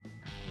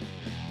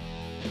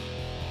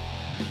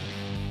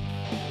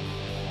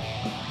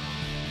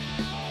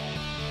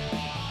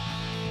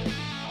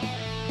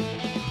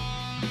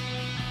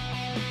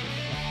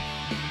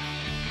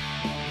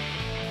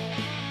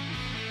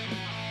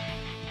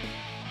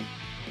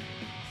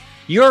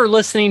You're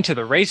listening to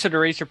the Racer to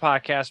Racer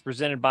podcast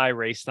presented by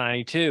Race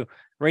 92.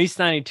 Race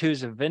 92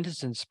 is a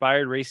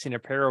vintage-inspired racing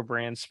apparel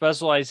brand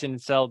specializing in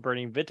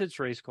celebrating vintage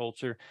race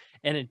culture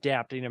and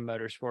adapting to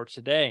motorsports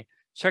today.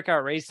 Check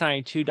out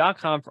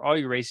race92.com for all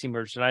your racing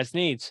merchandise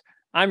needs.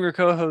 I'm your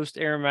co-host,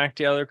 Aaron Mack,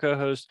 the other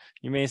co-host.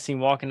 You may have seen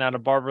walking out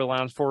of Barber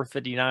Lounge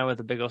 459 with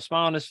a big old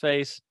smile on his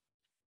face.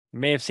 You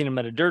may have seen him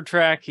at a dirt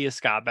track. He is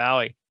Scott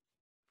Bally.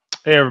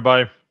 Hey,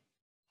 everybody.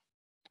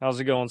 How's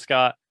it going,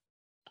 Scott?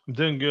 I'm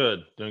doing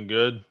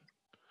good.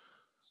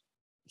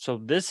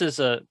 So this is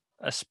a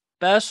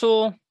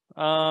special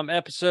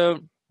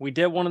episode. We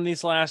did one of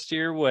these last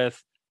year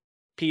with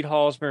Pete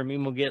Halsmer and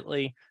Mimo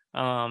Gitley.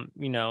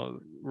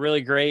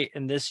 Really great.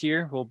 And this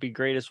year will be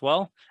great as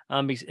well.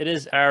 Because it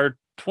is our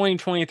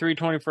 2023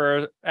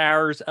 24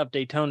 Hours of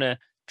Daytona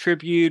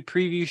tribute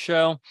preview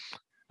show,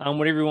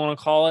 whatever you want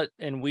to call it.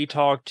 And we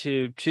talked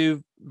to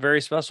two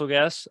very special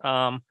guests.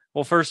 Well,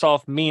 first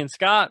off, me and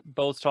Scott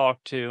both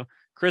talked to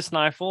Chris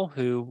Neifel,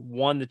 who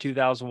won the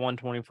 2001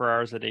 24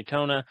 Hours of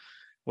Daytona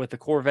with the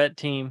Corvette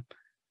team,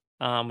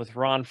 with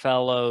Ron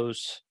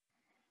Fellows,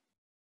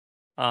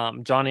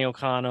 Johnny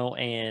O'Connell,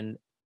 and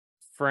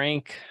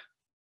Frank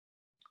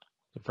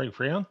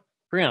Freon?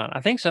 Freon,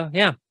 I think so.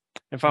 Yeah.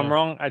 If I'm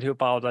wrong, I do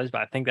apologize, but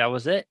I think that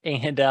was it.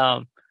 And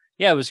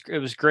it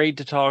was great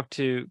to talk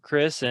to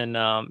Chris, and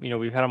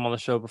we've had him on the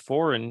show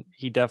before, and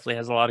he definitely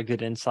has a lot of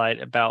good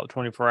insight about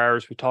 24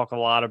 Hours. We talk a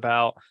lot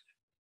about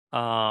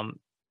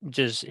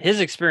just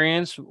his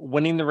experience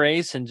winning the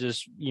race and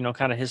just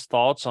kind of his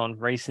thoughts on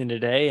racing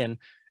today. And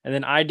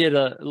then I did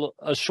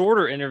a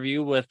shorter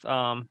interview with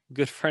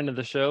good friend of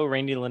the show,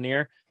 Randy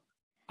Lanier,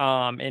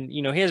 and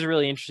he has a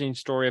really interesting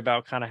story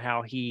about kind of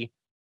how he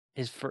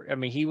was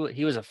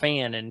a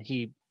fan, and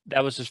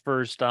that was his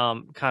first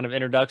kind of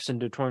introduction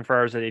to 24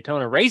 Hours of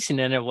Daytona racing.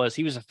 And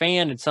he was a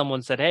fan, and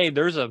someone said, hey,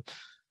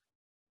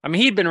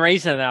 he'd been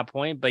racing at that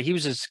point, but he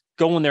was just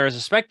going there as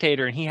a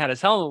spectator, and he had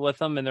his helmet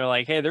with him, and they're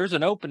like, hey, there's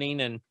an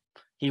opening. And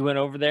he went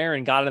over there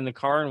and got in the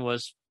car and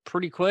was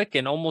pretty quick,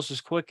 and almost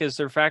as quick as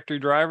their factory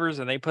drivers.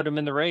 And they put him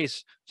in the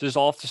race just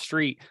off the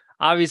street.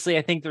 Obviously,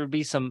 I think there would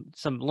be some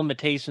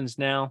limitations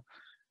now.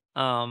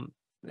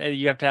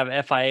 You have to have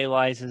an FIA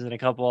license and a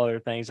couple other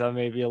things. That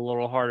may be a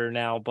little harder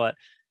now, but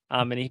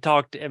and he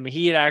talked.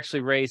 He had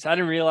actually raced. I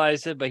didn't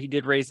realize it, but he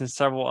did race in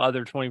several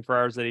other 24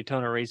 Hours of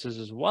Daytona races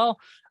as well.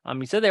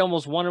 He said they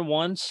almost won it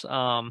once.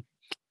 So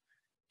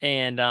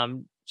he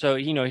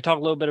talked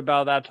a little bit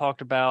about that.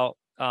 Talked about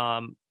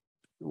kind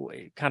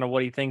of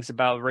what he thinks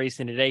about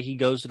racing today. He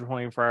goes to the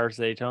 24 Hours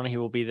of Daytona. He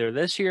will be there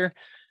this year,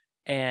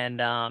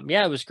 and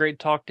it was great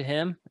to talk to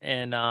him.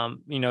 And I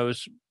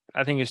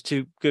think it's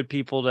two good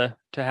people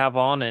to have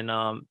on,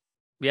 and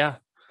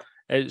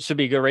it should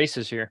be good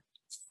races here.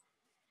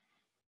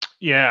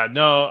 Yeah,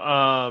 no,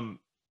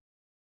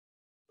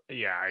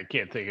 I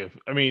can't think of.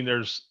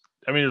 There's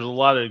a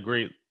lot of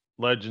great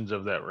legends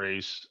of that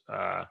race.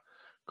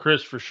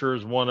 Chris for sure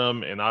is one of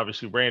them, and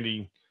obviously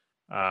Randy,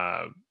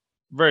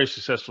 very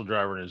successful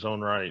driver in his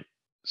own right.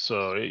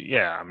 So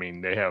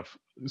they have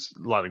a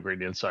lot of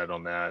great insight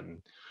on that.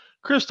 And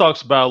Chris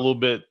talks about a little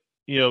bit,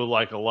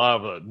 like a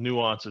lot of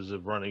nuances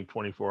of running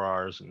 24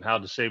 hours and how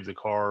to save the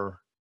car.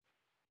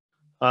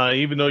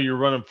 Even though you're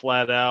running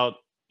flat out,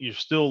 you're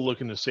still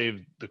looking to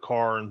save the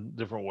car in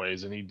different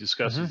ways, and he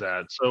discusses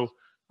that. So,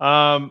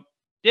 I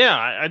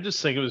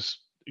just think it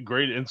was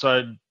great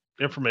inside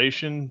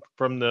information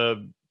from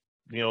the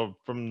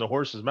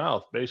horse's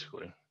mouth,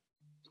 basically.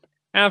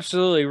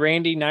 Absolutely.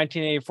 Randy,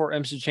 1984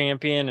 IMSA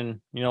champion, and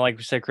like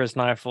we said, Chris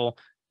Neifel,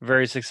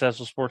 very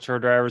successful sports car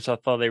drivers. I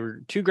thought they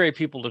were two great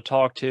people to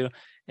talk to,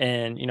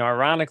 and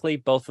ironically,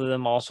 both of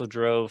them also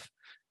drove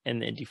in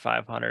the Indy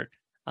 500.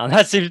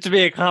 That seems to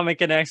be a common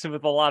connection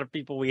with a lot of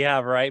people we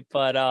have, right?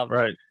 But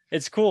right,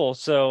 it's cool.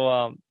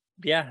 So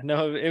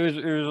it was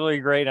really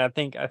great. I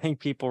think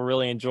people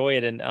really enjoy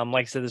it, and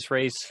like I said,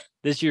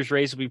 this year's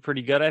race will be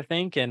pretty good, I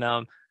think. And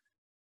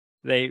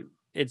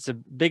it's the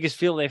biggest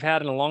field they've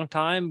had in a long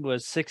time.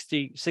 Was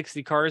 60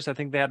 cars. I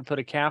think they had to put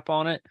a cap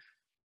on it.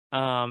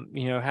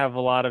 Have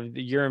a lot of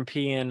the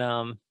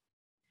European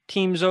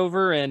teams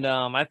over, and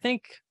I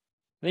think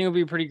it'll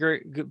be a pretty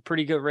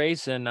good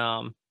race,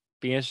 and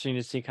be interesting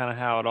to see kind of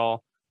how it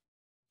all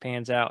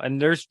pans out. And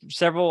there's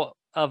several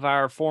of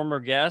our former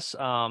guests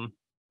in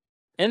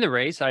the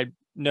race. I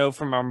know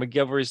from our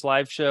McGilvery's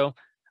live show,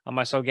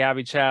 I saw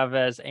Gabby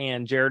Chavez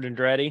and Jared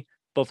Andretti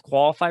both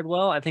qualified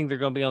well. I think they're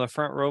going to be on the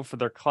front row for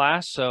their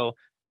class, so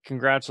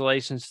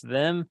congratulations to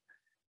them.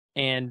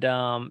 And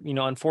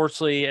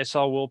unfortunately, I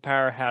saw Will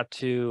Power had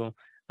to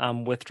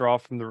withdraw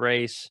from the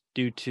race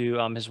due to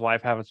his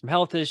wife having some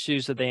health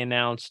issues that they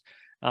announced.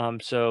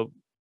 So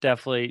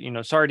definitely,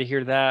 sorry to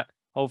hear that.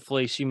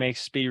 Hopefully she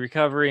makes a speedy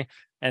recovery.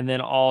 And then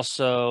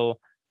also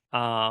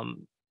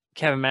Kevin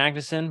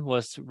Magnussen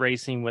was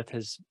racing with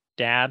his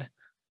dad,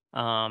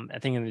 I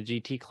think in the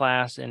GT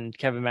class, and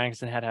Kevin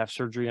Magnussen had to have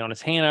surgery on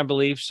his hand, I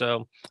believe.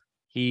 So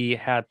he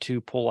had to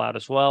pull out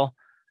as well.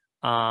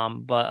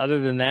 But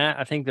other than that,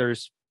 I think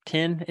there's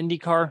 10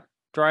 IndyCar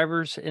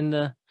drivers in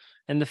the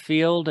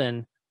field,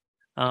 and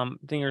I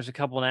think there's a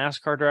couple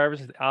NASCAR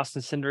drivers.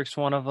 Austin Cindric's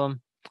one of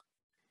them,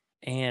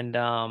 and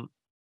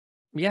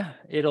yeah,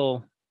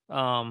 it'll like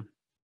I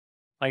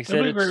That'd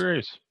said, be a great it's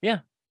race. yeah,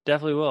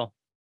 definitely will.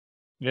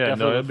 Yeah, no,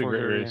 Definitely look that'd be a forward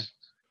to great it again. race.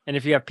 And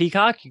if you have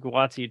Peacock, you can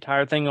watch the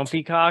entire thing on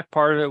Peacock.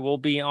 Part of it will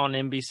be on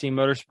NBC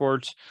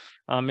Motorsports.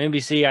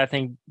 NBC, I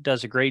think,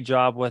 does a great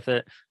job with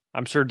it.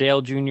 I'm sure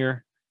Dale Jr.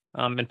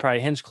 And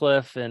probably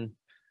Hinchcliffe and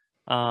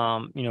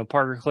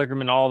Parker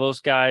Klickerman, all those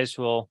guys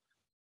will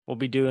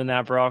be doing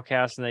that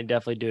broadcast, and they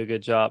definitely do a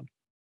good job.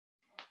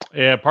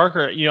 Yeah,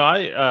 Parker.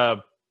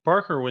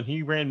 Parker, when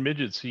he ran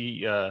midgets,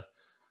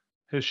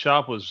 his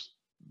shop was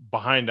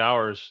behind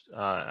ours,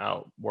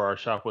 out where our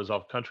shop was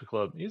off Country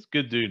Club. He's a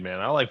good dude, man.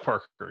 I like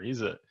Parker.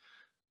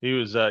 He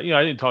was, I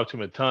didn't talk to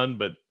him a ton,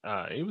 but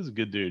he was a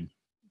good dude.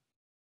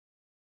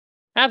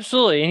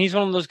 Absolutely, and he's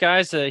one of those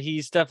guys that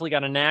he's definitely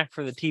got a knack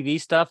for the TV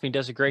stuff. And he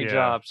does a great Yeah,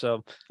 job.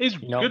 So, he's a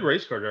good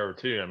race car driver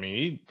too. I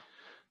mean,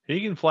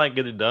 he can flat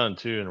get it done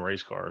too in a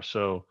race car.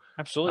 So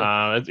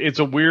absolutely. it's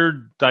a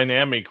weird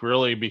dynamic,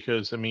 really,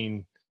 because I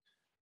mean,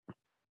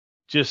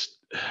 just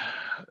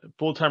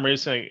full time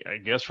racing, I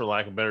guess, for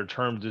lack of a better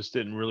term, just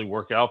didn't really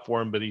work out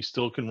for him. But he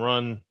still can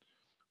run,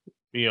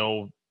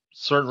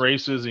 certain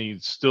races, and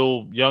he's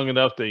still young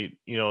enough that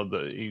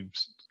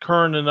he's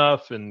current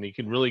enough, and he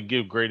can really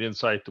give great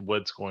insight to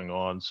what's going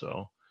on.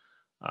 So,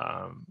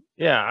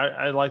 yeah,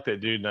 I like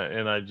that dude,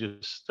 and I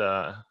just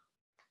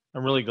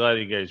I'm really glad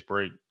you guys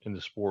break in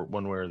the sport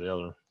one way or the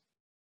other.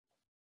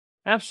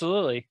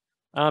 Absolutely.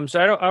 So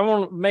I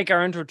won't make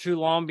our intro too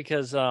long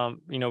because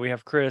we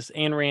have Chris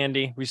and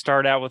Randy. We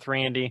start out with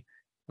Randy.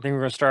 I think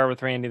we're gonna start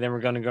with Randy, then we're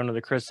gonna go into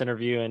the Chris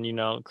interview.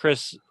 And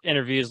Chris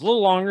interview is a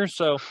little longer,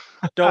 so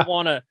don't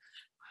wanna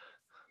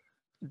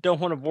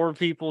don't want to bore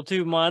people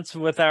too much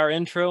with our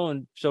intro,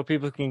 and so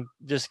people can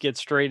just get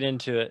straight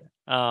into it.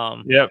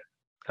 Yep,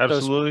 So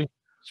absolutely.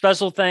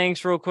 special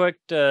thanks, real quick,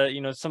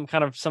 to some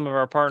of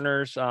our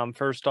partners.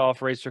 First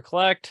off, Racer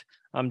Collect.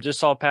 Just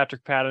saw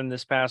Patrick Patton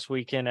this past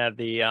weekend at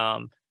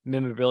the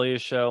memorabilia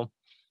show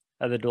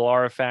at the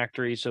Delara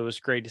factory, so it was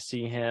great to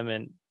see him.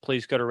 And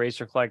please go to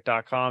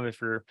racercollect.com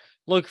if you're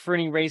looking for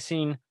any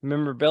racing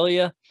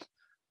memorabilia.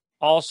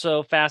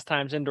 Also, Fast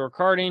Times Indoor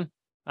Karting.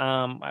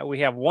 We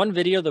have one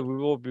video that we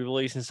will be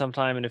releasing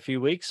sometime in a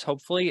few weeks,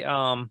 hopefully.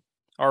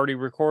 Already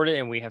recorded,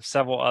 and we have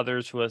several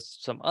others with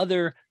some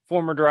other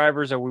former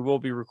drivers that we will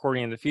be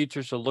recording in the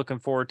future. So looking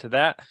forward to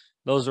that.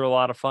 Those are a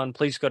lot of fun.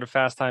 Please go to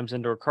Fast Times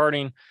Indoor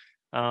Karting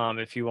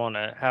if you want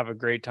to have a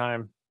great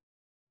time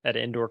at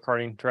an indoor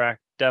karting track.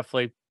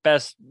 Definitely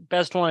best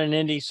one in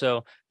Indy.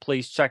 So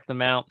please check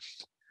them out.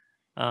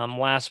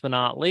 Last but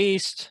not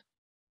least,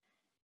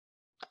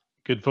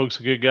 Good folks,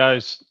 good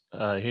guys,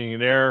 hanging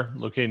there,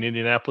 located in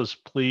Indianapolis.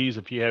 Please,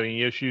 if you have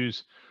any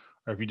issues,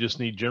 or if you just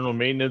need general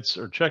maintenance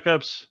or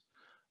checkups,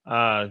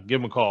 give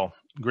them a call.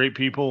 Great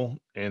people,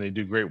 and they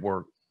do great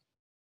work.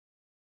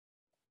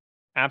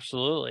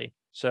 absolutely.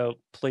 So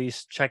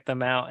please check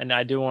them out. And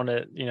I do want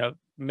to,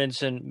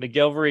 mention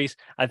McGilvery's.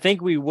 I think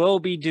we will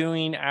be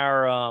doing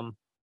our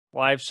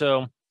live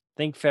show, I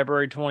think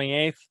February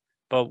 28th,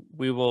 but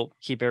we will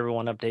keep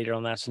everyone updated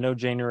on that. So no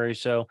January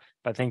show,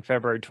 but I think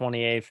February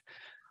 28th.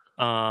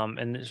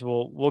 And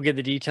we'll get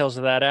the details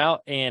of that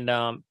out. And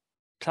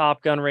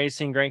Top Gun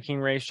Racing, Grand King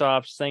Race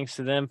Shops, thanks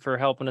to them for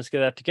helping us get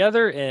that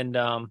together. And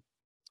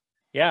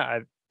yeah,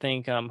 I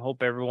think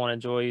hope everyone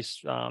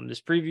enjoys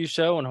this preview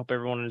show, and hope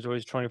everyone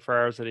enjoys 24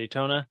 hours at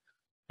Daytona.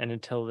 And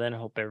until then, I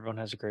hope everyone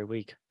has a great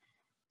week.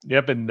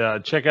 Yep,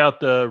 and check out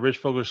the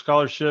Rich Fogler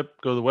Scholarship.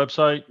 Go to the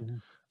website,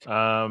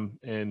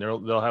 Mm-hmm. and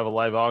they'll have a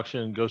live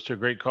auction. It goes to a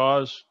great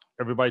cause.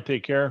 Everybody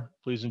take care.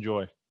 Please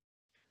enjoy.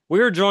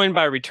 We are joined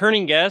by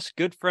returning guest,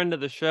 good friend of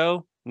the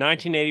show,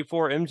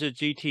 1984 IMSA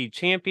GT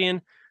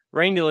champion,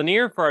 Randy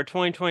Lanier, for our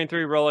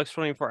 2023 Rolex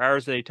 24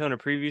 Hours at Daytona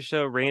preview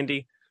show.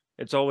 Randy,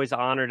 it's always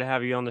an honor to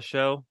have you on the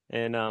show,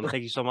 and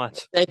thank you so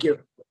much. Thank you.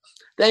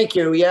 Thank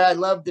you. Yeah, I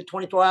love the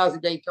 24 Hours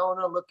of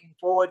Daytona. Looking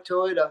forward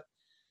to it.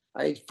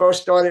 I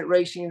first started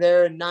racing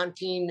there in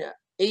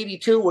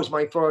 1982 was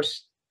my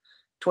first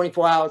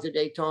 24 Hours of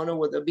Daytona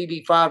with a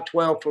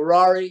BB512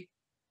 Ferrari.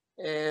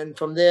 And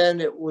from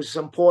then it was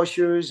some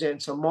Porsches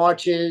and some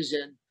Marches,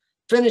 and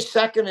finished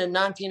second in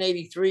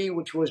 1983,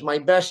 which was my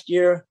best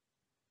year.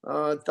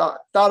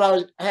 Thought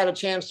I had a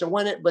chance to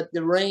win it, but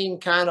the rain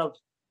kind of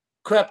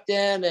crept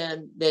in,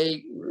 and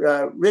they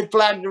red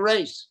flagged the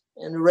race,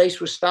 and the race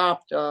was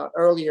stopped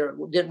earlier.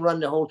 Didn't run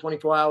the whole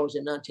 24 hours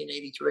in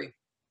 1983.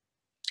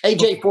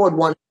 AJ Ford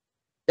won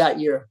that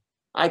year.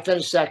 I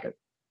finished second.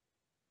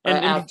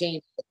 Our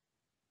team.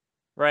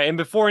 Right. And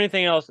before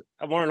anything else,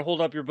 I wanted to hold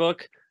up your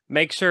book.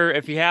 Make sure,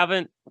 if you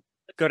haven't,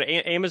 go to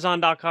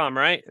Amazon.com,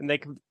 right? And they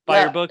can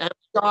buy your book.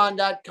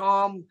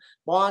 Amazon.com,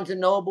 Barnes &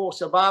 Noble,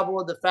 Survival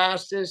of the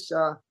Fastest.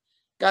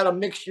 Got a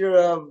mixture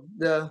of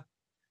the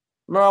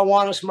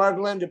marijuana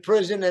smuggling, the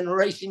prison, and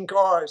racing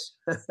cars.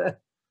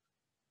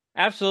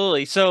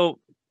 Absolutely. So,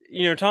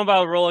 talking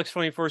about Rolex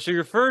 24. So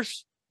your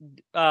first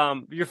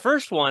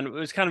one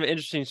was kind of an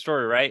interesting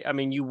story, right? I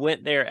mean, you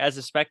went there as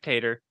a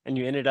spectator and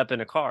you ended up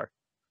in a car.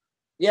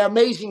 Yeah,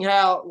 amazing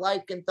how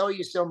life can throw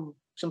you some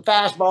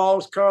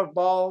fastballs,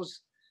 curveballs.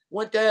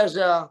 Went there as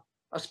a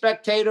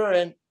spectator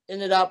and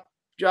ended up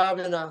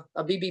driving a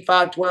BB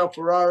 512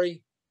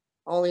 Ferrari,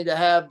 only to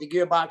have the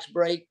gearbox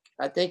break.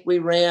 I think we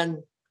ran,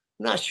 I'm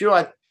not sure,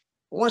 I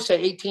want to say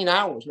 18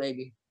 hours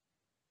maybe.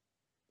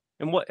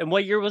 And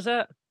what year was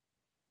that?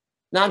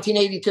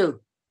 1982.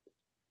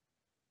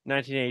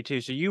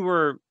 1982. So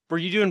were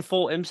you doing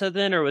full IMSA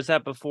then, or was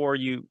that before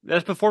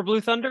that's before Blue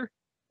Thunder?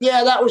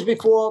 Yeah, that was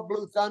before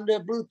Blue Thunder.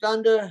 Blue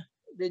Thunder,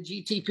 the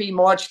GTP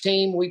March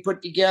team we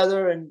put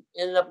together and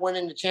ended up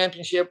winning the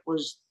championship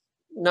was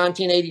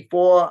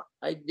 1984.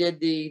 I did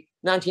the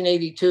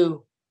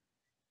 1982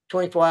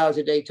 24 Hours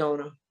of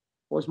Daytona.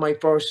 Was my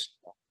first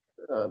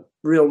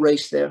real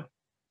race there.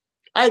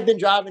 I had been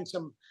driving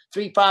some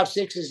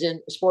 356s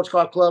in Sports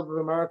Car Club of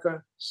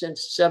America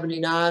since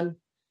 '79.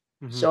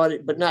 So,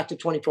 but not the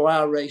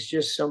 24-hour race,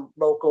 just some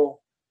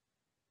local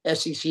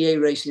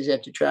SCCA races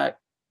at the track.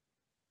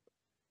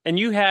 And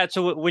you had,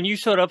 so when you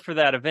showed up for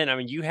that event, I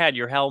mean, you had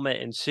your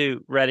helmet and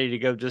suit ready to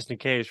go just in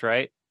case,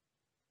 right?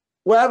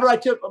 Wherever I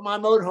took my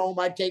motorhome,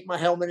 I'd take my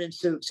helmet and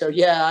suit. So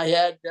yeah, I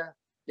had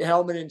the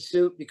helmet and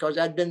suit because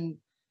I'd been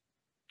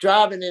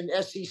driving in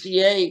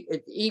SCCA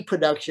at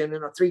E-Production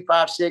in a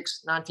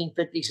 356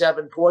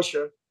 1957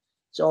 Porsche.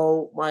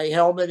 So my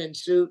helmet and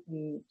suit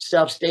and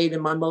stuff stayed in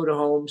my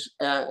motorhomes.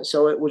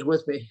 So it was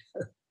with me.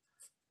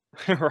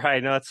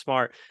 Right. No, that's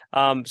smart.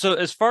 So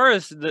as far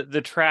as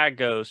the track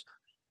goes,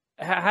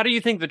 how do you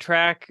think the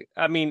track,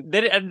 I mean, they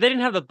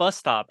didn't have the bus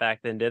stop back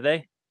then, did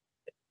they?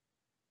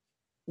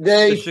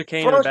 The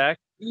chicane in the back?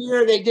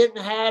 Year they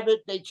didn't have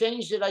it. They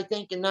changed it, I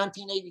think, in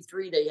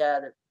 1983 they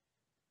had it.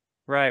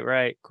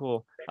 Right.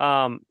 Cool.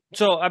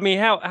 So, I mean,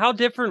 how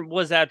different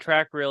was that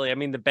track really? I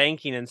mean, the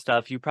banking and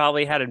stuff, you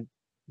probably hadn't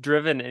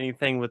driven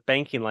anything with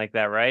banking like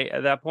that, right?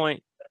 At that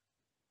point?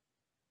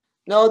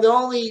 No, the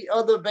only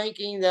other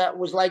banking that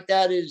was like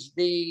that is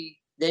they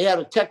had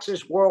a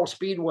Texas World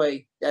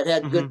Speedway that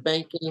had good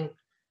banking.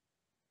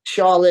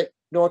 Charlotte,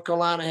 North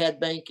Carolina had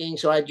banking,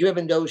 so I'd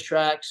driven those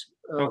tracks.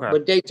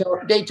 But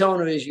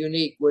Daytona is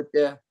unique with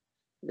their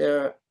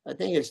I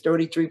think it's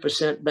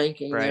 33%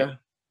 banking there.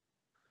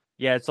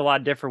 Yeah, it's a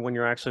lot different when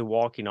you're actually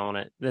walking on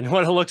it than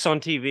what it looks on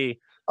TV.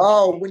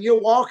 Oh, when you're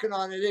walking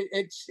on it,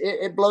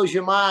 it blows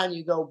your mind.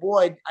 You go,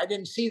 boy, I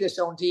didn't see this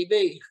on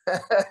TV.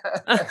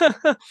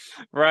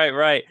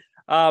 Right.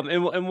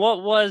 And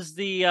what was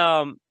the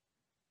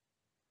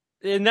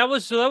and that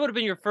would have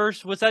been your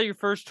first, was that your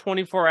first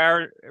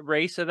 24-hour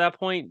race at that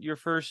point? Your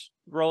first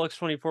Rolex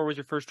 24 was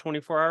your first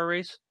 24-hour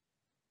race?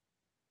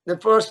 The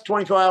first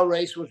 24-hour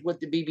race was with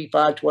the BB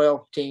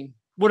 512 team.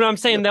 What I'm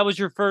saying, that was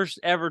your first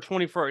ever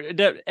 24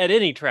 at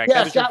any track.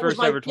 Yes, that was your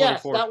first ever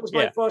 24. Yes, that was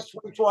my first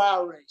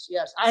 24-hour race.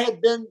 Yes, I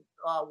had been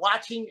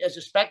watching as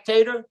a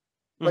spectator,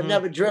 but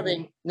never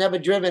driven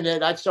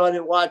it. I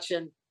started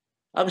watching.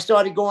 I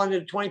started going to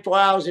the 24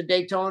 Hours of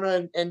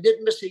Daytona and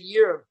didn't miss a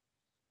year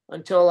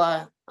until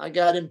I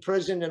got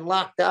imprisoned and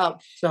locked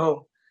up.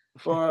 So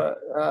for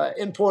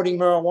importing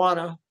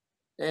marijuana,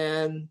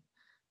 and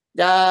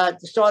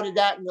started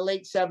that in the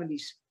late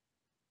 70s.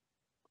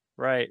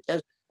 Right.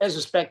 As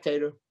a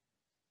spectator.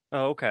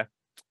 Oh, okay.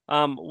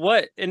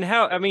 What and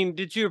how, I mean,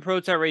 did you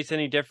approach that race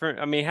any different?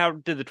 I mean, how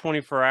did the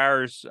 24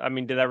 hours, I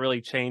mean, did that really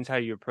change how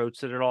you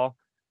approached it at all?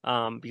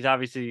 Because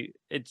obviously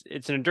it's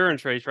an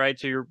endurance race, right?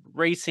 So you're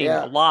racing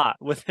a lot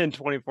within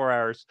 24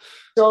 hours.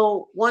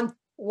 So one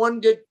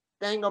good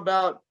thing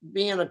about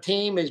being a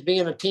team is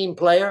being a team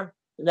player.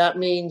 And that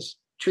means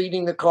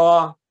treating the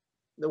car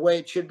the way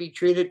it should be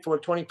treated for a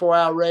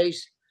 24-hour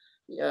race.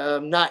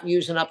 Not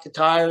using up the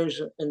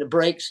tires and the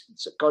brakes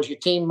because your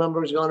team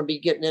members are going to be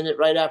getting in it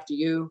right after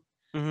you.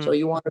 So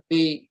you want to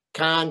be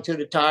kind to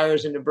the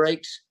tires and the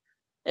brakes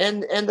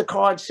and the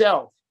car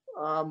itself.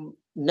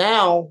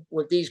 Now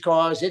with these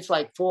cars, it's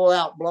like full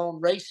out blown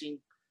racing.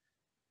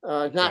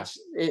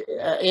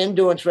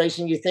 Endurance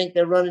racing. You think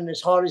they're running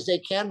as hard as they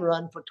can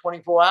run for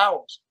 24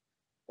 hours.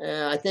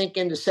 I think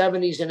in the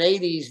 70s and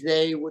 80s,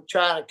 they would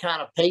try to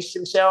kind of pace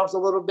themselves a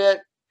little bit.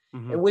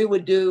 And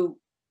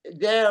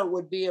there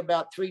would be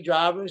about 3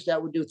 drivers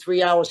that would do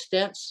 3-hour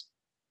stints.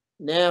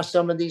 Now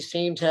some of these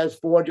teams have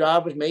 4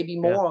 drivers, maybe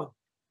more,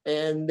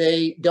 and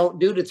they don't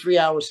do the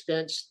 3-hour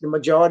stints. The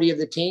majority of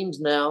the teams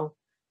now,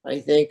 I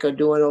think, are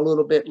doing a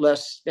little bit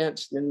less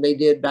stints than they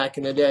did back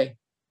in the day.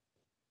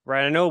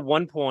 Right. I know at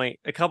one point,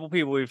 a couple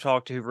people we've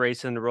talked to who've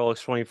raced in the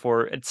Rolex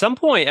 24, at some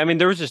point, I mean,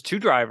 there was just 2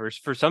 drivers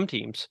for some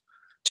teams,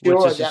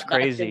 which is just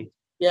crazy.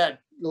 A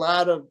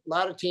lot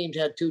of teams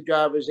had 2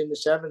 drivers in the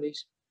 70s.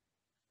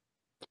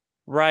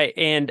 Right.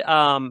 And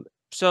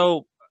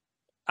so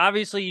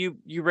obviously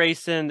you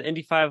raced in the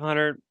Indy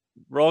 500,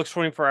 Rolex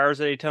 24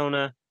 Hours at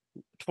Daytona,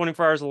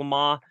 24 Hours of Le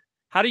Mans.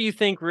 How do you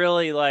think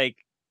really like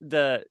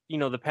the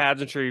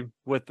pageantry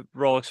with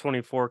Rolex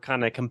 24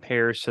 kind of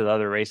compares to the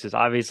other races?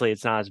 Obviously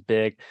it's not as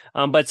big,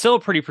 but still a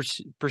pretty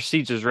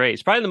prestigious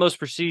race. Probably the most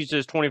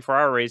prestigious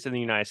 24-hour race in the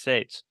United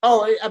States.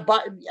 Oh,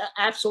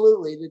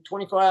 absolutely. The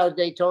 24 Hours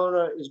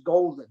Daytona is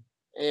golden.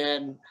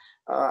 And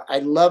I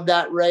love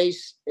that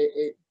race.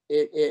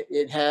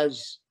 it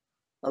has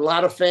a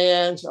lot of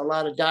fans, a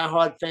lot of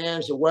diehard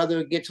fans. The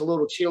weather gets a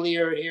little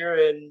chillier here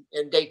in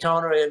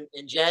Daytona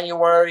in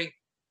January,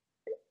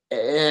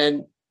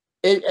 and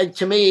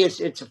to me,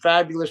 it's a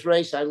fabulous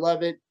race. I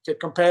love it. To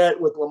compare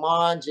it with Le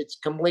Mans, it's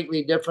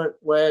completely different.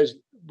 Whereas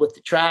with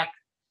the track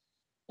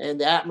and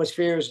the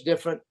atmosphere is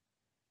different.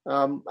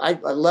 I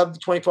love the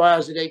 24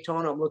 Hours of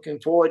Daytona. I'm looking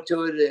forward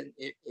to it. And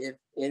if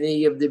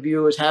any of the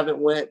viewers haven't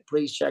went,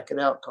 please check it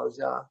out, because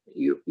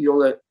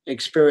you'll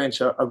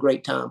experience a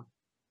great time.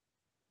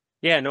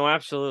 Yeah, no,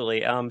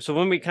 absolutely. So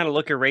when we kind of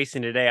look at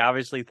racing today,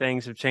 obviously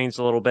things have changed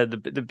a little bit.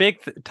 The big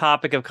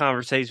topic of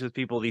conversation with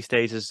people these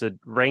days is the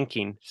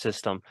ranking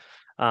system,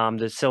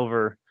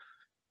 the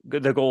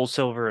gold,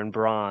 silver, and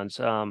bronze.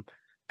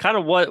 Kind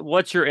of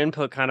what's your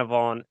input kind of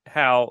on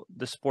how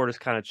the sport has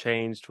kind of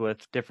changed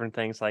with different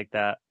things like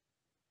that?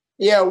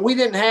 Yeah, we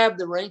didn't have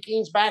the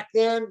rankings back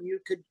then. You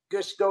could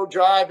just go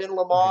drive in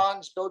Le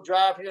Mans, go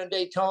drive here in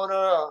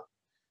Daytona,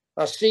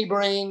 a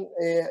Sebring.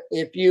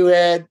 If you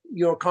had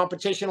your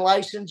competition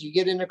license, you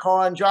get in the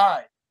car and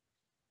drive.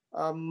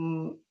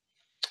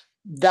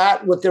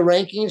 That with the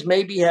rankings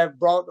maybe have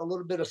brought a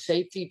little bit of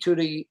safety to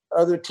the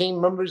other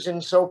team members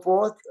and so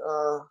forth,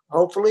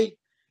 hopefully,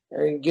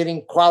 and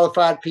getting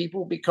qualified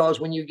people, because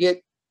when you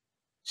get,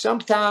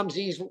 sometimes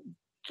these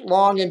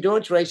long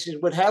endurance races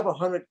would have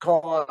 100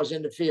 cars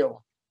in the field,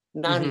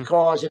 90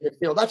 cars in the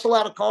field. That's a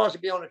lot of cars to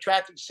be on the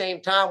track at the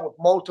same time, with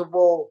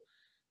multiple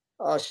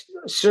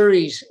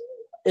series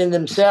in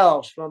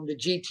themselves, from the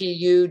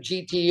GTU,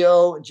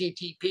 GTO, and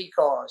GTP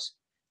cars.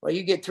 Well,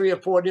 you get 3 or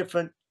 4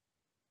 different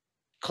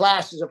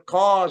classes of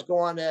cars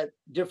going at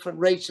different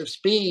rates of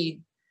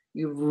speed.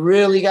 You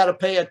really got to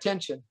pay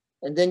attention.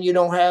 And then you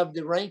don't have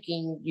the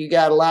ranking. You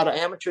got a lot of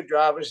amateur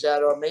drivers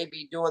that are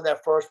maybe doing their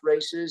first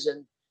races,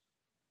 and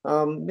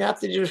you have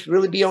to just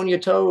really be on your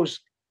toes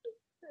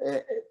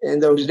in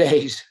those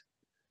days.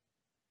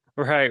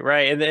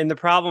 Right. And the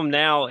problem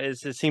now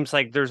is it seems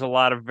like there's a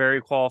lot of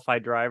very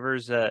qualified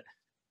drivers that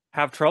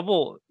have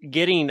trouble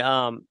getting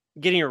a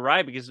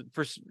ride, because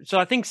so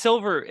I think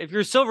silver, if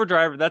you're a silver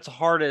driver, that's the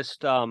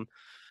hardest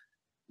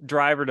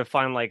driver to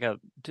find, like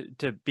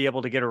to be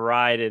able to get a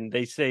ride. And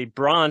they say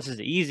bronze is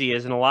the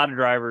easiest, and a lot of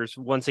drivers,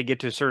 once they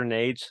get to a certain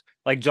age,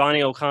 like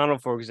Johnny O'Connell,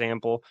 for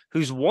example,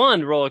 who's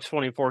won Rolex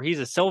 24,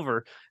 he's a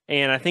silver,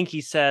 and I think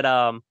he said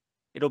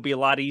it'll be a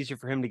lot easier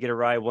for him to get a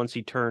ride once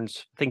he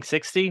turns, I think,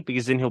 60,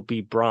 because then he'll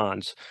be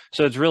bronze.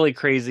 So it's really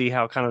crazy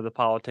how kind of the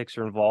politics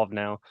are involved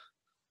now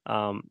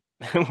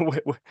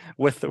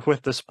with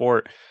the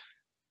sport.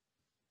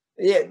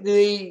 Yeah,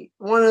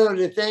 one of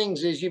the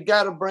things is you've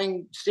got to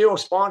bring still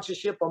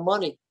sponsorship or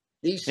money.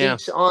 These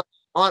seats aren't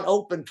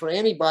open for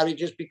anybody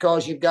just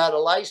because you've got a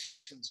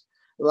license.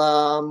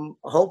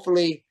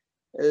 Hopefully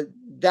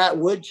that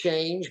would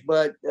change,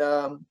 but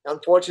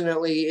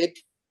unfortunately it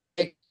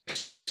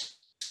takes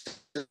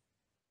a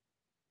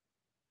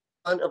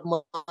ton of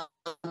money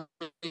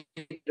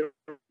to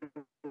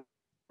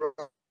run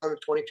a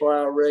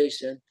 24-hour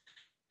race, and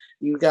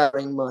you got to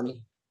bring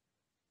money.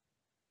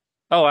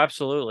 Oh,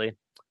 absolutely.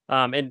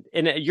 And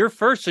your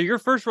first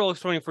Rolex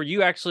 24,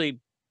 you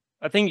actually,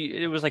 I think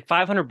it was like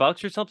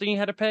 $500 or something you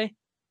had to pay.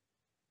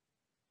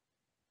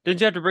 Didn't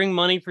you have to bring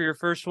money for your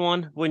first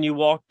one when you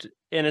walked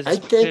in as a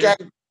spectator?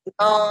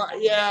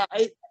 I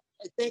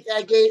think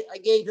I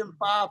gave him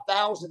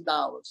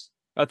 $5,000.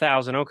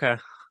 $1,000, okay.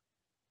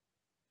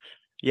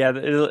 Yeah,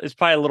 it's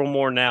probably a little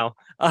more now.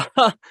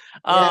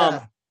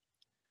 Yeah.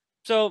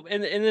 So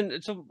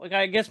like,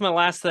 I guess my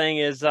last thing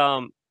is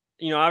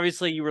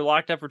obviously you were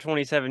locked up for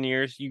 27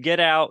 years. You get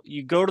out,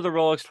 you go to the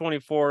Rolex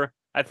 24,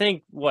 I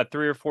think,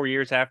 3 or 4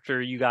 years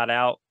after you got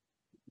out,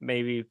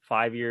 maybe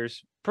 5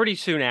 years, pretty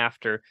soon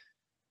after.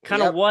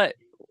 Kind of what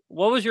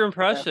was your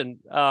impression,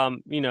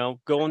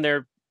 going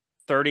there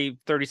 30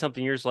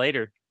 something years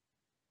later?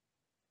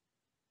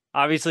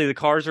 Obviously the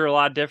cars are a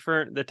lot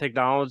different. The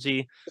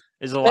technology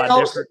is a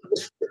lot different.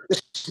 The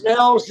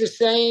smell's the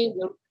same.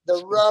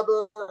 The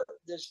rubber,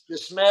 the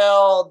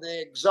smell,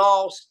 the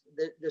exhaust,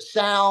 the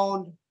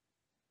sound.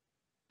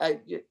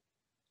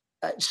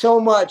 So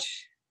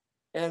much,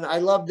 and I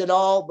loved it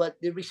all. But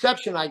the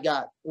reception I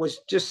got was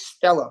just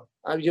stellar.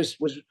 I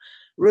just was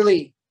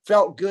really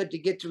felt good to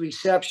get the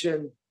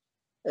reception,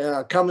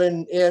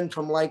 coming in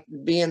from like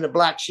being the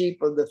black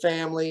sheep of the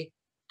family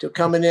to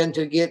coming in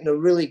to getting a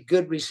really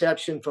good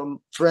reception from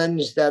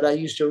friends that I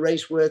used to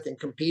race with and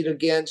compete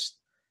against,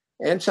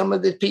 and some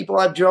of the people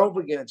I drove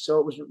against. So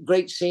it was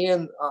great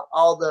seeing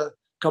all the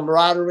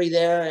camaraderie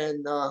there,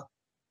 and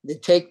the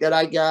take that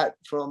I got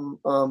from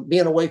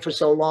being away for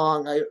so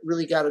long. I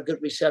really got a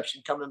good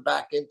reception coming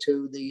back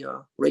into the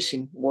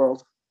racing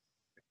world.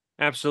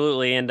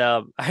 Absolutely.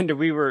 And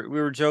we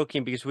were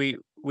joking because we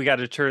got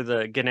to tour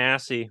the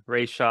Ganassi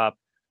race shop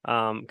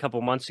a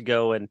couple months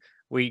ago, and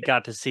we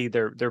got to see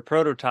their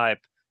prototype,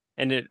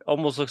 and it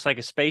almost looks like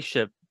a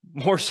spaceship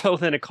more so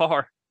than a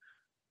car.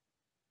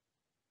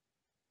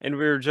 And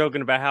we were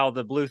joking about how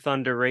the Blue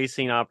Thunder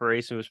racing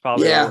operation was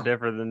probably a little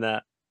different than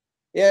that.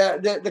 Yeah,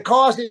 the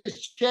cars has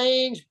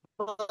changed,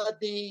 but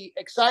the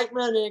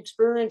excitement and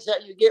experience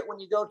that you get when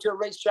you go to a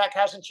racetrack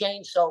hasn't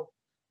changed. So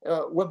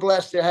we're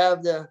blessed to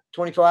have the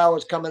 24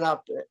 hours coming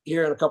up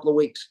here in a couple of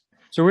weeks.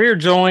 So we are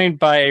joined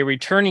by a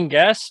returning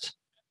guest.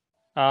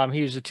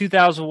 He was a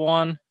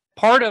 2001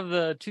 part of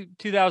the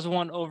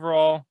 2001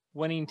 overall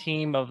winning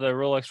team of the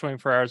Rolex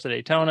 24 Hours of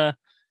Daytona,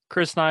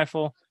 Chris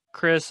Neifel.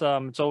 Chris,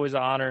 it's always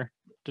an honor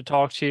to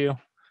talk to you.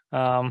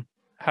 How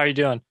are you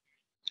doing?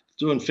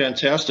 Doing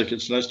fantastic.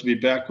 It's nice to be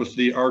back with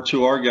the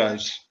R2R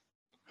guys.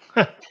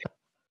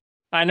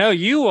 I know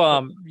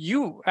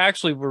you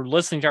actually were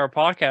listening to our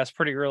podcast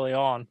pretty early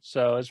on,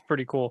 so it's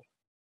pretty cool.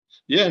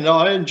 Yeah, no,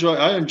 I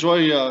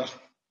enjoy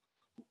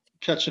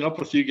catching up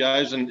with you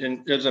guys,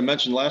 and as I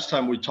mentioned last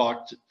time we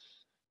talked,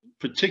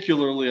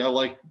 particularly I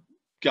like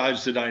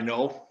guys that I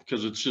know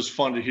because it's just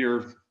fun to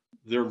hear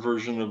their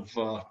version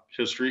of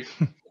history.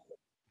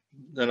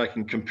 Then I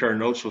can compare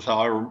notes with how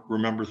I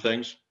remember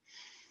things.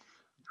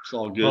 It's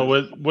all good.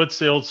 Well, what's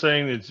the old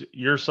saying? It's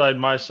your side,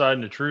 my side,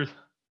 and the truth.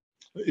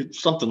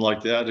 It's something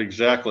like that,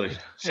 exactly.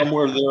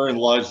 Somewhere therein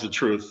lies the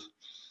truth.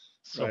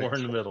 Somewhere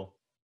in the middle.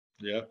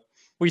 Yeah.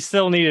 We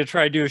still need to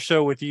try to do a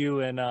show with you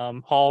and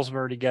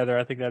Hallsmer together.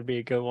 I think that'd be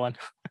a good one.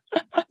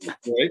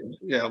 Right.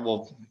 Yeah.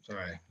 Well, all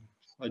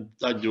right.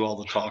 I do all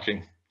the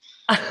talking.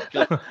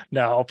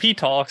 No, Pete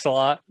talks a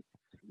lot.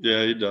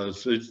 Yeah, he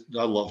does.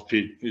 I love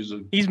Pete. He's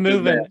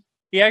moving. man.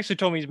 He actually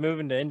told me he's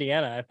moving to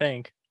Indiana, I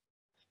think.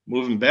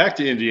 Moving back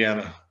to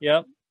Indiana.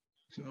 Yep.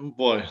 Oh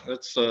boy,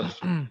 that's get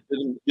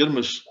him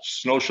a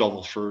snow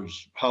shovel for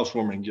his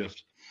housewarming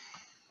gift.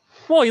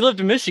 Well, he lived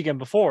in Michigan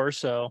before,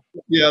 so.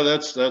 Yeah,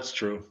 that's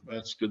true.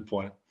 That's a good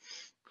point.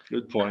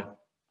 Good point.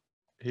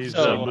 He's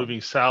So-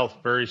 moving south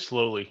very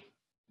slowly.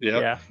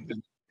 Yeah.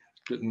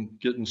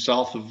 Getting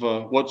south of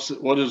what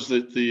is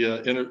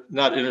the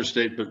not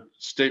interstate but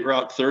State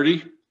Route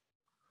 30?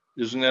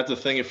 Isn't that the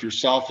thing? If you're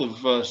south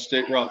of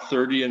State Route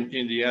 30 in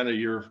Indiana,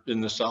 you're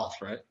in the south,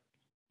 right?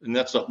 And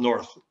that's up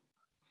north.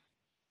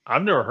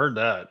 I've never heard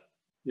that.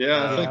 Yeah,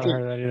 I I think haven't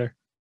heard that either.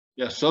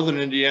 yeah, southern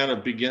Indiana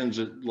begins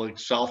at like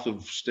south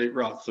of State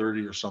Route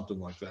 30 or something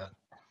like that.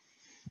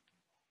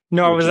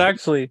 No, I Which was is-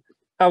 Wait.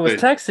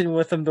 texting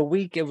with him the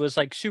week it was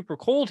like super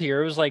cold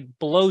here. It was like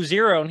below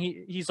zero, and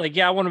he's like,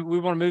 "Yeah, we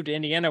want to move to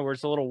Indiana where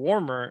it's a little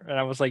warmer." And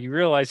I was like, "You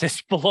realize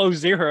it's below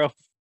zero?"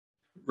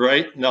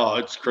 Right? No,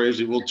 it's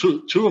crazy. Well,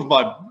 two of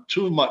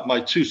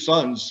my two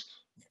sons,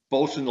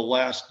 both in the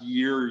last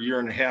year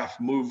and a half,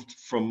 moved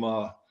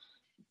from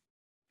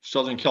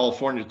Southern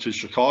California to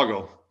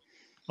Chicago.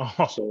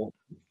 Oh, So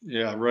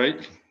yeah,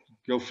 right.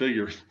 Go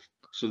figure.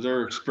 So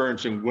they're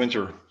experiencing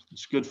winter.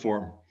 It's good for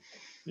them.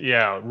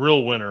 yeah,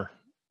 real winter.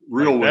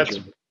 Real Like,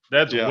 winter.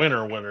 That's Yeah.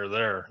 winter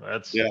there.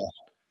 That's Yeah.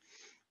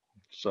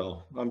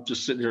 So I'm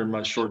just sitting here in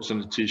my shorts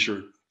and a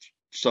t-shirt,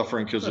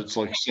 suffering because it's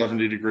like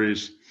 70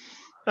 degrees.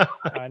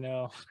 I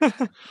know.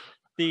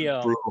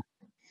 The Brutal.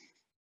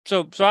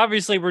 so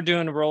obviously we're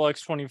doing a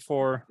Rolex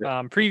 24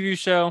 preview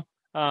show.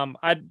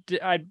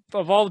 I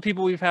of all the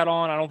people we've had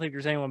on, I don't think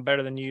there's anyone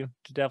better than you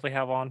to definitely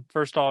have on.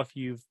 First off,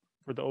 you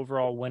were the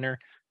overall winner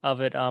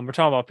of it. We're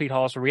talking about Pete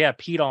Hollister. We had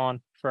Pete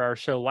on for our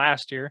show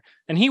last year,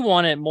 and he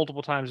won it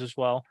multiple times as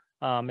well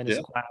in his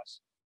class.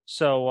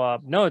 So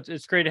no,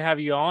 it's great to have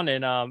you on,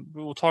 and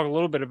we'll talk a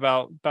little bit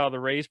about the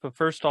race. But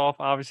first off,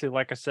 obviously,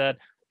 like I said,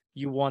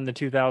 you won the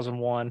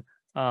 2001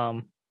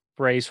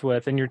 race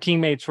with, and your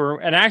teammates were,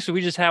 and actually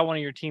we just had one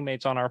of your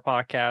teammates on our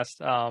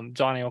podcast,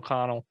 Johnny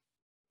O'Connell.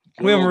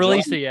 We haven't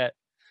released it yet.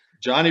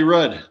 Johnny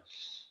Rudd.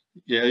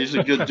 Yeah, he's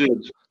a good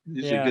dude.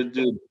 He's Yeah. a good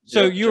dude.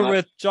 So Yeah, you were John-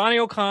 with Johnny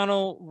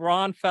O'Connell,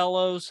 Ron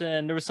Fellows,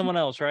 and there was someone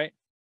else, right?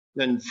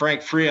 Then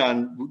Frank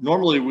Freon.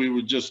 Normally we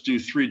would just do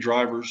 3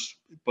 drivers,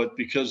 but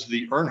because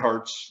the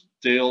Earnhardts,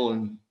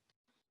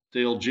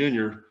 Dale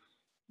Jr.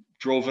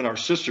 drove in our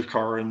sister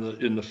car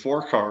in the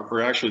 4 car,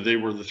 or actually they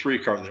were the 3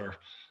 car there.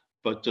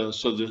 But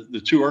so the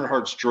 2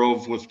 Earnhardts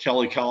drove with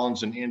Kelly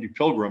Collins and Andy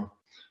Pilgrim.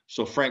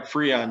 So Frank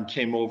Freon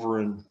came over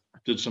and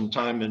did some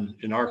time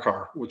in our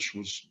car, which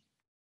was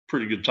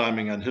pretty good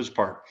timing on his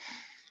part.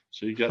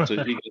 So he got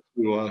to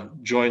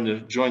join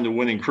the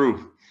winning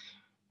crew,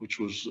 which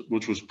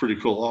was pretty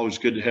cool. Always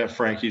good to have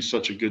Frank. He's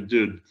such a good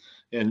dude.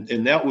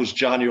 And that was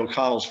Johnny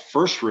O'Connell's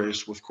first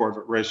race with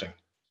Corvette Racing.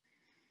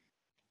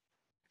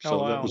 So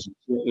Oh, wow. that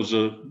was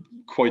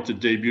quite the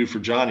debut for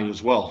Johnny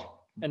as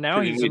well. And now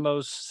Pretty he's the neat.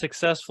 most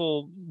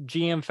successful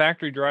GM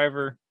factory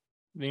driver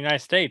in the United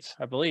States,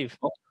 I believe.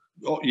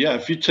 Oh yeah,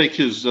 if you take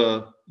his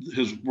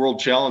World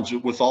Challenge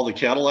with all the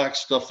Cadillac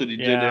stuff that he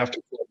did Yeah. after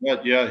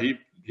Corvette, yeah,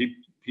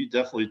 he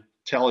definitely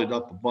tallied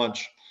up a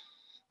bunch.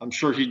 I'm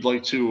sure he'd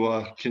like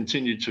to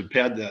continue to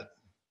pad that.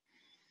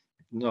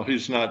 No,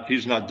 he's not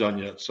done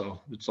yet,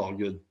 so it's all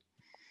good.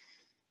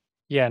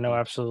 Yeah, no,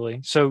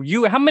 absolutely. So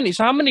how many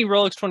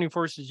Rolex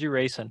 24s did you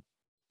race in?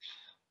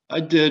 I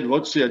did.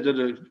 Let's see, I did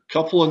a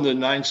couple in the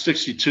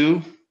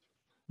 962,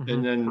 Mhm.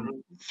 and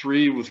then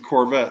 3 with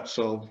Corvette,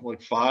 so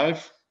like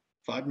 5,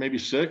 maybe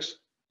 6.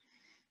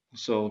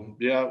 So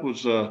yeah, it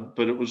was. But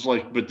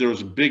there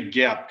was a big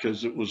gap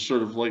because it was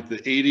sort of like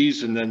the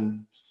 80s and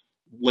then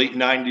late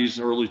 90s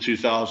and early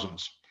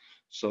 2000s.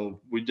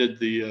 So we did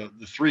the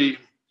three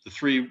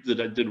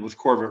that I did with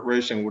Corvette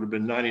Racing would have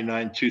been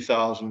 99,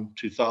 2000,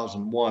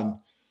 2001.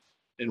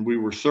 And we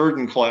were third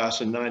in class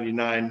in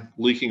 99,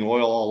 leaking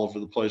oil all over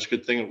the place.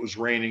 Good thing it was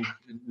raining.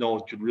 No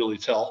one could really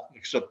tell,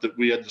 except that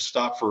we had to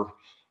stop for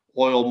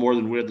oil more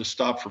than we had to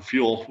stop for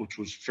fuel, which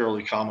was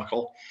fairly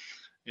comical.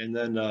 And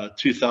then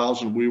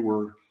 2000, we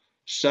were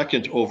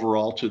second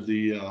overall to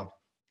the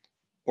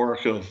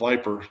Oreca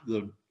Viper,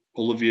 the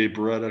Olivier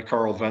Beretta,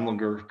 Carl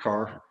Wendlinger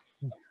car.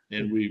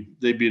 And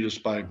they beat us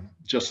by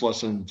just less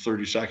than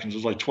 30 seconds. It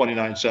was like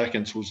 29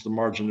 seconds was the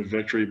margin of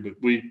victory. But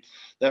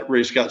that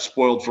race got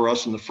spoiled for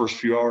us in the first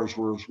few hours,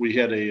 whereas we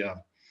had a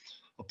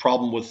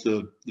problem with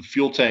the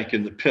fuel tank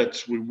in the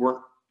pits.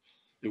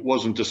 It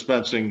wasn't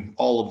dispensing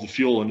all of the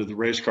fuel into the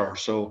race car.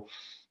 So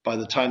by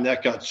the time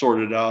that got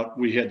sorted out,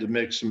 we had to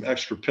make some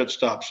extra pit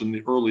stops in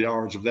the early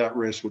hours of that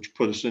race, which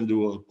put us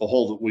into a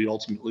hole that we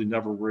ultimately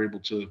never were able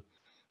to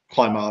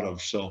climb out of.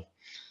 So,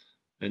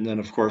 and then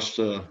of course,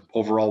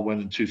 overall win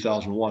in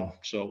 2001.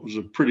 So it was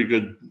a pretty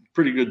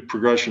good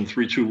progression,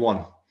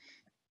 3-2-1.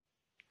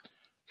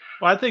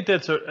 Well, I think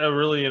that's a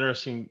really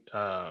interesting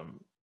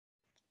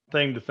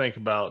thing to think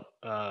about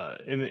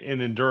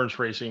in endurance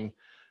racing.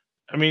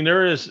 I mean,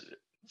 there is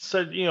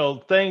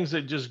things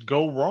that just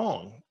go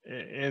wrong,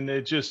 and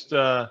it just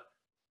and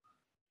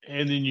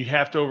then you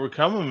have to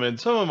overcome them. And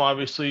some of them,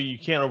 obviously, you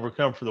can't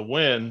overcome for the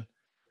win.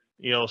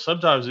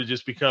 Sometimes it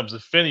just becomes the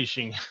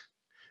finishing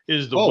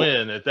is the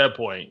win at that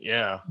point.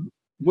 Yeah,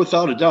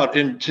 without a doubt.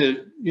 And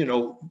to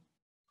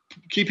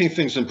keeping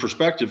things in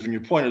perspective, and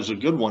your point is a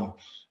good one.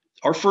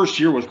 Our first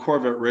year with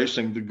Corvette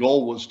Racing, the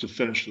goal was to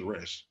finish the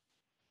race,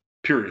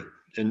 period.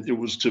 And it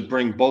was to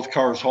bring both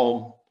cars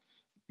home,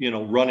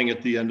 running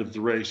at the end of the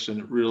race. And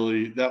it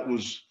really, that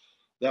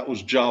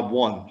was job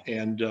one.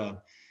 And,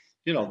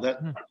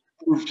 that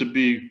proved to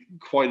be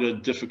quite a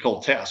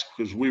difficult task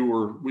because we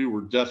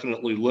were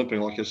definitely limping.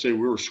 Like I say,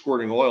 we were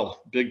squirting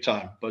oil big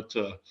time, but,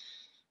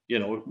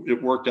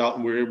 it worked out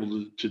and we were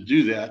able to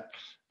do that.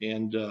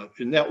 And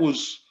that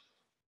was,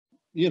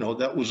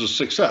 that was a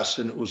success.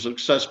 And it was a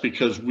success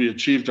because we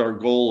achieved our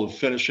goal of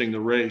finishing the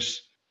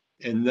race.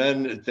 And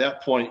then at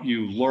that point,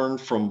 you learn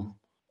from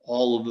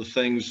all of the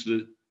things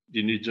that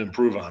you need to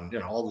improve on,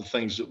 all the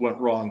things that went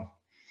wrong,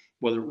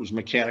 whether it was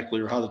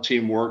mechanically or how the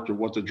team worked or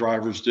what the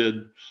drivers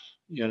did.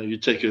 You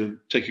take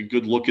a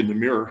good look in the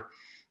mirror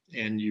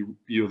and you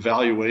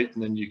evaluate,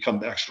 and then you come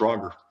back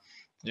stronger.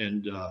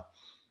 And,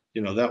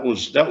 that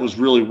was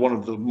really one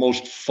of the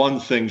most fun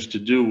things to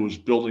do, was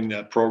building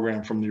that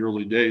program from the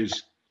early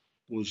days,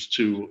 was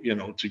to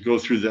go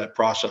through that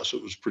process.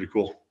 It was pretty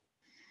cool.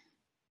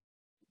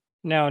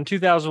 Now in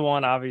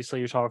 2001,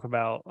 obviously you talk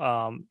about,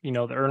 the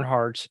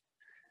Earnhardts.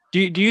 Do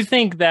you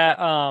think that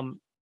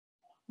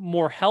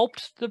more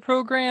helped the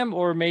program,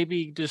 or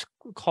maybe just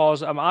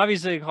caused,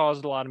 obviously it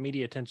caused a lot of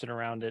media attention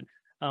around it,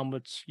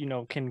 which,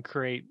 can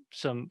create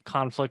some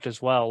conflict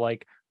as well.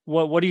 Like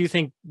what do you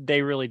think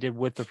they really did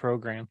with the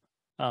program,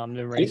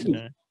 the racing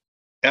in it?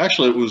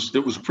 Actually,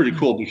 it was pretty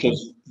cool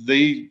because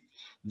they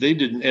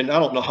didn't, and I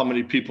don't know how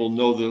many people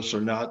know this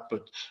or not,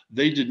 but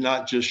they did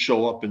not just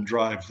show up and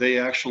drive. They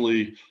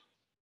actually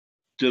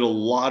did a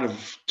lot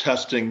of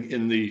testing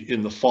in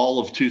the fall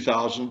of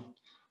 2000.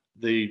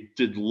 They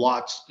did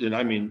lots, and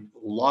I mean,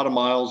 a lot of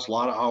miles, a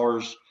lot of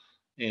hours,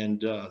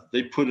 and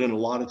they put in a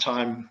lot of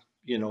time,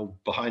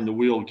 behind the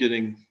wheel,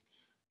 getting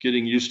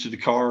used to the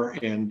car,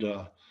 and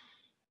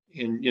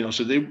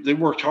so they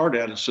worked hard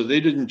at it. So they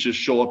didn't just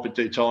show up at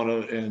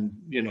Daytona and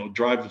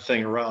drive the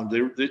thing around.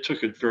 They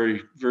took it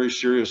very, very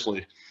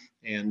seriously,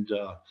 and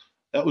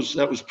that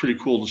was pretty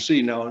cool to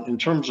see. Now, in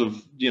terms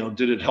of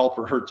did it help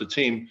or hurt the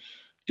team?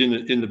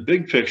 In the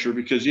big picture,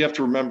 because you have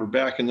to remember,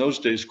 back in those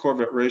days,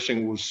 Corvette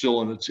Racing was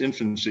still in its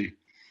infancy,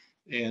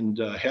 and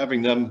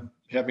having them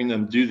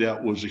do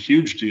that was a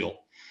huge deal,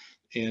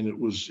 and it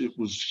was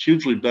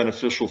hugely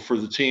beneficial for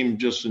the team,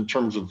 just in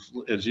terms of,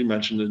 as you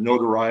mentioned, the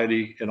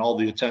notoriety and all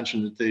the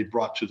attention that they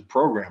brought to the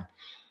program.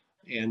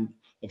 And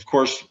of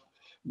course,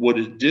 what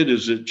it did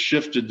is it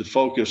shifted the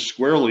focus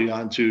squarely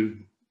onto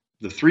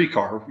the 3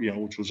 car,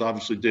 which was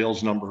obviously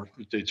Dale's number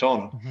at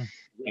Daytona,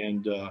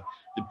 and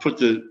it put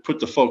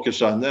the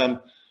focus on them,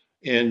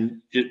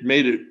 and it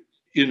made it,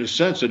 in a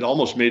sense, it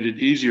almost made it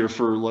easier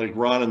for like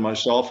Ron and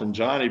myself and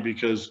Johnny,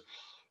 because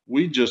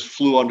we just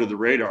flew under the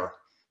radar,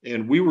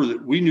 and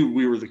we knew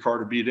we were the car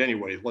to beat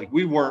anyway. Like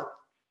we weren't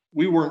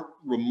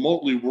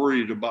remotely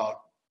worried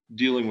about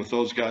dealing with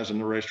those guys on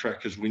the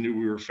racetrack, because we knew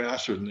we were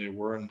faster than they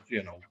were, and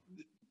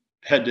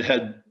head to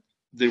head,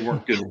 they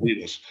weren't going to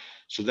beat us.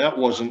 So that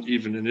wasn't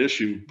even an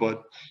issue.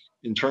 But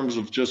in terms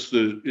of just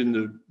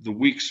in the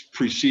weeks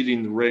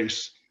preceding the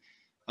race,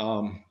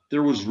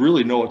 there was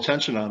really no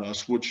attention on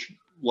us, which,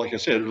 like I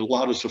said, it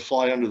allowed us to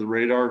fly under the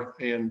radar.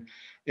 And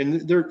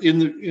there,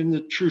 in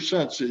the true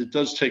sense, it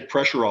does take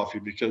pressure off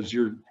you, because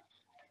you're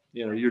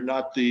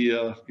not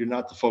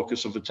the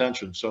focus of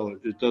attention. So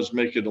it does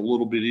make it a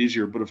little bit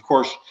easier. But of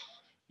course,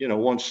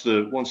 once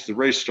the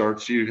race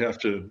starts, you have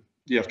to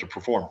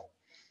perform.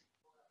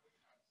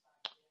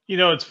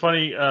 It's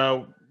funny.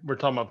 We're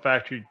talking about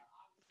factory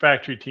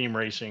factory team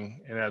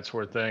racing and that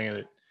sort of thing.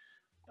 And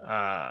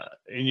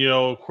you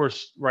know, of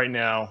course, right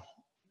now,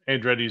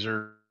 Andretti's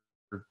are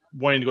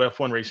wanting to go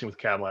F1 racing with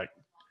Cadillac.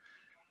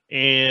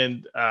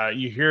 And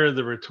you hear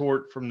the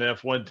retort from the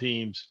F1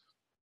 teams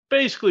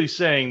basically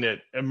saying that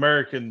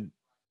American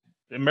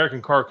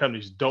car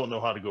companies don't know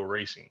how to go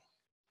racing.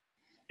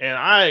 And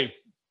I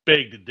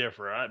beg to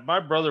differ. My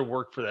brother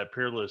worked for that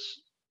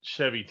Peerless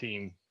Chevy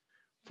team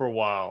for a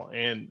while.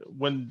 And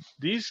when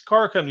these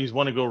car companies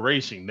want to go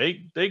racing,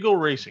 they go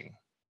racing.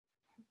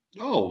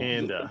 Oh,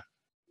 And,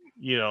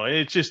 you know,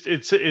 it's just,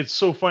 it's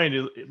so funny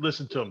to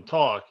listen to them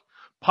talk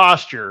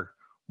posture,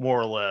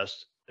 more or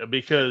less,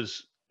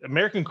 because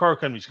American car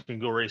companies can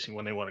go racing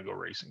when they want to go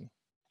racing.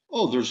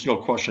 oh, there's no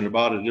question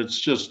about it. It's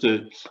just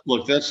that,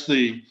 look, that's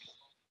the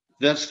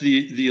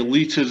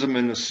elitism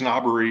and the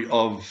snobbery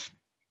of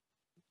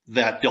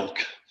that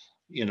ilk,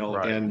 you know,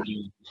 Right. and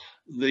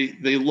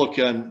they look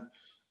on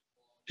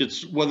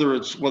it's whether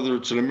it's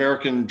an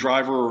American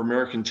driver or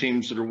American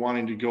teams that are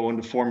wanting to go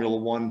into Formula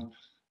One,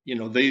 you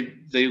know, they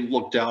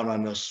look down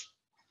on us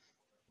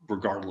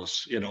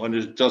regardless, you know, and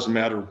it doesn't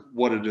matter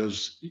what it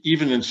is,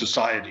 even in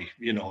society,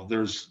 you know,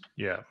 there's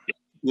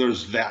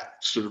that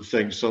sort of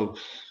thing. So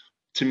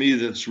to me,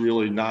 that's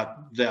really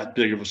not that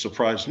big of a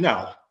surprise.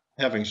 Now,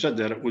 having said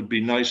that, it would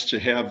be nice to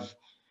have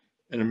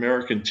an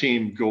American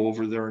team go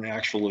over there and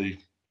actually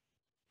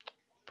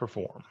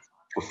perform.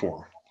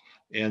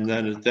 And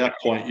then at that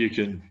point, you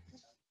can,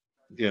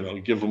 you know,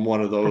 give them one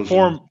of those.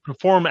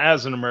 Perform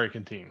as an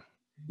American team.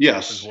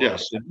 Yes, well.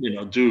 Yes. And, you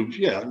know,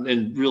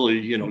 and really,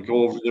 you know,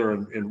 go over there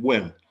and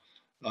win,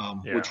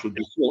 which would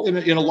be cool. And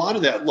a lot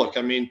of that, look,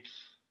 I mean,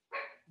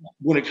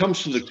 when it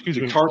comes to the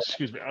car.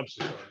 Excuse me, I'm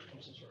so sorry.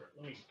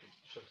 Let me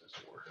shut this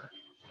door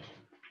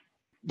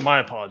here. My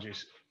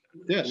apologies.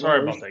 Yeah,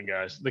 sorry about that,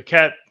 guys. The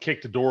cat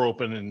kicked the door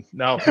open, and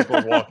now people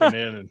are walking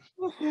in, and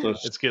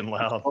it's getting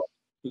loud.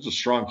 It's a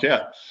strong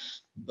cat,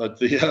 but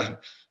the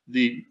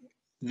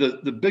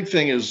big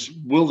thing is,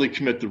 will they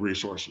commit the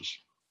resources?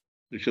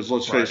 Because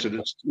let's face it,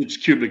 it's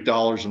cubic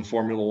dollars in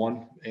Formula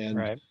One,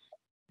 and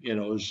you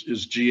know, is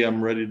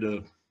GM ready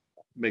to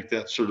make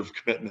that sort of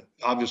commitment?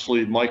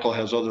 Obviously, Michael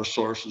has other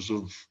sources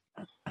of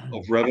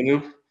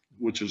revenue,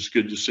 which is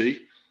good to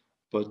see,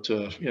 but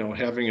you know,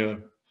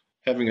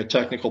 having a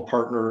technical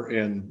partner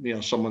and, you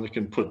know, someone that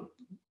can put,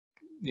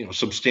 you know,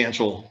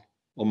 substantial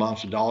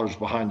amounts of dollars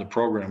behind the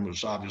program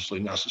is obviously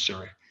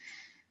necessary.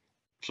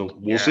 So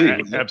we'll see.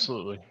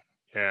 Absolutely.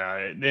 Yeah.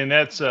 And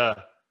that's, I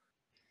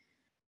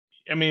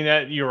mean,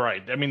 that you're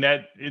right. I mean,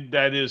 that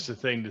is the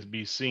thing to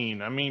be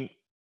seen. I mean,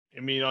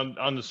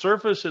 on the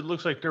surface, it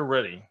looks like they're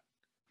ready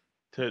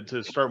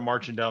to start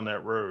marching down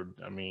that road.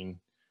 I mean,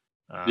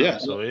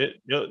 so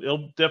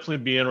it'll definitely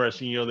be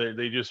interesting. You know,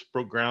 they just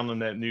broke ground on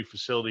that new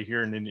facility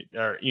here in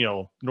you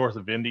know, north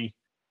of Indy,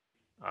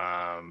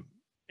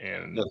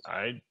 and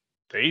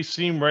they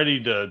seem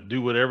ready to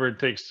do whatever it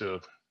takes to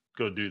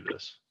go do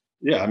this.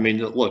 Yeah, I mean,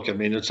 look, I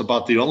mean, it's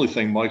about the only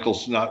thing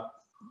Michael's not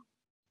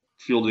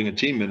fielding a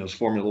team in is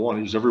Formula One.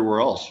 He's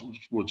everywhere else,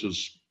 which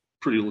is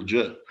pretty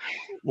legit.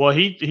 Well,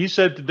 he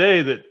said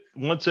today that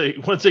once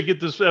they get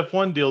this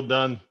F1 deal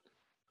done,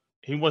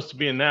 he wants to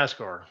be in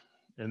NASCAR,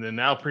 and then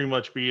that'll pretty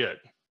much be it.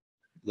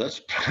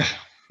 That's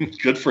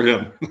good for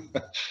him.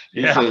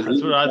 That's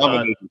what I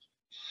thought.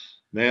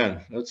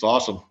 Man, that's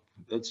awesome.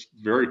 That's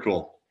very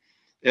cool.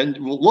 And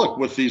look,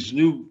 with these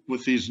new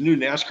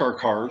NASCAR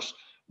cars,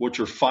 which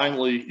are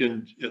finally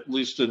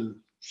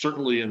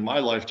certainly in my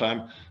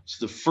lifetime, it's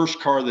the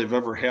first car they've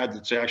ever had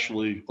that's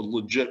actually a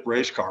legit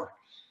race car.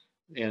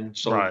 And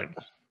so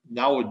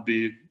now would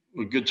be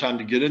a good time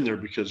to get in there,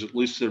 because at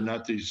least they're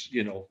not these,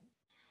 you know,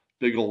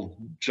 big old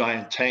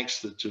giant tanks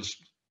that just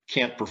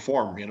can't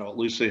perform. You know, at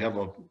least they have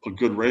a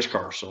good race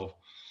car. So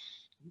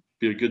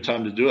be a good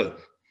time to do it.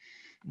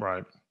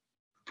 Right.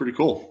 Pretty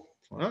cool.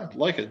 I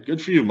like it.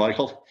 Good for you,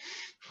 Michael.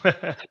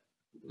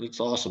 It's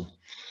awesome.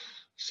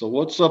 So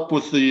what's up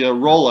with the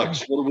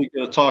Rolex? What are we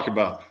going to talk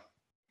about?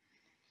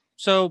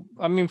 So,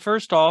 I mean,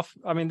 first off,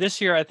 I mean,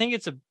 this year, I think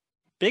it's the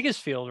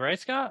biggest field, right,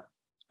 Scott?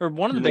 Or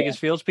one of the biggest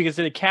fields, because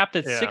it capped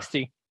at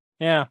 60.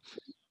 Yeah.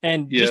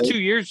 And just 2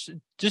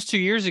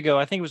 years ago,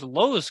 I think it was the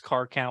lowest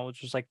car count,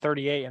 which was like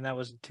 38, and that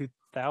was in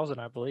 2000,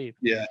 I believe.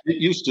 Yeah, it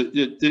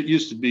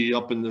used to be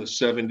up in the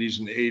 70s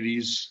and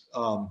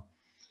 80s.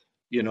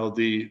 You know,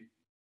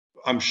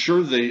 I'm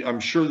sure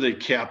they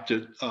capped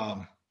it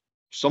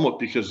somewhat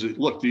because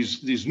look,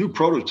 these new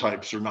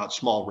prototypes are not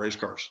small race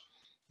cars.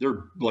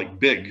 They're like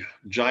big,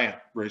 giant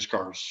race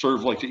cars, sort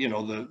of like, you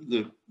know,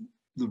 the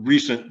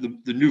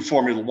new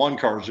Formula One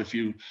cars. If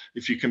you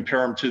compare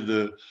them to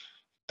the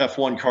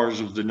F1 cars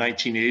of the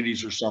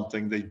 1980s or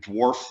something, they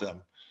dwarf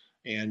them.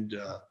 And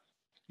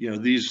you know,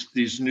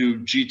 these new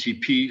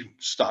GTP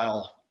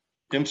style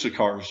IMSA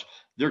cars,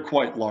 they're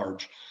quite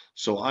large.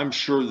 So I'm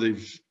sure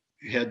they've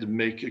had to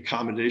make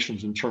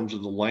accommodations in terms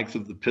of the length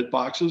of the pit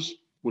boxes,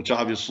 which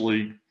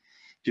obviously,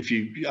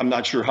 I'm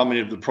not sure how many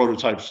of the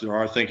prototypes there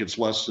are. I think it's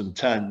less than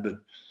 10, but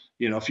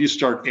you know, if you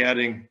start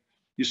adding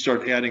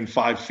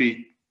 5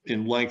 feet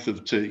in length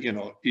of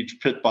each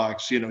pit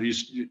box,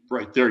 you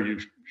right there, you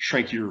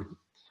shrink your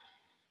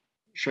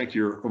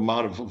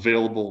amount of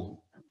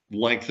available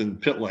length in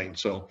pit lane.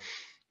 So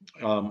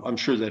I'm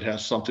sure that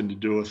has something to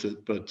do with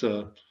it, but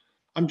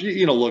I'm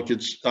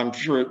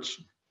sure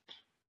it's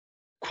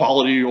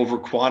quality over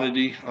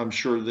quantity. I'm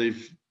sure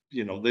they've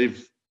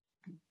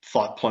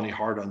thought plenty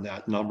hard on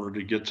that number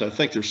to get to. I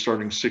think they're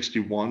starting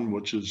 61,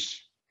 which is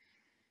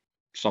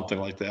something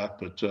like that,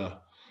 but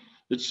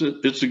it's a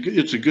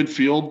good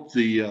field.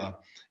 It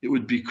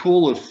would be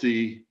cool if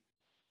the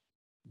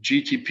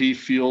GTP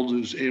field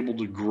is able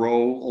to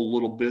grow a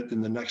little bit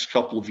in the next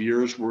couple of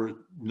years, where it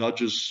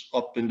nudges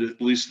up into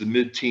at least the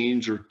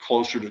mid-teens or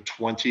closer to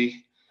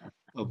 20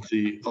 of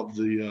the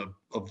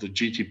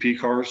GTP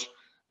cars,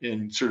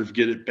 and sort of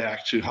get it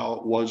back to how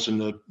it was in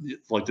the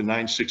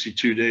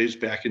 962 days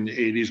back in the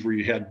 80s, where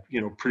you had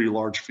pretty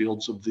large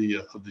fields of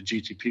the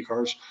GTP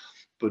cars.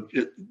 But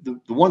the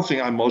one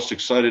thing I'm most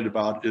excited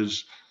about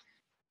is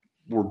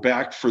we're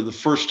back for the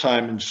first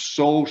time in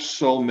so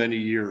many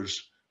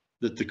years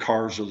that the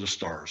cars are the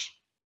stars.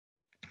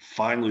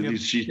 Finally, Yep.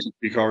 These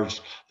GTP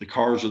cars, the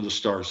cars are the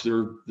stars.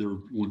 They're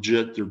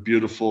legit. They're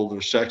beautiful.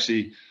 They're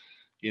sexy,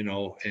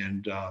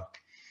 and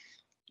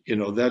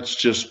that's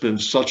just been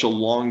such a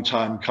long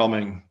time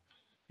coming.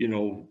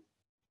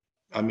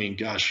 I mean,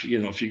 gosh,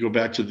 if you go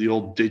back to the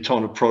old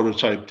Daytona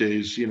prototype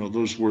days,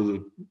 those were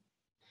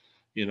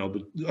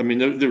but I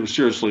mean, they were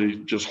seriously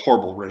just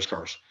horrible race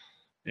cars.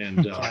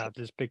 And, Yeah,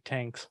 just big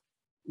tanks.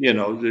 they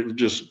were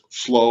just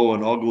slow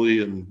and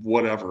ugly and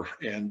whatever.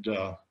 And,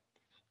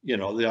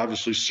 they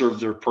obviously served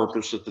their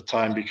purpose at the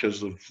time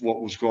because of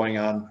what was going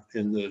on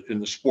in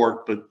the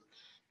sport, but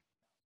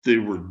they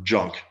were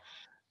junk.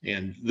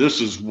 And this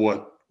is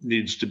what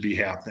needs to be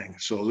happening.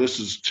 So this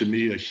is, to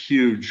me, a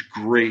huge,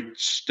 great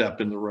step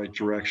in the right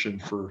direction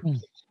for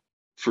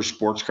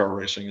sports car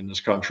racing in this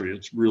country.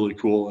 It's really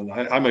cool. And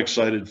I'm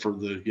excited for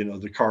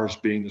the cars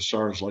being the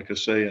stars, like I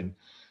say, and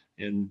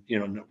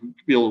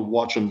be able to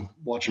watch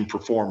them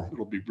perform.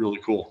 It'll be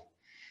really cool.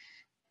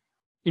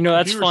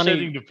 That's funny.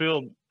 Setting the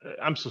field,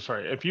 I'm so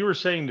sorry. If you were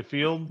setting the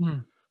field,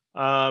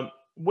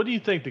 what do you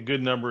think the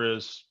good number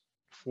is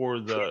for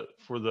the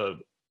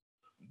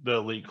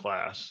elite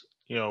class?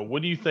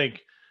 What do you think?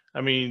 I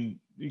mean,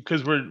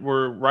 because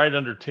we're right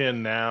under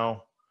 10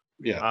 now.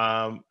 Yeah.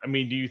 I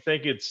mean, do you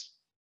think it's?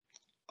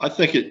 I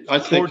think it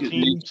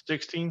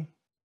 16.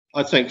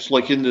 I think it's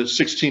like in the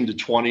 16 to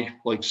 20.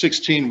 Like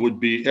 16 would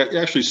be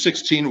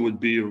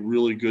a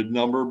really good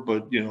number,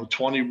 but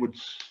 20 would,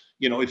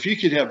 if you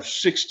could have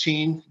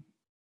 16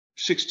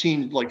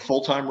 like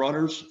full-time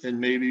runners,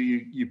 and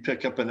maybe you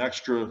pick up an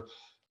extra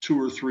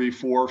 2 or 3,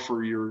 4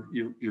 for your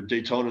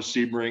Daytona,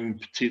 Sebring,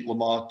 Petit Le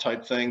Mans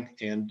type thing,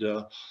 and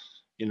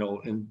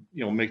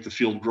make the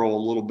field grow a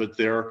little bit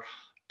there.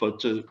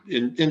 But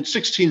in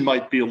 16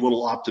 might be a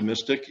little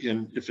optimistic,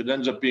 and if it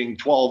ends up being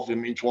 12, I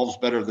mean 12 is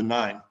better than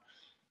 9,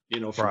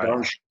 for right.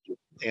 darn sure.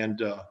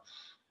 And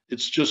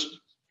it's just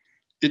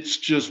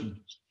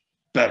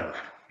better,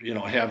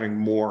 having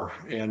more.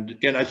 And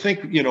I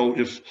think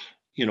if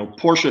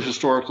Porsche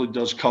historically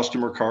does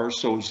customer cars,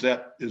 so as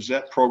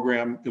that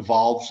program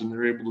evolves and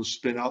they're able to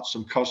spin out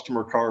some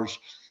customer cars,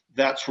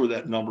 that's where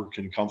that number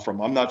can come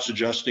from. I'm not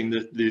suggesting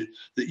that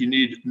you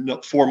need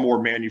 4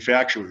 more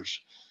manufacturers.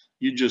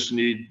 You just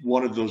need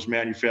one of those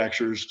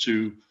manufacturers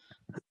to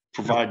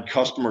provide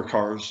customer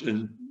cars,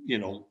 and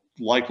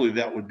likely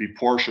that would be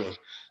Porsche.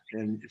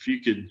 And if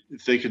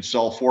they could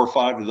sell 4 or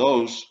 5 of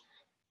those,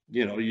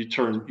 you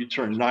turn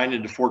 9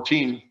 into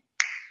 14,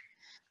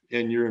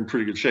 and you're in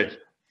pretty good shape.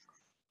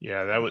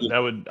 Yeah,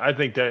 that would. I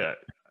think that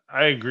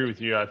I agree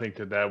with you. I think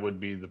that would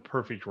be the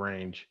perfect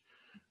range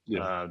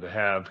to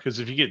have, because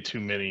if you get too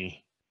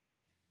many,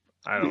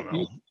 I don't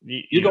know.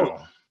 You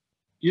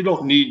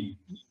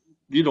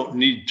don't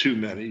need too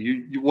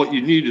many. What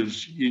you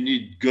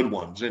need good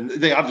ones, and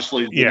they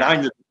obviously the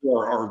 9 that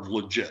are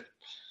legit.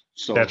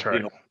 So that's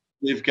right.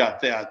 They've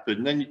got that,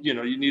 but then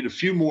you need a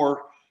few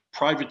more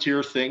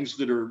privateer things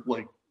that are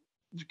like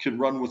can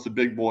run with the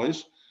big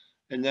boys,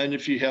 and then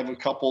if you have a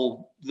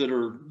couple that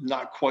are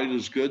not quite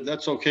as good,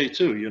 that's okay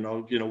too.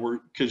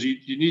 Because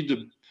you need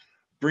to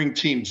bring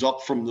teams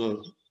up from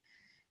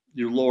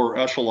your lower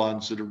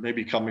echelons that are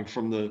maybe coming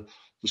from the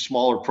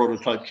smaller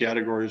prototype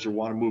categories, or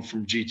want to move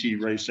from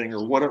GT racing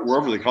or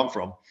wherever they come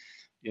from,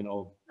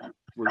 where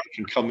they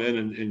can come in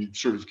and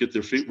sort of get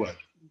their feet wet.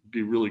 It'd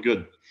be really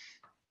good.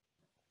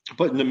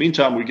 But in the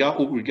meantime, we got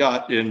what we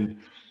got, and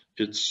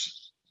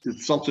it's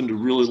something to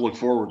really look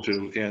forward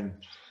to. And,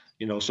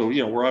 so,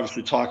 we're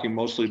obviously talking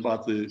mostly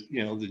about the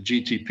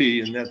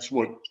GTP, and that's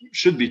what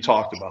should be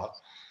talked about.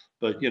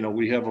 But,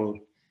 we have a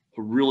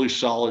really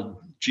solid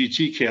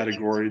GT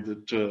category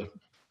that,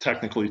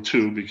 technically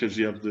 2, because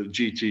you have the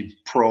GT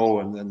Pro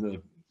and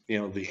then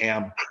the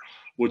AM,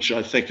 which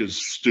I think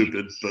is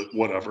stupid, but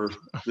whatever.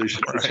 They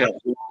should just have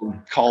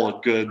one, call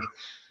it good.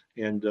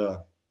 And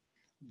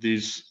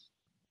these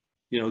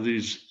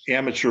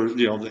amateur,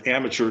 the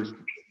amateur,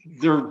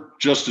 they're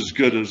just as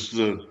good as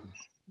the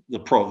the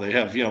pro. They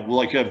have,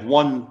 like have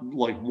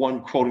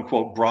one quote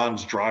unquote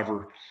bronze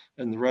driver,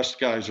 and the rest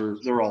guys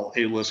they're all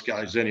A-list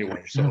guys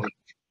anyway. So it's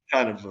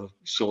kind of a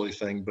silly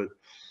thing, but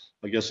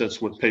I guess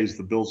that's what pays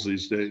the bills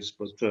these days.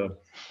 But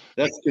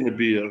that's going to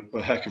be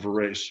a heck of a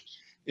race.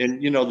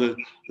 And the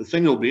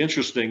thing that'll be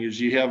interesting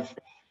is you have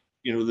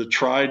the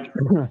tried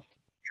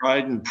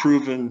and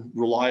proven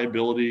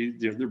reliability.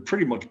 They're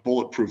pretty much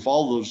bulletproof.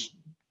 All those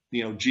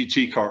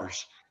GT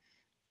cars,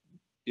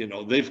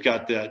 they've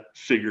got that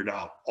figured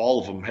out.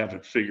 All of them have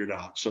it figured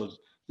out. So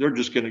they're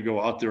just going to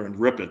go out there and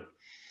rip it.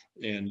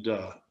 And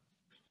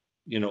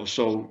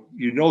so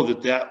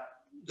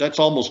that's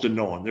almost a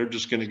known. They're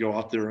just going to go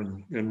out there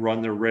and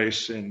run their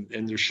race, and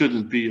there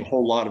shouldn't be a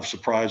whole lot of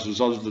surprises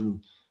other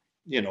than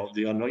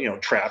the unknown,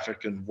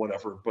 traffic and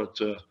whatever. But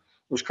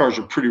those cars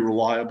are pretty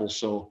reliable,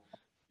 so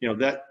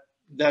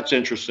that's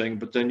interesting.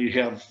 But then you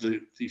have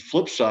the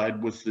flip side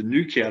with the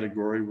new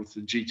category with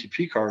the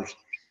GTP cars.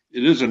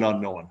 It is an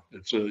unknown.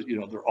 It's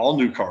they're all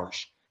new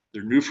cars.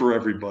 They're new for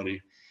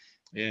everybody,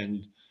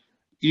 and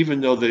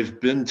even though they've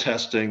been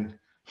testing,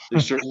 they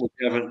certainly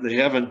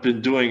haven't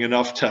been doing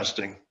enough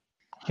testing.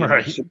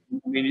 Right. So,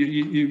 I mean,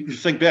 you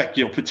think back,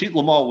 Petit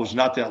Le Mans was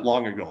not that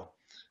long ago.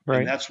 Right.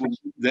 And that's when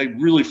they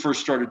really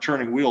first started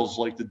turning wheels,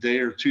 like the day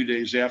or 2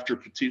 days after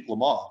Petit Le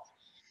Mans.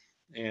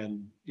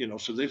 And,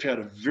 so they've had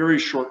a very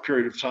short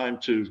period of time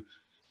to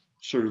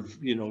sort of,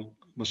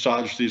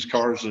 massage these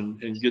cars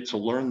and get to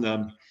learn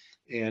them.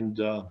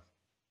 And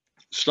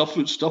stuff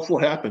will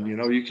happen.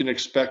 You can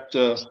expect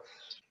some,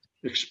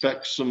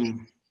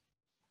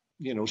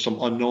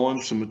 some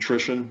unknowns, some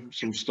attrition,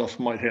 some stuff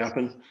might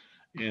happen.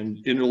 And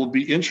it'll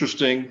be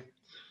interesting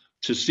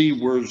to see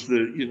where's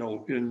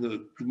in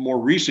the more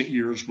recent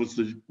years with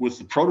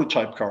the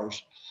prototype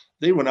cars,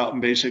 they went out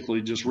and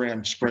basically just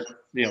ran sprint.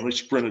 They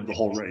sprinted the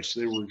whole race.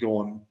 They were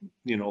going,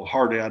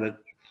 hard at it,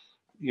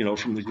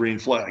 from the green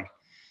flag.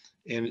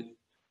 And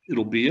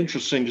it'll be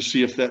interesting to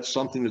see if that's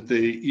something that they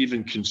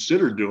even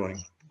consider doing.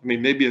 I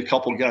mean, maybe a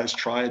couple guys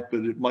try it, but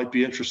it might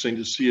be interesting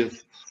to see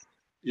if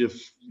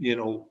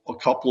a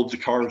couple of the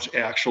cars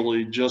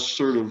actually just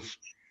sort of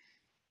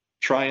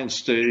try and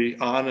stay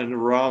on and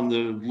around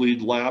the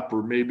lead lap,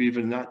 or maybe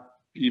even not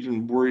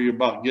even worry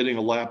about getting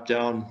a lap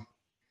down,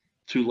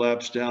 2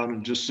 laps down,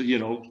 and just,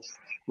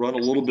 run a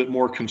little bit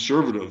more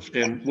conservative.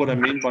 And what I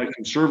mean by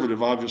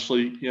conservative,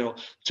 obviously,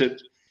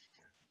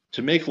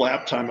 to make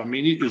lap time, I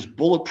mean, as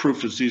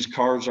bulletproof as these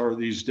cars are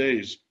these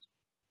days,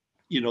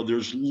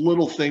 there's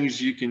little things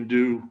you can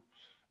do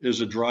as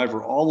a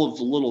driver, all of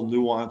the little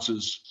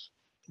nuances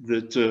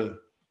that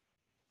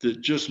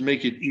just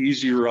make it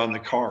easier on the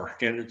car.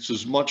 And it's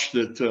as much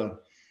that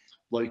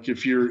like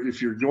if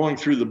you're going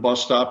through the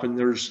bus stop and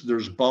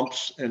there's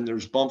bumps on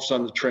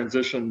the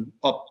transition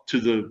up to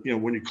the,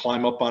 when you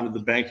climb up onto the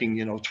banking,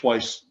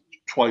 twice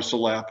a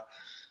lap,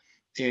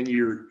 and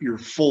you're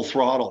full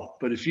throttle.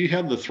 But if you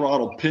have the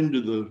throttle pinned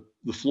to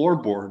the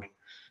floorboard,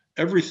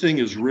 everything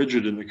is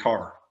rigid in the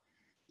car.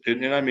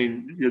 And I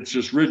mean, it's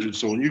just rigid.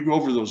 So when you go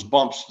over those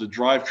bumps, the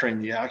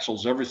drivetrain, the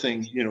axles,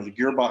 everything, the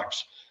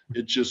gearbox,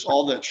 it just,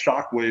 all that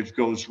shock wave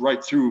goes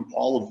right through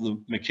all of the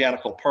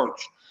mechanical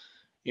parts.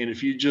 And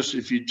if you just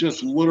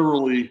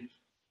literally,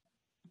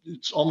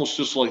 it's almost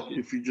just like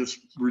if you just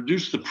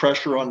reduce the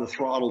pressure on the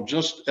throttle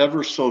just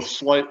ever so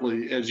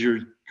slightly as you're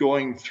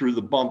going through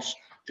the bumps,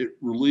 it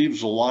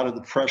relieves a lot of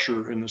the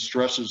pressure and the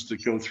stresses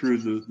that go through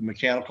the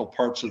mechanical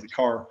parts of the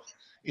car.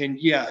 And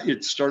yeah,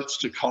 it starts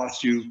to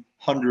cost you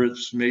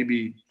hundredths,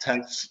 maybe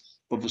tenths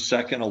of a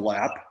second a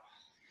lap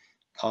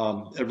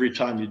every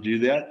time you do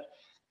that.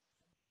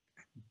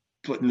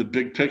 But in the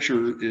big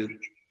picture, it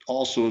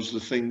also is the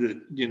thing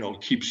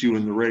that, keeps you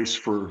in the race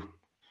for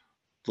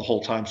the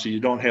whole time. So you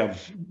don't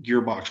have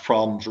gearbox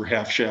problems or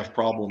half shaft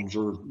problems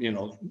or,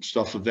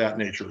 stuff of that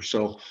nature.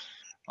 So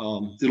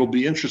it'll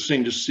be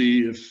interesting to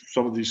see if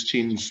some of these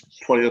teams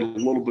play it a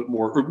little bit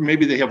more, or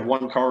maybe they have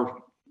one car a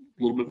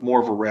little bit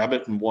more of a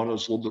rabbit and one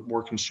is a little bit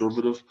more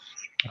conservative.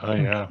 Oh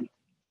yeah.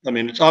 I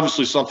mean, it's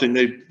obviously something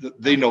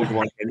they know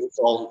going in. It's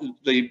all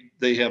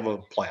they have a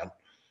plan,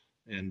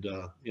 and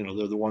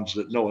they're the ones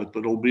that know it. But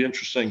it'll be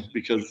interesting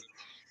because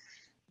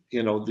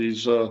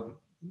these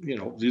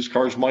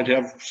cars might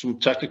have some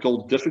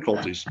technical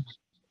difficulties,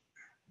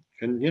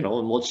 and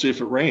and let's see if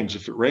it rains.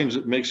 If it rains,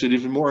 it makes it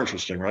even more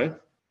interesting, right?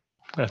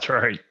 That's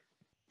right.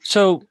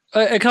 So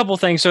a couple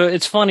things. So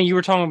it's funny, you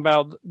were talking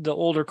about the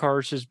older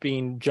cars as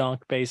being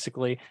junk,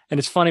 basically. And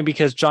it's funny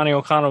because Johnny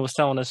O'Connell was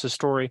telling us a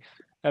story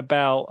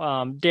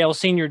about Dale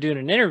Sr. doing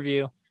an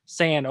interview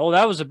saying, oh,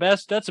 that's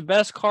the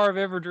best car I've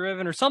ever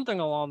driven, or something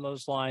along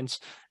those lines.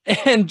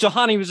 And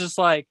Johnny was just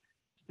like,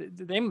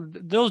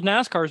 those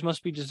NASCARs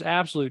must be just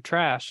absolute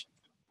trash.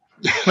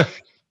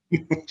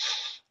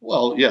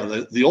 Well,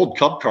 yeah, the old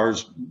Cup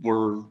cars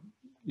were,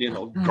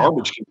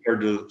 garbage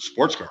compared to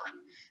sports car.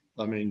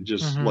 I mean,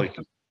 just like,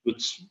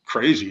 it's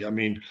crazy. I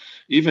mean,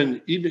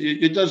 even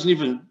it doesn't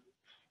even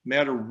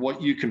matter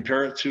what you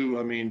compare it to.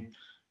 I mean,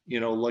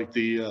 like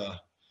the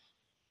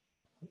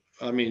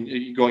I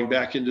mean, going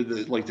back into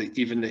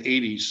even the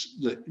 80s,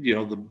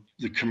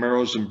 the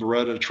Camaros and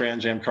Beretta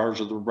Trans Am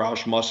cars, or the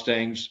Roush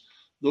Mustangs,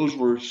 those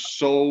were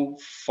so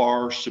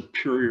far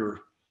superior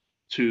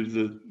to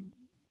the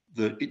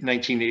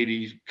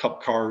 1980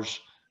 Cup cars,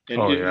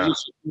 and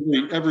just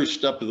every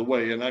step of the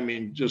way. And I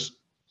mean,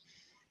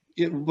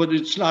 but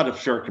it's not a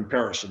fair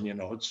comparison.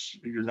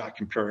 You're not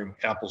comparing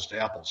apples to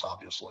apples,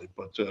 obviously.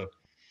 But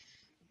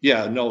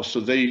yeah, no.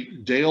 So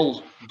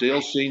Dale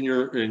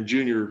Senior and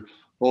Junior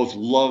both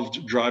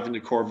loved driving the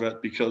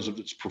Corvette because of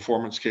its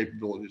performance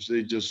capabilities.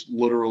 They just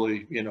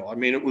literally, I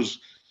mean, it was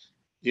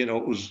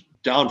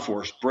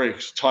downforce,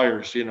 brakes,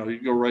 tires, you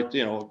go right,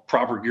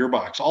 proper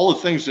gearbox, all the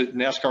things that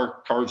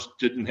NASCAR cars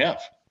didn't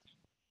have.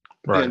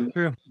 Right. And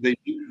True. they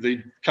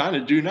kind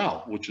of do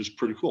now, which is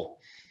pretty cool.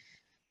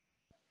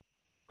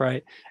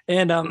 Right.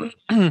 And and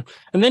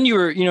then you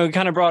were,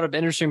 kind of brought up an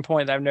interesting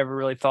point that I've never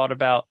really thought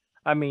about.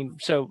 I mean,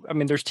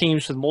 there's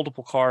teams with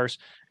multiple cars,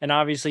 and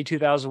obviously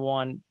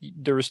 2001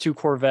 there was 2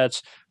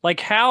 Corvettes. Like,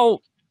 how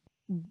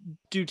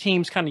do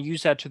teams kind of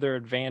use that to their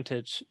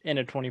advantage in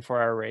a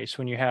 24-hour race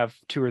when you have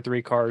 2 or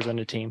 3 cars on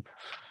a team?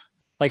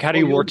 Like, how do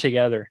you work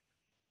together?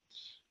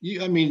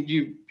 I mean,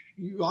 you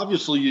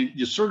obviously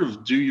you sort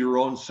of do your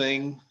own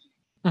thing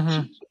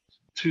to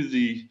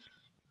the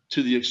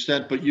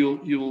extent, but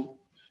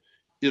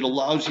it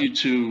allows you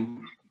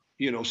to,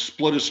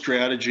 split a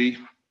strategy,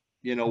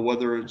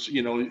 whether it's,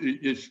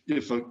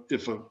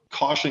 if a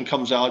caution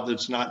comes out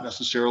that's not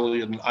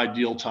necessarily an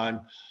ideal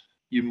time,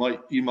 you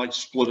might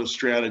split a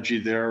strategy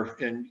there,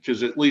 and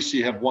because at least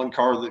you have one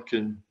car that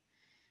can,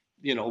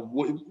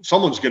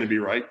 someone's going to be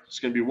right. It's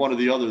going to be one or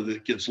the other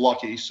that gets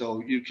lucky.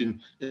 So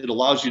it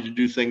allows you to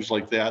do things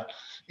like that.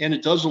 And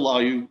it does allow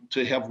you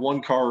to have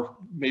one car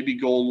maybe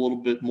go a little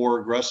bit more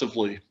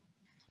aggressively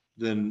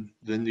than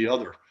the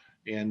other.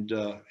 And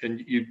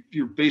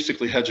you're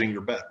basically hedging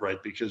your bet,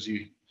 right? Because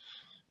you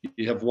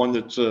have one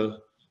that's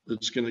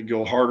going to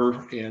go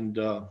harder, and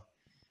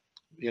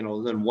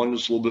then one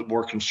that's a little bit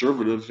more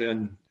conservative,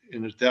 and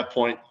at that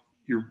point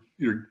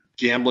you're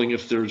gambling.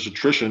 If there's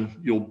attrition,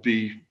 you'll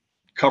be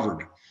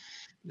covered.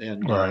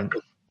 And right.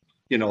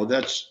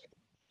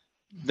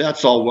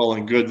 That's all well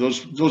and good.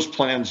 Those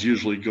plans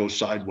usually go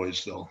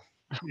sideways, though.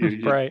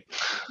 Right.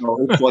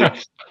 It's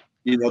like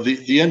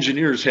the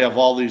engineers have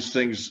all these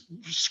things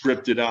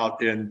scripted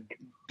out, and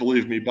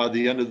believe me, by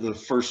the end of the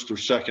first or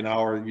second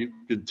hour, you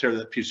could tear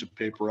that piece of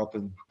paper up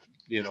and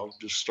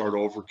just start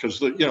over, because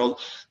the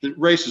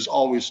races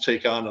always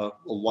take on a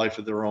life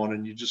of their own,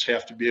 and you just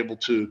have to be able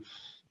to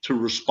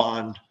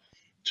respond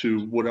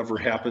to whatever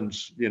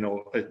happens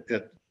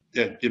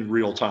in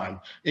real time.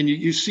 And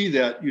you see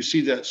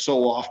that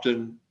so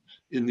often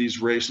in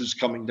these races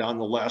coming down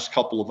the last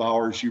couple of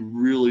hours. You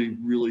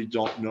really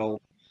don't know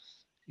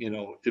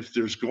if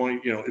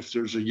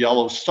there's a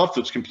yellow stuff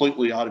that's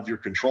completely out of your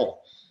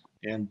control.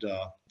 And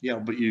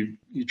but you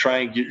try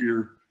and get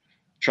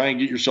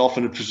yourself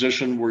in a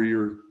position where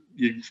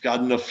you've got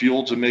enough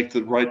fuel to make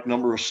the right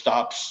number of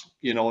stops,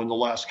 in the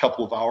last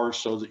couple of hours,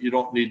 so that you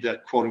don't need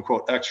that quote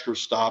unquote extra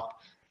stop.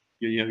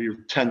 You're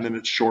 10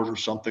 minutes short or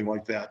something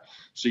like that.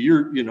 So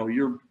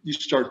you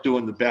start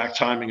doing the back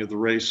timing of the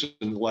race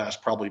in the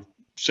last probably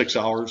 6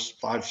 hours,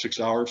 5-6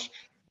 hours.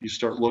 You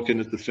start looking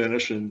at the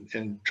finish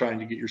and trying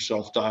to get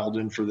yourself dialed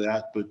in for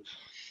that. But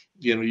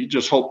you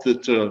just hope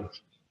that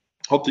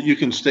you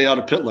can stay out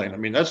of pit lane. I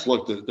mean, that's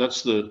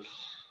the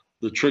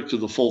trick to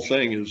the full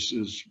thing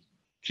is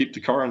keep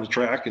the car on the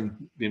track,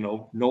 and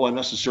no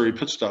unnecessary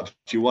pit stops.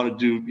 If you want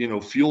to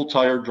do fuel,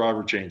 tire,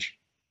 driver change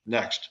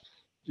next,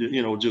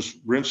 just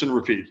rinse and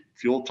repeat,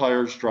 fuel,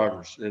 tires,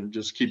 drivers, and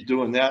just keep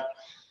doing that,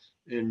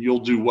 and you'll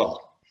do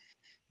well.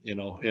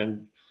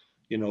 And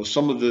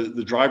some of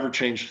the driver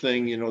change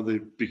thing,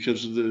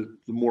 because of the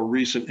more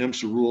recent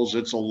IMSA rules,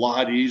 it's a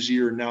lot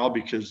easier now,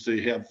 because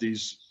they have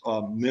these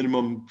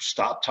minimum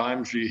stop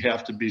times. You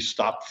have to be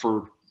stopped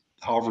for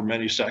however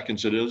many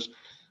seconds it is.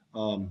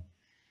 And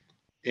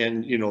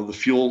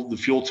the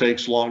fuel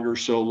takes longer.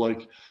 So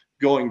like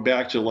going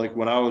back to like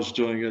when I was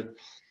doing it,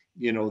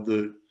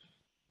 you'd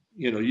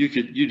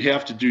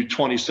have to do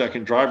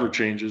 20-second driver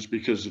changes,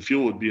 because the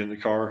fuel would be in the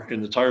car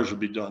and the tires would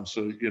be done.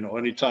 So,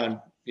 anytime,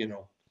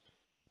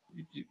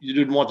 you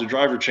didn't want the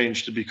driver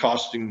change to be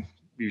costing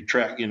you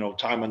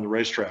time on the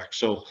racetrack.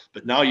 So,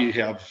 but now you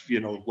have,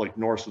 like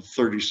north of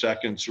 30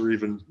 seconds or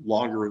even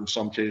longer in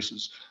some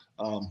cases.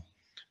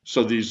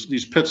 So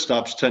these pit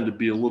stops tend to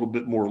be a little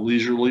bit more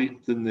leisurely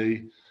than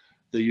they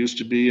used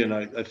to be. And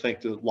I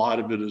think that a lot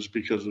of it is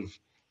because of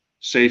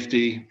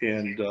safety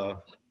and,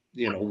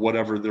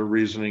 whatever their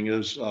reasoning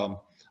is.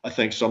 I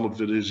think some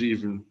of it is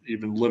even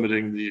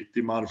limiting the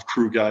amount of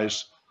crew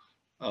guys.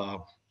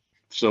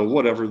 So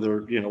whatever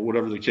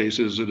the case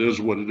is, it is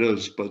what it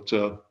is. But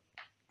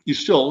you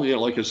still,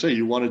 like I say,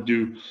 you want to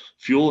do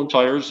fuel and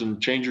tires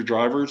and change your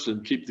drivers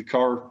and keep the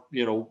car,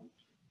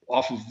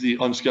 off of the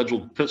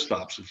unscheduled pit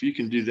stops. If you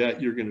can do that,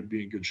 you're going to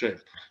be in good shape.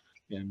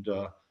 And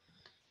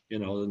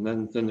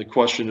and then the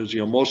question is,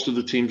 most of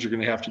the teams are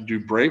going to have to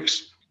do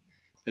brakes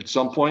at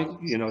some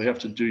point. You have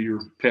to do your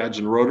pads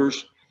and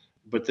rotors.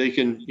 but they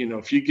can, you know,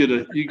 if you get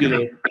a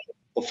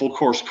full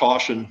course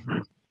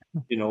caution,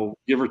 you know,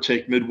 give or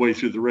take midway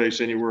through the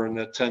race, anywhere in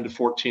that 10 to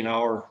 14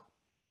 hour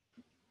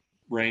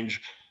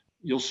range,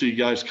 you'll see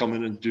guys come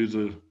in and do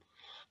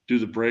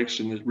the brakes,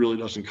 and it really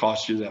doesn't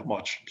cost you that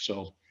much.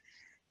 So,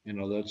 you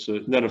know, that's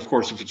it. And then of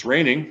course, if it's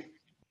raining,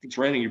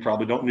 you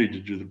probably don't need to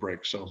do the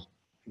brakes. So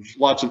there's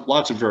lots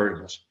of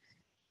variables.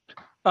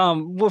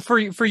 Well, for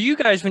you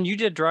guys, when you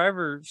did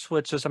driver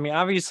switches, I mean,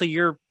 obviously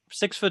you're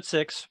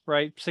 6'6",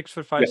 right?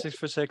 6'5", Yeah.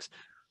 6'6".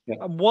 Yeah.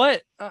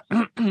 What?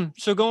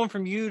 So going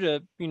from you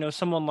to, you know,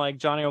 someone like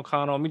Johnny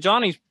O'Connell. I mean,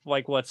 Johnny's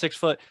like what, 6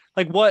 foot?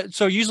 Like what?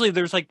 So usually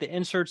there's like the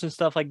inserts and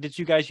stuff. Like, did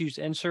you guys use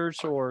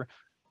inserts, or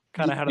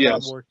kind of how did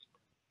that work?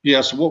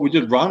 Yeah. So what we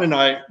did, Ron and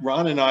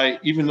I,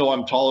 even though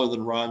I'm taller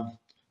than Ron,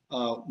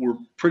 we're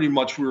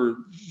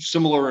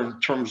similar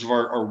in terms of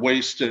our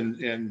waist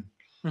and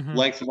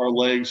length of our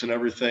legs and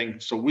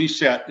everything. So we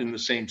sat in the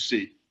same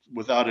seat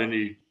without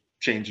any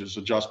changes,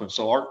 adjustments.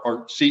 So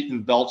our seat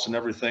and belts and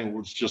everything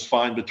was just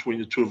fine between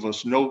the two of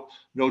us. No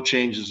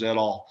changes at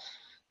all.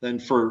 Then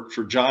for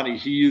Johnny,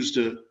 he used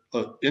a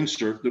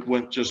insert that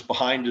went just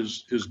behind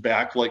his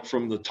back, like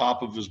from the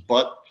top of his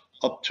butt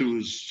up to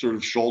his sort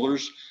of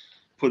shoulders,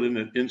 put in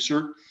an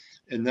insert.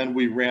 And then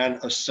we ran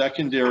a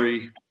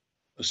secondary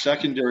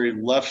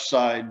left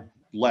side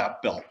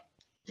lap belt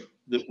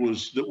that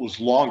was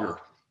longer,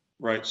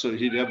 right? So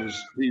he'd have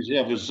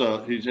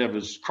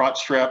his crotch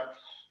strap,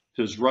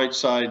 his right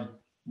side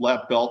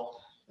lap belt,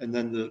 and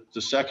then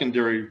the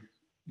secondary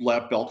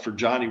lap belt for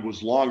Johnny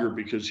was longer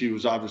because he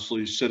was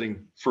obviously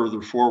sitting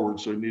further forward,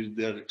 so he needed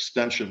that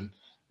extension,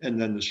 and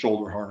then the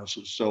shoulder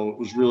harnesses. So it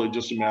was really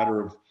just a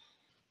matter of,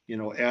 you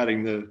know,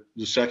 adding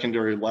the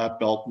secondary lap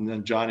belt, and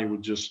then Johnny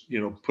would just,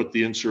 you know, put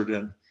the insert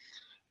in,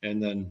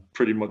 and then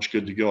pretty much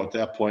good to go. At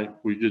that point,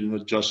 we didn't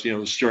adjust, you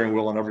know, the steering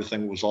wheel and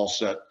everything was all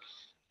set,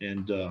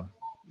 and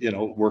you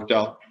know, worked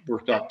out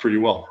pretty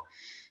well.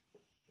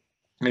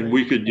 And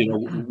we could, you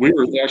know, we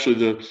were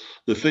actually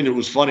the thing that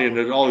was funny, and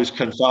it always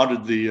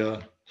confounded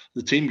the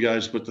team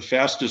guys, but the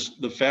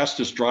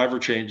fastest driver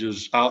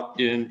changes out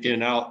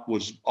in out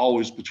was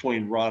always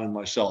between Ron and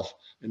myself,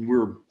 and we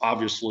were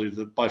obviously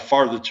by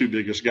far the two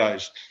biggest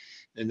guys,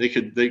 and they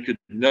could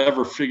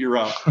never figure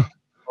out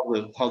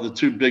how the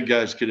two big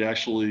guys could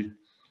actually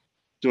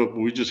do it. But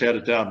we just had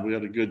it down. We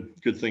had a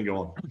good thing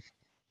going.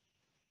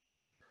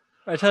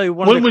 I tell you,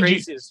 one of the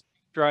craziest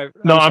driver.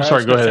 No, I'm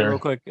sorry. Go ahead. Real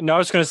quick. No, I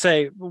was going to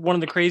say one of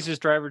the craziest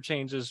driver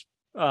changes.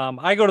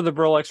 I go to the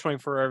Burl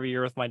X24 every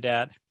year with my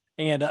dad,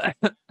 and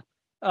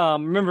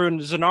remember when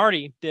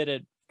Zanardi did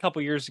it a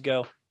couple years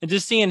ago, and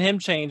just seeing him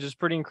change is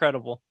pretty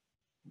incredible.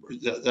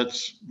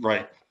 That's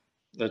right.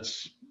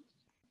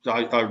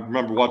 I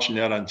remember watching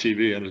that on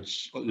TV, and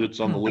it's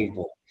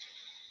unbelievable.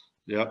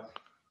 Yeah.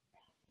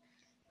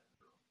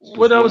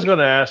 What I was going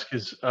to ask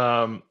is,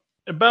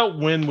 about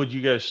when would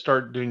you guys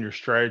start doing your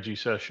strategy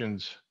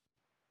sessions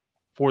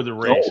for the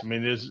race? I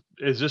mean, is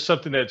this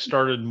something that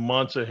started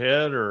months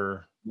ahead,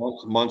 or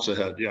months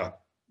ahead? Yeah.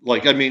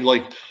 Like, I mean,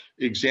 like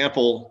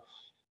example,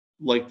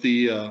 like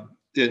the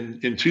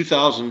in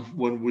 2000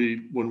 when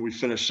we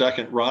finished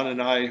second, Ron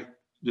and I,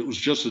 it was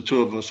just the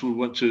two of us. We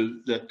went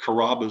to that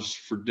Carrabba's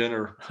for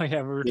dinner. Oh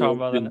yeah, we were talking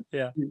about that.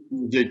 Yeah,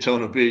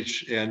 Daytona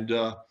Beach, and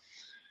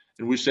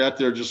we sat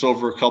there just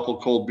over a couple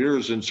of cold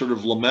beers and sort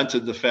of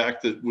lamented the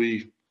fact that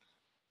we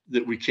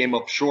came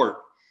up short.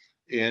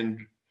 And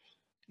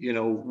you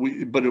know,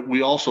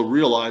 we also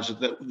realized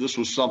that this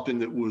was something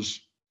that was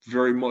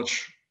very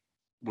much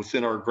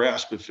within our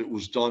grasp if it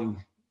was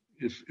done,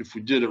 if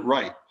we did it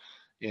right.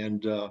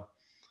 And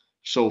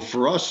so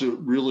for us, it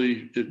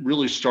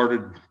really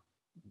started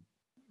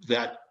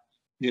that,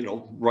 you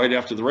know, right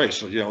after the race.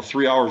 So, you know,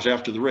 3 hours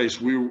after the race,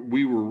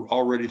 we were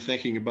already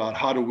thinking about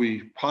how do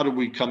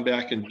we come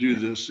back and do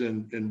this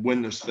and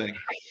win this thing.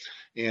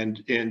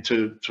 And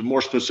to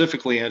more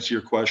specifically answer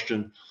your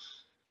question,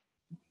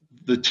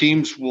 the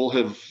teams will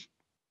have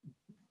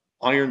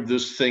ironed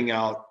this thing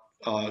out.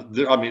 I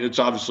mean, it's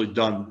obviously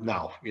done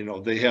now. You know,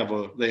 they have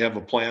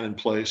a plan in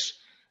place,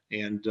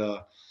 and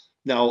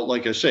now,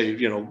 like I say,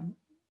 you know,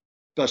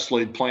 best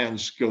laid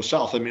plans go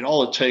south. I mean,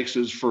 all it takes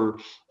is for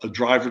a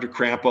driver to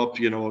cramp up.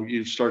 You know,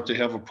 you start to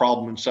have a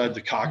problem inside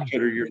the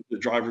cockpit, or the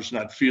driver's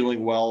not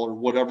feeling well, or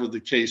whatever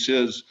the case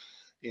is,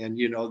 and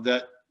you know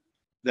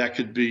that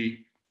could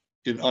be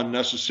an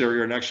unnecessary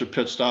or an extra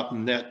pit stop,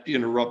 and that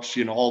interrupts.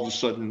 You know, all of a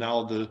sudden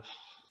now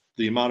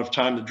the amount of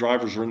time the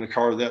drivers are in the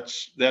car,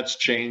 that's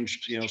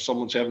changed. You know,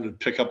 someone's having to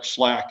pick up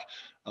slack.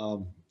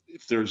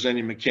 If there's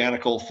any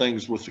mechanical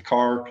things with the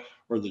car,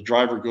 or the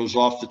driver goes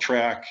off the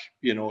track,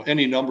 you know,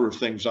 any number of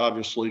things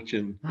obviously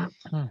can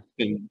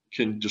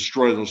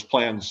destroy those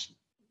plans,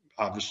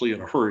 obviously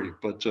in a hurry.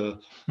 But the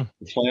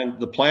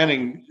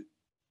planning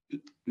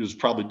is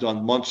probably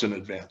done months in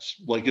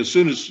advance. Like as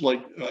soon as,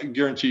 like I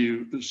guarantee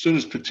you, as soon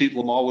as Petit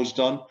Le Mans was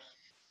done,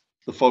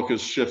 the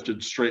focus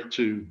shifted straight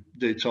to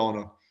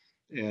Daytona,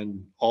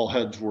 and all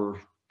heads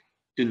were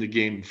in the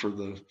game for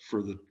the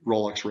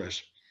Rolex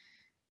race.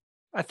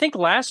 I think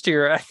last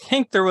year, I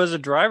think there was a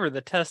driver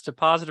that tested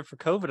positive for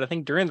COVID, I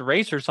think during the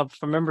race or something,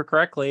 if I remember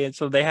correctly. And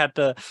so they had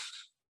to,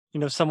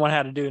 someone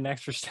had to do an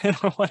extra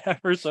stint or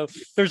whatever. So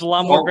there's a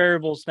lot more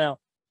variables now.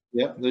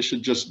 Yeah, they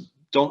should just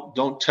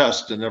don't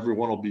test and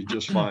everyone will be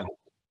just fine.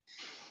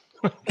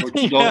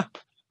 Yeah.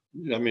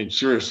 I mean,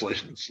 seriously,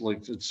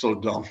 it's so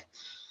dumb.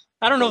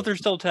 I don't know if they're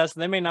still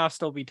testing. They may not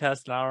still be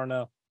testing. I don't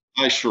know.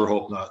 I sure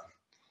hope not.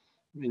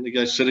 I mean, the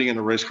guy's sitting in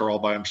a race car all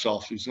by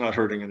himself. He's not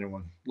hurting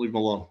anyone. Leave him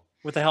alone.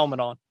 With the helmet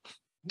on.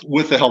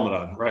 With the helmet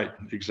on, right?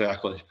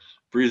 Exactly.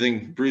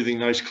 Breathing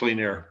nice, clean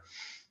air.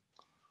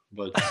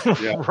 But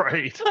yeah,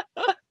 Right.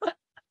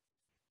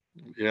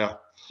 yeah,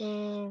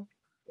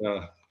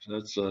 yeah.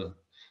 That's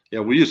yeah.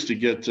 We used to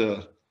get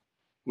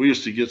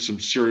some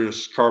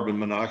serious carbon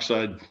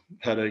monoxide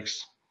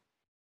headaches.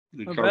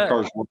 The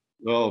cars.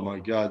 Oh my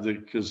God,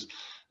 because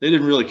they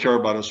didn't really care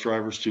about us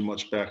drivers too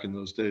much back in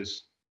those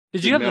days.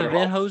 Did you have the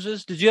vent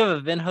hoses? Did you have a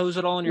vent hose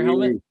at all in your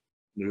helmet?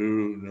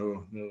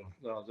 No,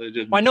 they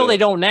didn't. Well, I know they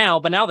don't now,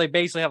 but now they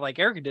basically have like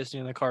air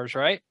conditioning in the cars,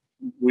 right?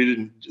 We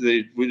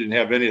didn't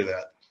have any of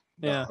that.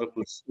 Yeah.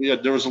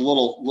 There was a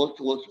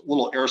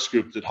little air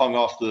scoop that hung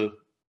off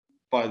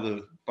by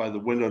the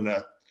window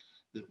net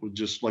that would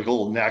just, like a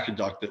little NACA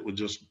that would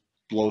just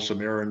blow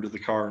some air into the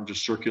car and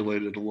just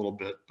circulate it a little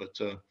bit. But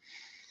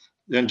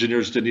the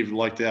engineers didn't even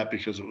like that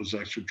because it was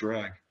extra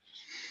drag.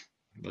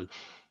 But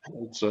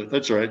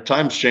that's all right.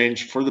 Times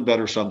change for the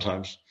better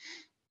sometimes.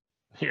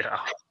 Yeah.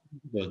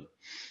 But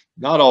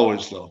not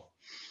always, though.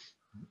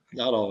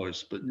 Not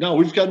always. But no,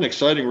 we've got an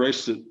exciting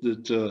race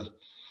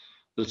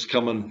that's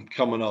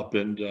coming up,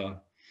 and the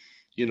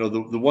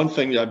one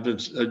thing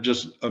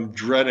I'm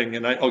dreading,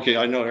 and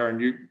I know,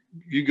 Aaron,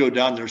 you go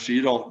down there, so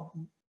you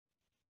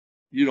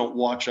don't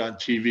watch on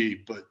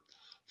TV, but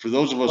for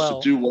those of us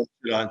that do watch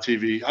it on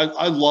TV,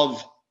 I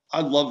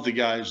love the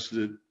guys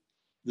that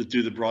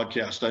do the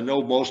broadcast. I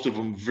know most of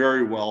them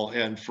very well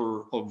and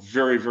for a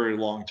very, very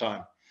long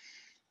time.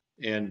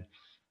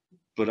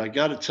 But I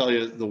got to tell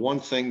you, the one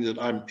thing that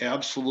I'm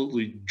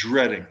absolutely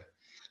dreading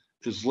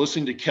is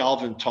listening to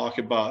Calvin talk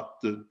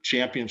about the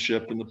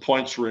championship and the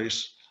points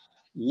race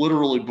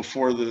literally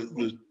before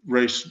the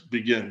race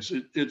begins.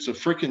 It's a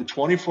freaking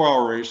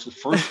 24-hour race. The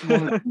first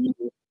one,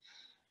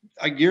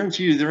 I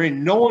guarantee you, there ain't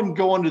no one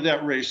going to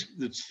that race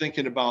that's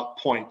thinking about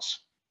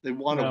points. They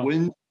want to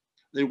win.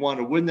 They want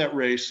to win that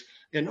race.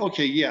 And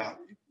okay, yeah,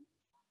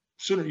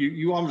 sooner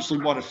you obviously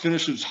want to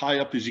finish as high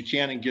up as you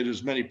can and get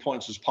as many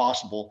points as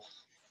possible.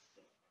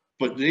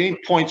 But they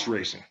ain't points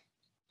racing.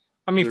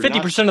 I mean,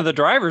 50% of the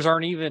drivers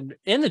aren't even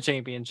in the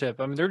championship.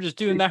 I mean, they're just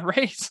doing that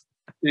race.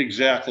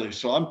 Exactly.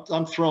 So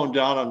I'm throwing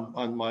down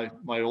on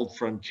my old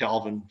friend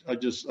Calvin.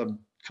 I'm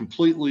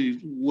completely,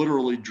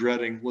 literally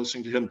dreading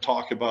listening to him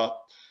talk about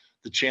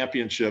the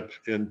championship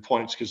and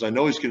points, because I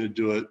know he's going to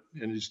do it,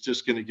 and he's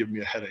just going to give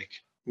me a headache.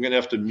 I'm going to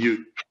have to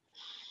mute.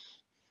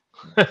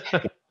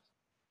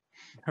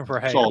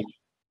 Right.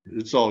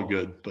 It's all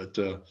good, but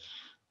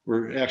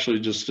we're actually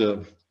just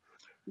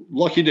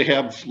lucky to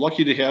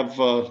have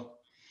a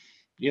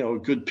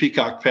good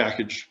Peacock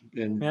package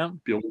and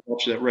be able to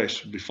watch that race.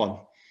 It'd be fun.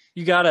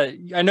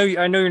 I know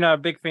you're not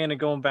a big fan of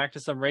going back to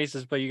some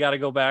races, but you got to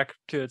go back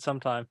to it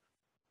sometime.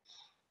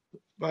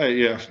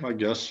 Yeah, I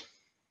guess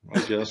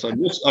I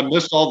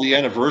missed all the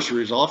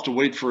anniversaries. I'll have to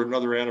wait for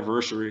another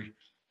anniversary.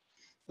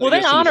 Well,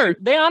 they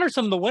honor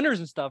some of the winners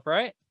and stuff,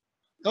 right?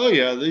 Oh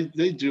yeah,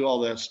 they do all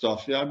that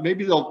stuff. Yeah,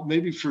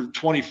 maybe for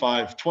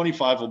 25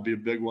 will be a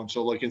big one.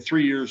 So like in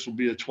 3 years will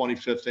be a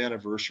 25th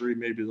anniversary.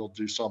 Maybe they'll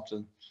do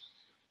something.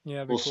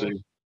 Yeah, we'll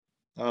see.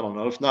 I don't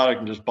know. If not, I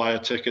can just buy a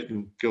ticket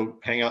and go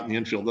hang out in the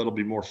infield. That'll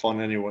be more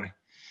fun anyway.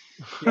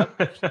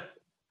 Yep.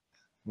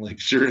 Like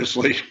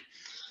seriously,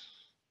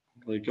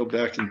 like go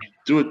back and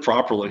do it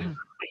properly.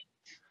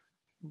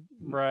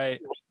 Right.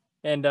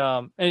 And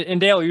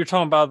Dale, you're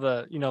talking about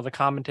the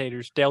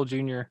commentators, Dale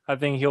Jr. I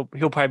think he'll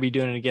probably be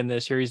doing it again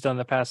this year. He's done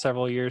the past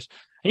several years.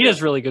 He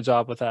does a really good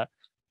job with that.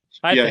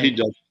 He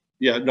does.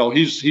 Yeah, no,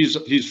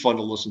 he's fun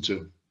to listen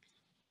to.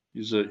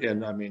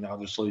 And I mean,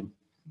 obviously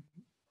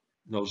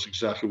knows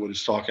exactly what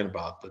he's talking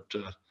about, but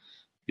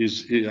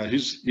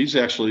he's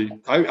actually,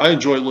 I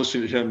enjoy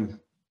listening to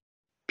him,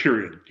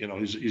 period.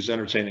 He's an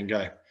entertaining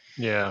guy.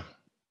 Yeah.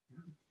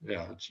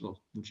 Yeah.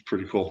 It's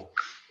pretty cool.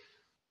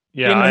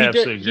 Yeah, I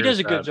absolutely agree. He does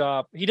a good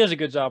job. He does a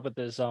good job with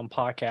this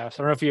podcast. I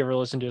don't know if you ever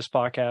listened to his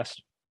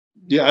podcast.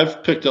 Yeah,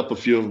 I've picked up a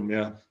few of them.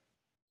 Yeah.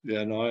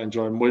 Yeah, no, I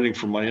enjoy. I'm waiting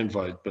for my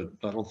invite, but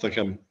I don't think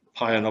I'm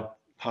high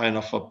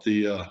enough up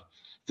the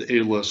A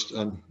list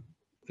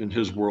in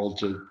his world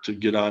to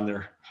get on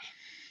there.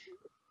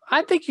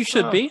 I think you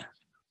should be.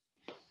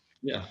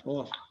 Yeah,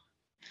 well,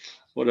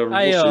 whatever.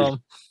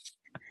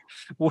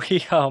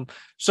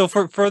 So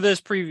for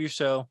this preview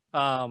show,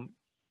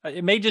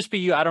 it may just be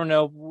you. I don't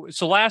know.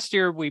 So last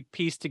year we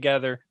pieced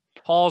together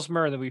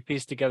Halsmer, and then we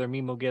pieced together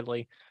Mimo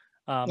Gidley.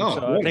 I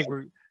think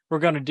we're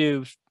going to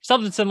do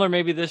something similar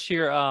maybe this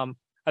year.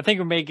 I think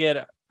we may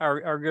get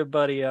our good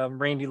buddy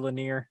Randy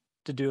Lanier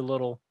to do a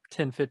little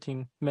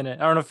 10-15 minute.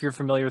 I don't know if you're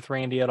familiar with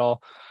Randy at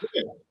all,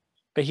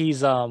 but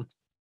he's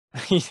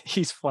He's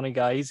a funny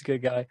guy. He's a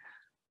good guy.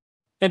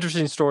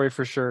 Interesting story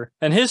for sure.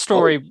 And his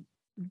story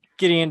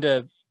getting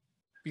into,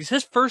 because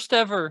his first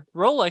ever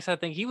Rolex, I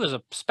think he was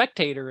a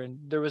spectator and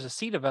there was a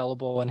seat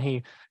available and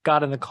he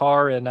got in the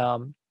car and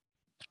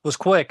was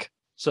quick.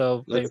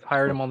 So they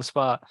hired him on the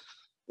spot.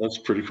 That's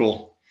pretty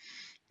cool.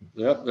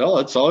 Yeah, well,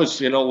 it's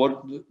always,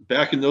 what,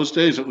 back in those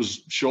days, it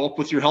was show up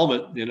with your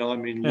helmet. I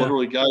mean,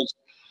 literally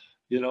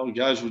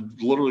guys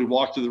would literally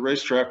walk to the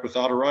racetrack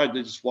without a ride.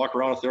 They just walk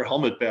around with their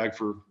helmet bag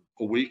for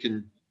a week,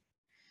 and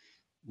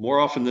more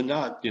often than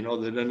not, they'd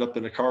end up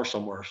in a car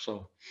somewhere.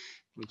 So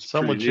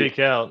some would check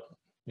out.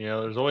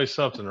 There's always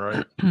something,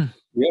 right? Yeah,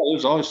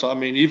 there's always. I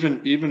mean,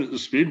 even at the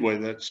Speedway,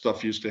 that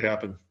stuff used to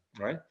happen,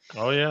 right?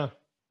 Oh yeah,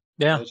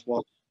 yeah.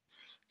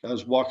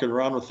 Guys walking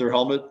around with their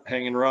helmet,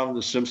 hanging around in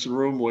the Simpson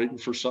room, waiting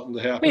for something to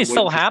happen. I mean, it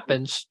still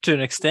happens to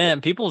an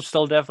extent. People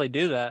still definitely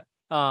do that.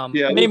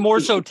 Yeah, maybe more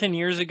so 10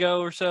 years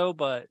ago or so,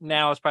 but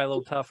now it's probably a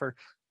little tougher.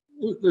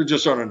 There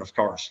just aren't enough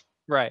cars.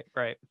 Right.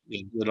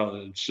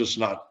 It's just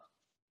not.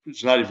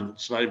 It's not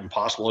even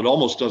possible. It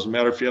almost doesn't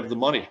matter if you have the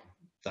money.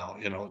 Now,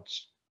 it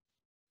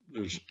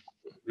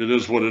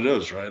is what it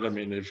is, right? I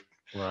mean,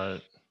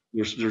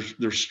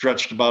 they're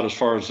stretched about as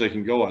far as they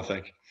can go, I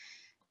think.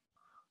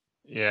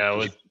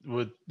 Yeah,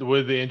 with the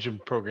way the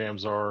engine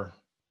programs are,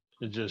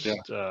 it just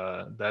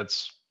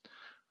that's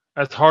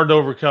hard to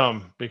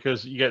overcome,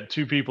 because you got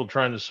two people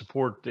trying to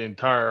support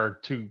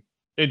two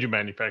engine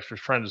manufacturers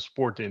trying to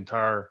support the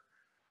entire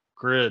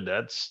grid.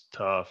 That's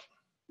tough.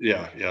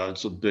 Yeah,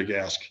 it's a big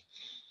ask.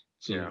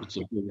 It's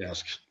a big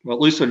ask. Well,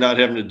 at least they're not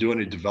having to do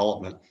any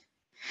development.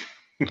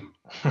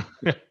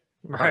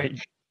 Right.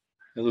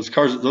 And those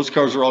cars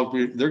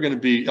they're going to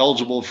be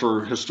eligible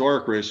for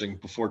historic racing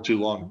before too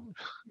long.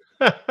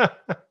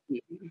 You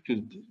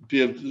can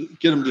get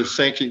them to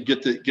sanction,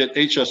 get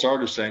HSR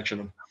to sanction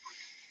them.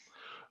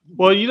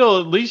 Well,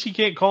 at least you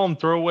can't call them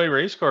throwaway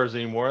race cars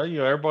anymore.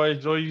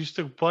 Everybody's always used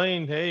to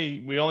complain,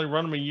 hey, we only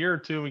run them a year or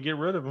two and we get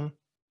rid of them.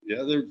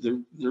 Yeah,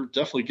 they're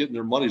definitely getting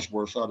their money's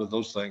worth out of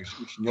those things.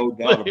 There's no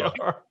doubt about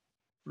it.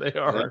 They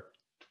are.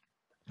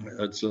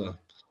 Yeah.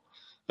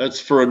 That's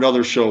for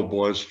another show,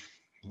 boys.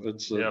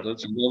 That's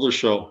another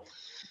show.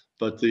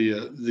 But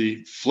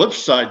the flip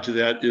side to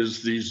that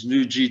is these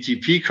new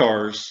GTP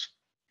cars,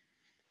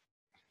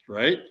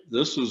 right?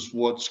 This is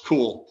what's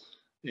cool.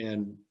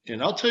 And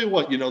I'll tell you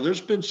what,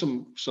 there's been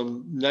some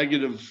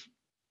negative,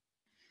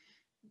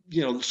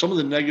 some of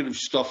the negative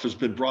stuff has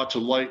been brought to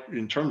light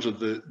in terms of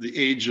the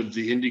age of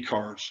the Indy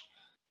cars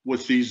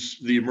with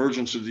the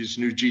emergence of these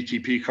new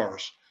GTP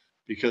cars,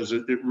 because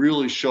it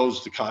really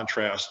shows the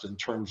contrast in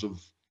terms of,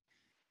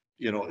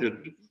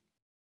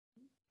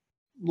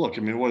 look,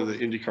 I mean, what are the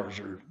Indy cars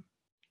are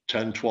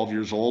 10, 12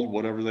 years old,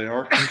 whatever they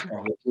are,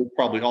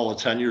 probably all of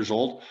 10 years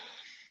old.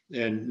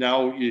 And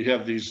now you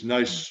have these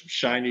nice,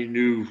 shiny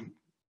new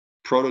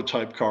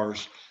prototype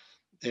cars,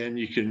 and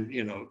you can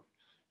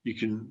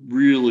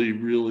really,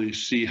 really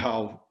see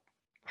how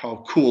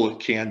cool it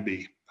can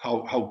be,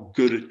 how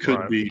good it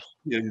could be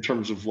in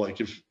terms of, like,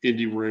 if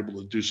Indy were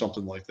able to do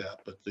something like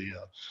that. But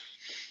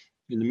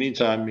in the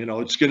meantime,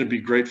 it's going to be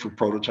great for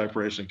prototype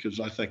racing,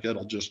 because I think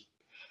that'll just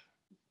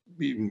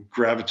even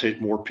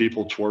gravitate more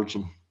people towards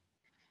them.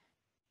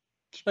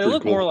 They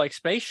look more like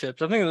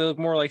spaceships. I think they look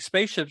more like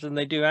spaceships than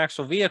they do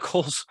actual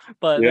vehicles,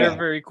 but they're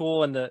very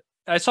cool. And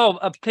I saw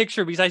a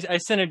picture, because I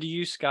sent it to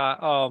you, Scott,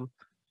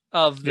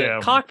 of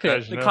the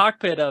cockpit,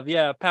 of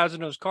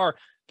Pagano's car.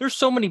 There's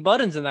so many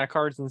buttons in that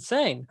car. It's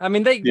insane. I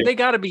mean, they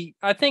gotta be,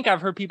 I think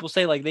I've heard people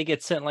say, like, they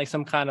get sent like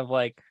some kind of,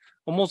 like,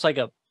 almost like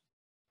a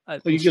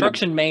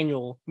instruction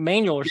manual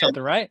or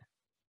something, right?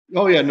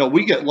 Oh yeah, no,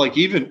 we get, like,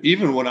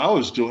 even when I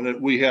was doing it,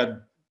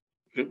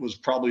 it was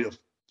probably a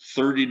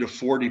 30 to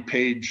 40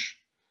 page,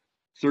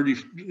 we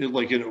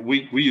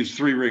used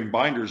 3-ring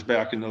binders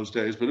back in those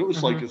days, but it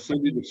was like a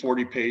 30 to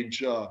 40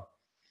 page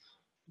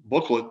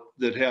booklet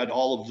that had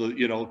all of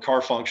the,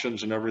 car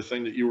functions and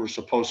everything that you were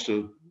supposed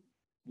to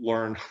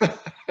learn.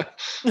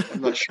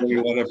 I'm not sure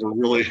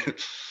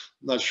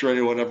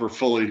anyone ever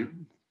fully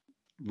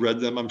read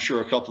them. I'm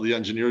sure a couple of the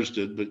engineers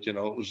did, but it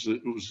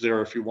was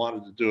there if you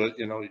wanted to do it.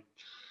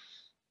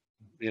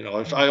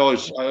 If I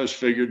always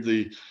figured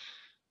the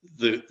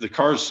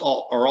cars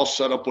are all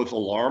set up with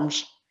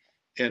alarms,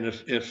 and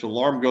if the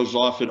alarm goes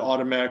off, it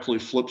automatically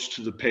flips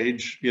to the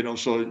page.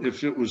 So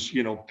if it was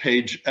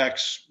page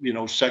X,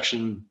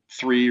 section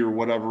 3 or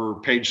whatever,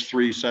 page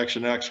 3,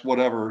 section X,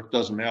 whatever, it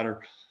doesn't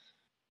matter.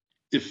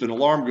 If an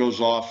alarm goes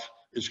off,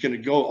 it's going to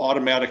go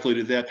automatically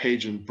to that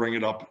page and bring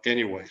it up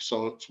anyway.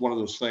 So it's one of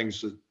those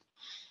things that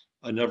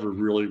I never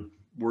really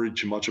worried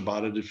too much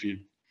about it. As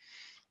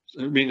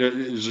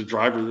a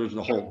driver, there's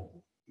a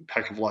whole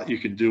heck of a lot you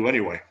can do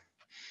anyway,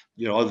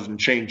 other than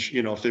change,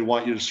 if they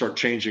want you to start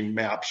changing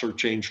maps or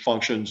change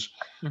functions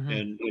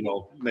and,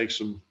 make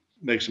some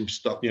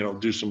stuff,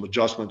 do some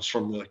adjustments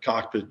from the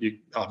cockpit, you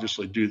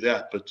obviously do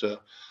that, but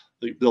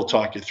they'll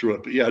talk you through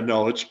it. But yeah,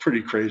 no, it's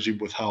pretty crazy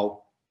with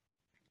how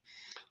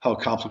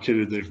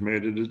complicated they've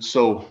made it. It's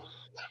so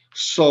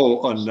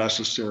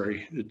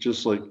unnecessary. It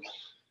just, like,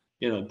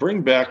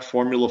 bring back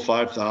Formula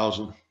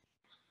 5000,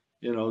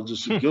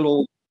 just a good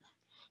old,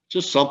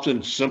 just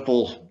something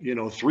simple,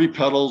 3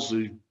 pedals,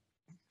 a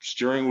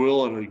steering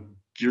wheel and a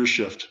gear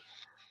shift,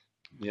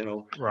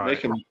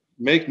 Right.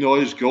 make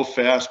noise, go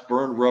fast,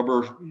 burn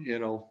rubber,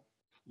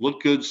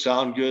 look good,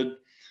 sound good,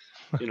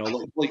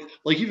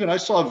 like even I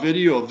saw a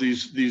video of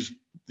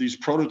these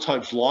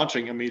prototypes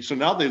launching. I mean, so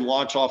now they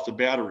launch off the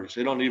batteries.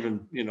 They don't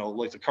even,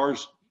 like the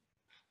cars,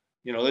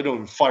 they don't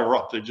even fire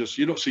up. They just,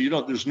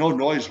 there's no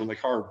noise when the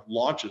car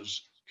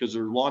launches because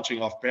they're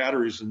launching off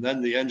batteries, and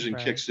then the engine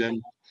Right. kicks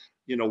in,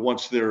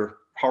 once they're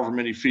however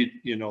many feet,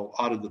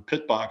 out of the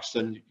pit box,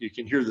 then you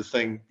can hear the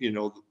thing,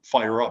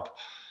 fire up.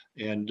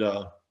 And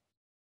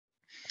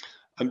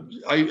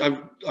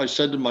I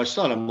said to my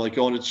son, I'm like,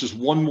 it's just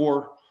one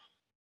more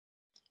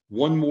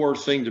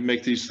thing to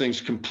make these things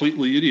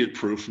completely idiot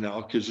proof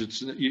now,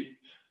 because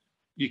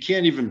you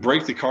can't even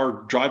break the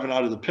car driving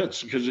out of the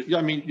pits, because it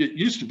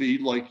used to be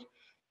like,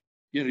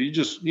 you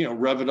just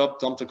rev it up,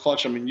 dump the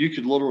clutch. I mean, you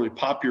could literally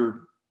pop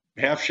your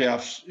half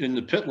shafts in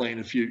the pit lane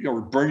if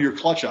or burn your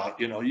clutch out.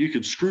 You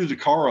could screw the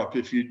car up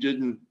if you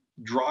didn't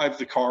drive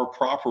the car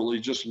properly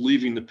just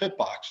leaving the pit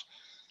box.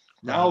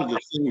 Now the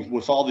thing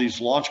with all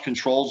these launch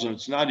controls, and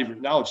it's not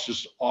even, now it's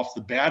just off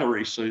the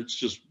battery, so it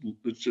just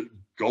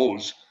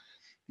goes.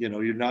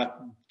 You're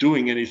not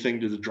doing anything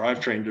to the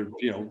drivetrain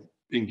to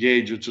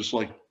engage. It's just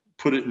like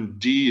put it in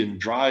D and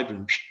drive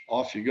and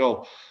off you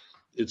go.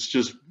 It's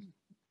just,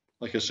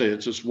 like I say,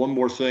 it's just one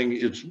more thing.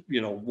 It's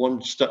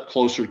one step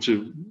closer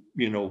to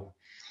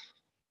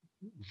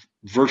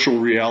virtual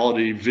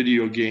reality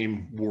video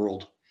game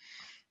world,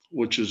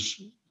 which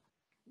is,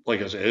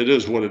 like I say, it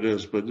is what it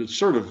is, but it's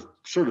sort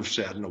of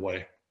sad in a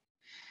way.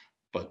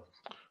 But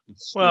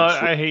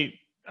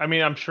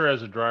I'm sure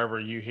as a driver,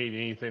 you hate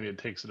anything that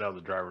takes it out of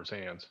the driver's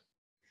hands.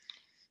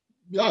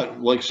 Yeah,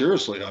 like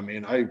seriously. I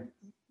mean, I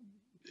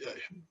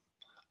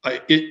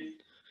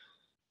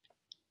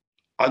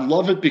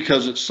love it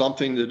because it's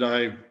something that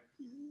I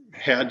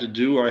had to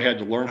do, or I had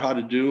to learn how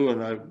to do,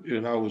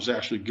 and I was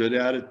actually good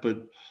at it.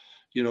 But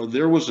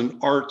there was an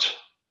art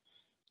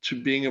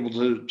to being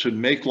able to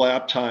make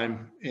lap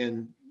time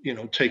and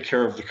take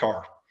care of the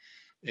car.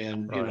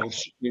 And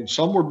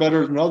some were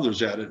better than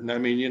others at it. And I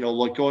mean,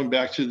 like going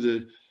back to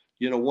the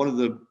one of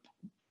the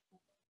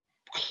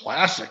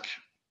classic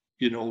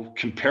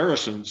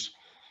comparisons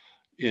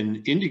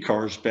in Indy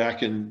cars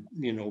back in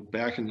the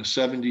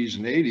 70s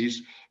and 80s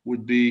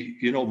would be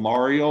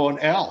Mario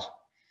and Al.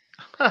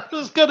 I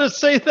was gonna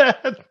say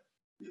that.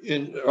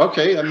 And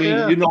okay, I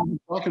mean, what I'm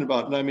talking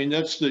about. And I mean,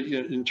 that's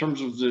in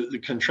terms of the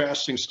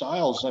contrasting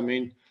styles. I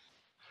mean,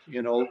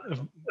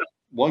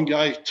 one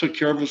guy took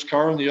care of his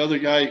car and the other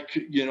guy,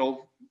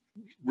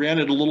 ran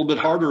it a little bit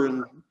harder.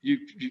 And you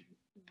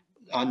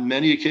on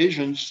many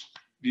occasions,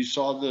 you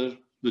saw the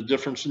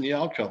difference in the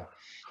outcome.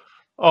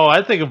 Oh,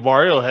 I think if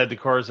Mario had the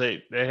cars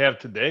they have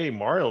today,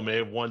 Mario may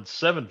have won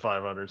 7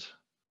 500s.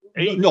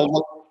 8.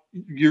 No,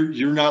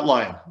 you're not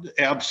lying.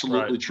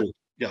 Absolutely true.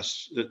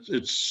 Yes,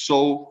 that's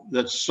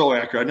so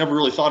accurate. I never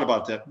really thought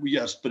about that.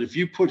 Yes, but if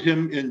you put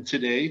him in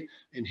today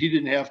and he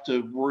didn't have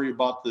to worry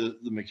about the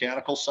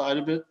mechanical side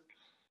of it,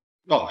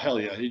 oh hell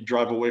yeah, he'd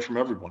drive away from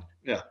everyone.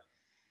 Yeah.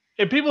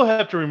 And people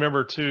have to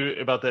remember too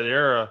about that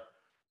era,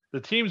 the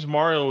teams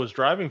Mario was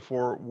driving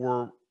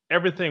for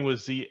everything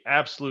was the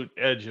absolute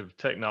edge of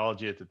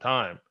technology at the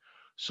time.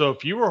 So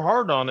if you were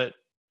hard on it,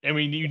 I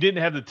mean, you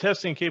didn't have the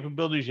testing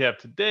capabilities you have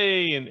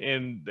today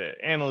and the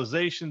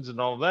analyzations and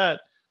all of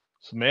that.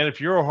 So, man, if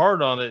you're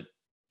hard on it,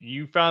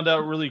 you found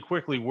out really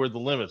quickly where the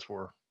limits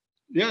were.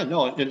 Yeah,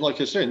 no, and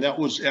like I said, that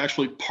was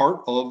actually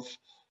part of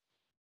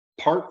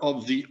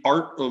the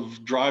art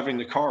of driving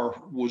the car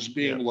was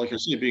being, like I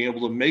said, being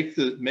able to make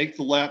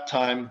the lap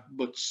time,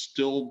 but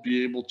still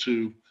be able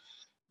to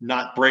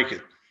not break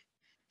it.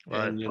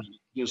 Right.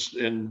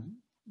 And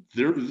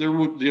there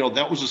would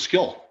that was a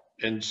skill.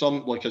 And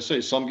some, like I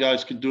say, some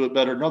guys could do it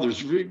better than others.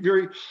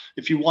 Very,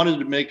 if you wanted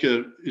to make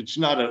it's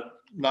not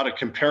a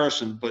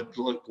comparison, but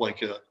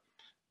like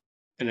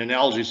an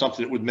analogy,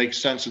 something that would make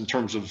sense in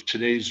terms of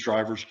today's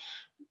drivers.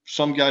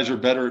 Some guys are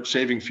better at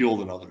saving fuel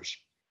than others.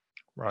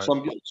 Right.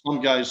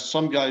 Some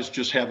guys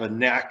just have a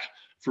knack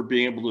for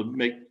being able to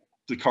make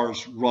the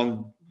cars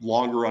run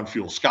longer on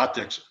fuel. Scott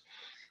Dixon,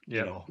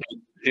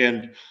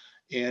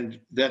 and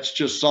that's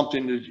just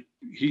something that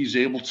he's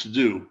able to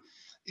do.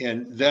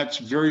 And that's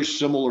very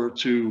similar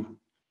to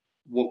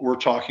what we're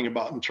talking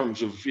about in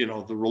terms of,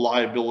 the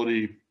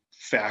reliability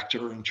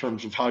factor in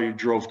terms of how you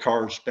drove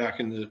cars back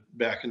in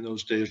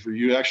those days where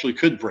you actually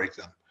could break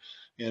them.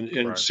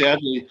 And Right.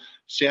 sadly,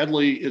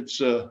 it's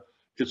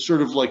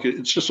sort of like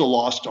it's just a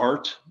lost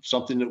art,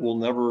 something that will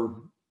never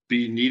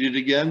be needed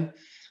again.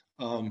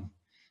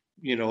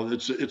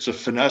 It's a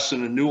finesse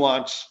and a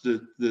nuance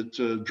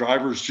that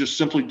drivers just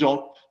simply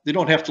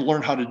don't have to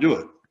learn how to do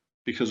it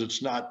because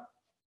it's not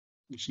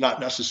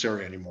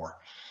necessary anymore.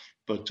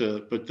 But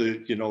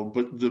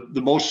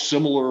the most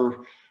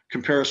similar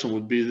comparison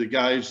would be the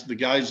guys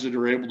that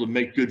are able to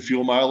make good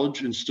fuel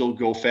mileage and still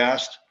go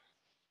fast.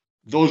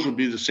 Those would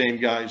be the same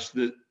guys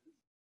that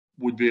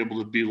would be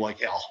able to be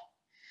like Al.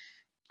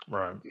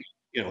 Right.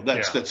 You know,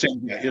 that's that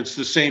same. It's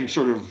the same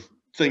sort of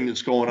thing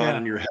that's going on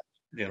in your head.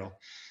 You know.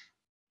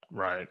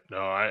 Right. No,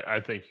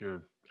 I think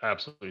you're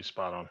absolutely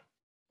spot on.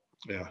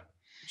 Yeah.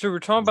 So we're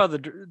talking about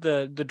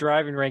the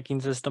driving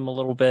ranking system a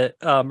little bit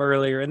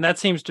earlier, and that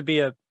seems to be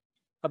a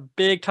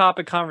big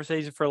topic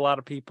conversation for a lot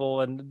of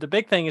people. And the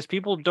big thing is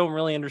people don't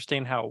really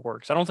understand how it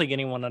works. I don't think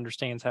anyone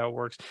understands how it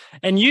works.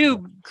 And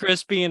you,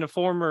 Chris, being a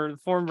former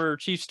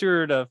chief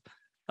steward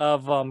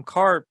of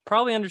CART,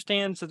 probably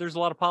understands that there's a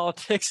lot of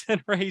politics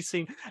in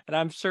racing, and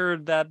I'm sure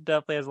that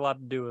definitely has a lot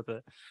to do with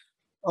it.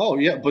 Oh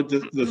yeah, but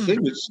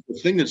the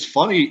thing that's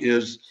funny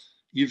is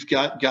you've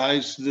got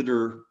guys that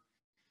are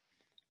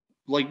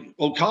like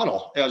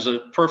O'Connell as a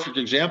perfect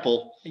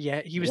example.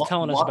 Yeah, he was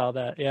telling us about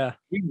that. Yeah,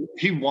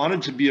 he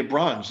wanted to be a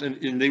bronze,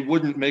 and they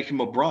wouldn't make him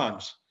a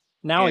bronze.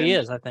 Now he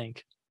is, I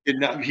think. And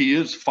now he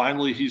is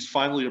finally. He's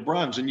finally a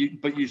bronze. And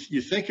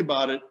you think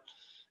about it,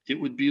 it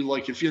would be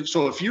like if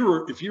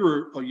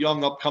you're a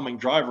young upcoming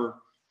driver,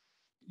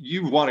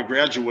 you want to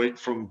graduate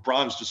from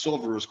bronze to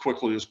silver as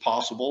quickly as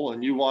possible,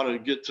 and you want to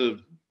get to,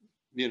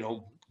 you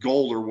know,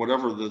 gold or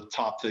whatever the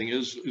top thing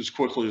is as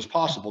quickly as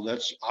possible.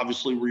 That's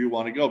obviously where you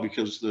want to go,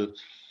 because a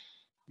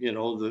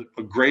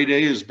grade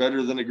A is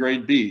better than a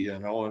grade B, you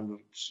know, and,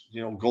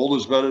 you know, gold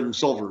is better than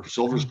silver.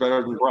 Silver is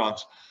better than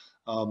bronze.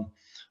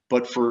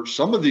 But for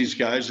some of these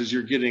guys, as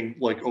you're getting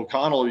like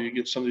O'Connell, you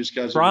get some of these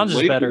guys. Bronze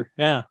is better.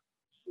 Yeah.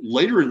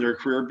 Later in their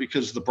career,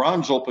 because the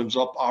bronze opens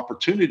up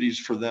opportunities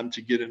for them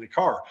to get in a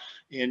car.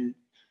 And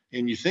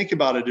you think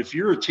about it, if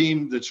you're a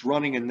team that's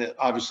running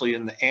obviously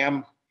in the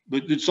AM,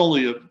 but it's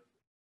only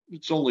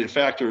a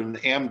factor in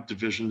the AM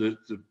division that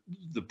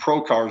the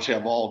pro cars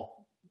have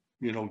all,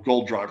 you know,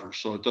 gold drivers,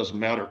 so it doesn't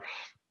matter.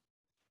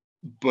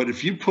 But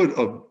if you put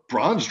a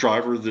bronze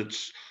driver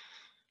that's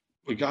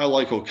a guy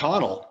like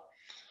O'Connell,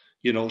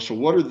 you know, so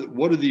what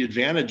are the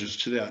advantages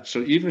to that?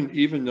 So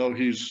even though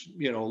he's,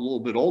 you know, a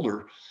little bit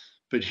older,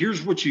 but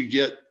here's what you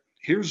get.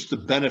 Here's the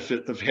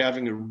benefit of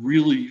having a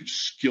really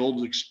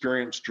skilled,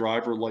 experienced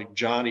driver like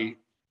Johnny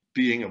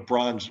being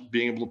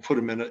able to put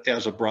him in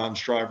as a bronze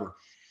driver,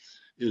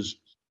 is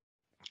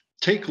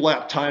take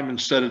lap time and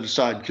set it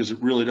aside, because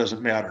it really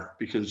doesn't matter,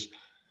 because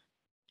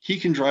he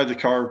can drive the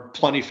car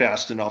plenty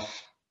fast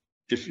enough,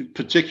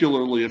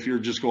 particularly if you're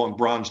just going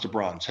bronze to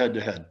bronze, head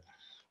to head.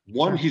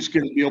 One, he's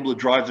going to be able to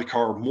drive the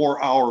car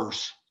more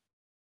hours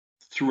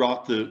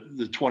throughout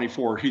the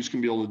 24. He's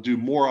going to be able to do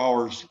more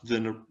hours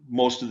than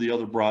most of the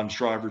other bronze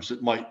drivers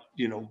that might,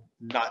 you know,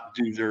 not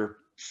do their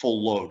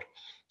full load.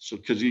 So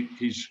because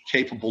he's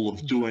capable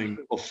of doing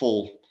a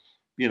full,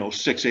 you know,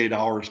 6-8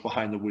 hours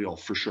behind the wheel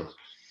for sure.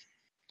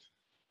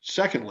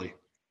 Secondly,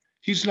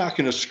 he's not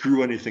going to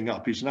screw anything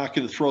up. He's not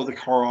going to throw the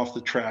car off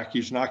the track.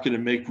 He's not going to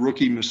make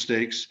rookie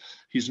mistakes.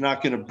 He's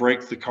not going to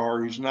break the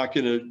car. He's not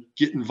going to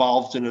get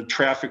involved in a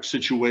traffic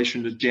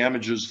situation that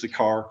damages the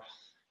car.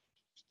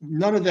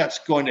 None of that's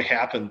going to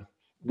happen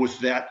with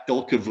that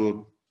ilk of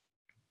a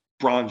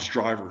bronze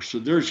driver. So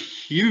there's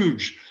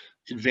huge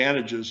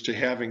advantages to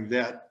having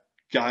that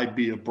guy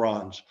be a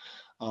bronze.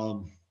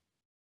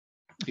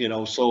 You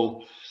know,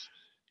 so,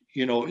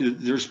 you know,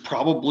 there's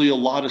probably a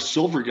lot of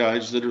silver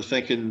guys that are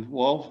thinking,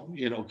 well,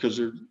 you know, because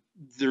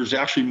there's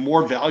actually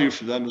more value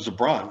for them as a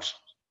bronze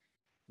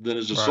than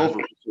as a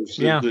silver.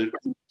 Yeah.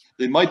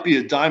 They might be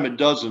a dime a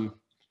dozen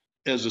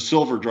as a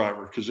silver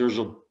driver, because there's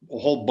a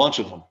whole bunch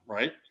of them,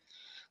 right?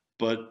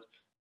 But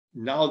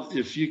now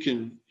if you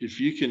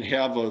can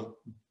have a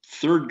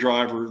third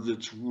driver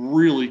that's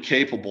really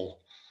capable,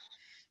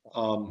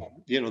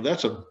 you know,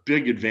 that's a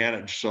big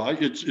advantage. So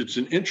it's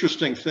an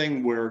interesting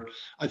thing where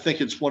I think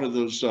it's one of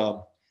those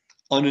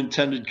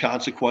unintended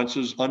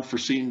consequences,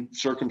 unforeseen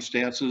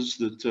circumstances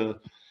that,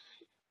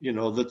 you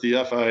know, that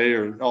the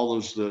FIA or all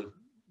those,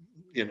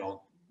 you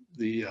know,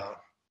 the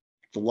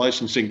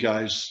licensing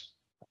guys,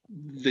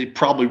 they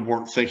probably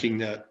weren't thinking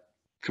that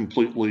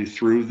completely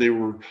through.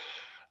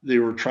 They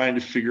were trying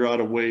to figure out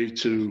a way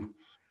to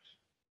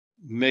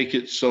make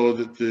it so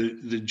that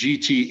the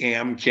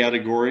GT-AM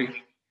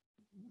category,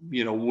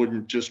 you know,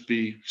 wouldn't just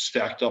be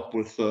stacked up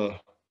with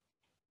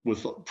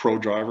pro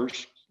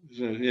drivers.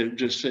 It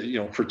just, you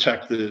know,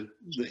 protect the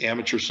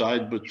amateur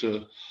side, but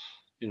you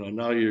know,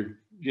 now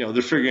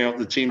they're figuring out,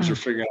 the teams are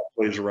figuring out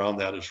ways around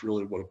that, is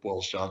really what it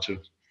boils down to.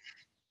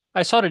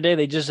 I saw today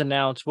they just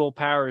announced Will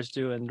Power is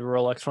doing the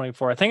Rolex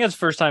 24. I think that's the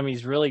first time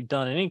he's really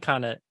done any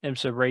kind of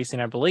IMSA racing,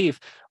 I believe.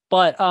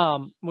 But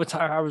which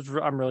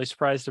I'm really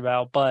surprised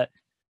about. But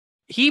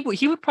he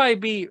would probably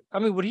be. I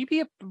mean, would he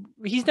be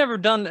he's never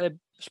done a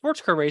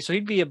sports car race, so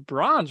he'd be a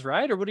bronze,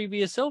 right? Or would he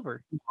be a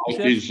silver?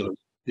 He's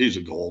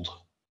a gold.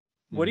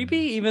 Would he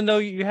be, even though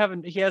he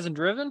hasn't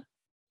driven?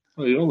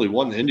 Well, he only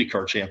won the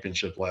IndyCar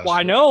championship last year. Well,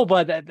 I know,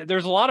 but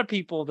there's a lot of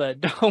people that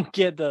don't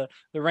get the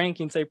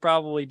rankings they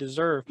probably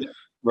deserve. Yeah.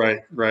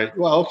 Right.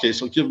 Well, okay,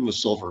 so give him a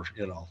silver,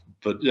 you know.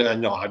 But yeah,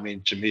 no, I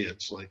mean, to me,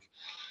 it's like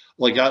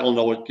I don't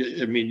know what.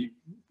 I mean,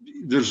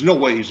 there's no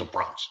way he's a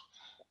bronze.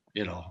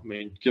 You know, I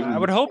mean, give him. I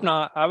would hope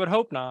not.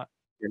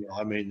 You know,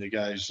 I mean, the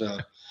guy's.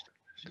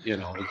 You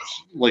know,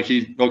 it's like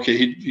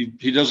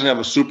he doesn't have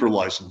a super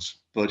license,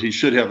 but he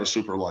should have a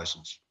super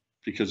license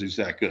because he's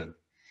that good.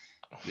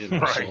 You know,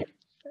 Right. so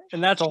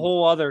And that's a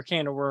whole other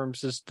can of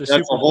worms. Is the that's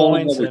super a whole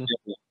points other and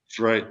thing. That's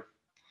right.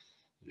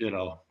 You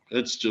know,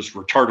 it's just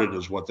retarded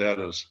is what that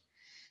is.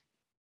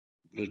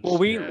 well,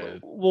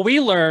 we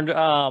learned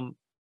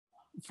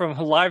from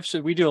a live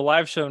show. We do a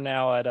live show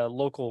now at a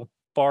local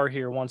bar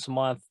here once a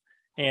month,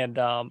 and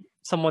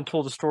someone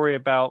told a story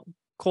about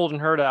Colton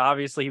Herta.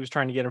 Obviously, he was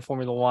trying to get in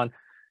Formula One,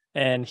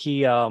 and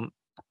he was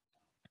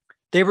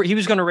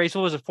going to race.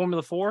 What was it?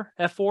 Formula 4,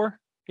 F4?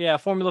 Yeah,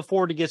 Formula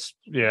 4 to get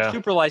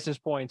super license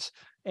points.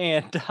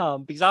 And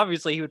because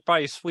obviously he would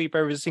probably sweep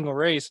every single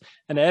race,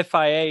 and the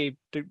FIA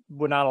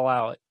would not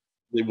allow it.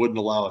 They wouldn't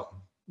allow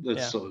it.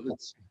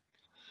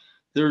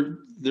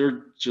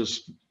 They're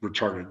just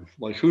retarded.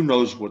 Like, who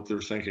knows what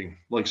they're thinking?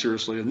 Like,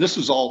 seriously. And this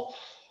is all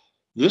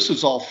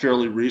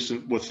fairly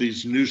recent with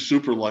these new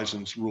super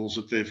license rules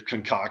that they've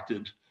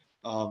concocted.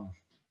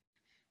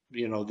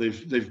 You know,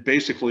 they've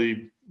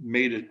basically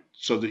made it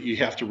so that you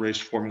have to race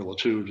Formula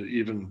 2 to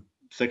even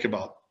think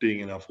about being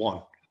in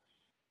F1.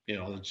 You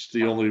know, it's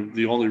the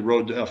only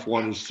road to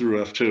F1 is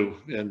through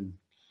F2, and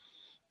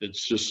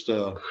it's just.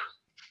 I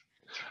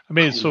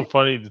mean, it's so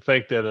funny to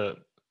think that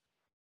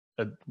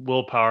a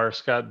Willpower,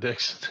 Scott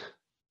Dixon,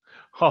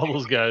 all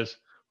those guys.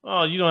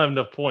 Oh, you don't have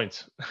enough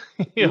points.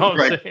 You know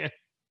what I'm saying?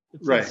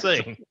 It's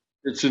insane.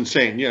 It's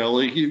insane. You know,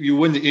 like you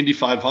win the Indy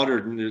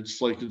 500, and it's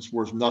like it's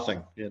worth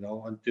nothing. You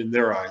know, in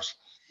their eyes,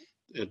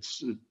 it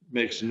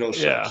makes no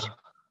sense.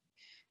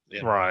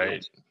 Yeah.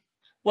 Right.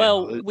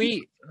 Well,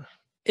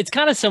 it's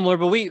kind of similar,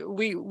 but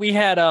we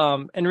had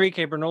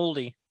Enrique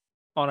Bernoldi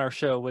on our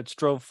show, which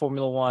drove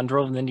Formula One,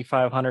 drove in the Indy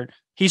 500.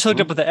 He's hooked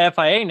up with the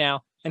FIA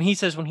now, and he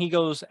says when he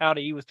goes out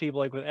to eat with people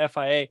like with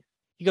FIA,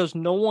 he goes,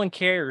 no one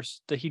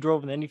cares that he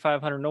drove in the Indy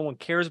 500. No one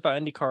cares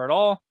about IndyCar at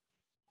all.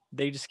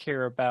 They just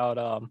care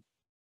about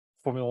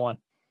Formula One.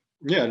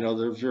 Yeah, no,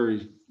 they're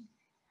very.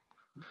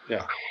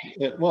 Yeah,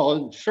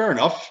 well, fair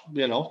enough.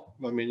 You know,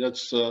 I mean,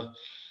 that's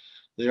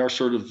they are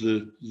sort of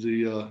the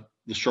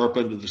sharp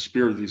end of the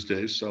spear these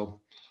days. So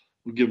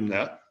we'll give them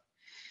that.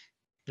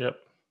 Yep.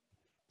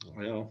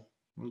 You know,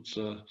 it's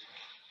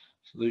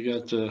they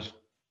got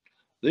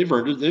they've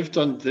earned it. They've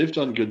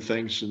done good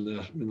things in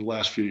the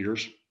last few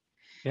years.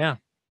 Yeah.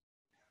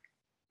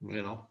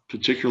 You know,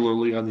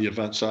 particularly on the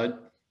event side,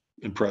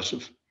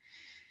 impressive.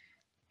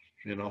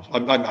 You know,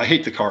 I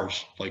hate the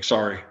cars. Like,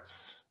 sorry,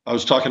 I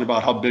was talking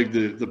about how big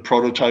the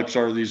prototypes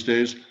are these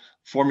days.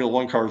 Formula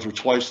One cars are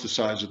twice the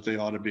size that they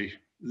ought to be.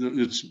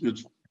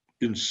 It's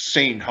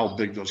insane how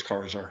big those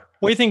cars are.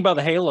 What do you think about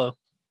the Halo?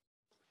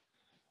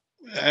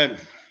 And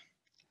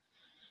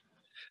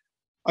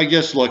I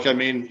guess, look, I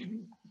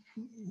mean,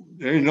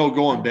 there ain't no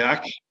going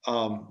back.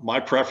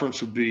 My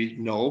preference would be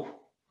no.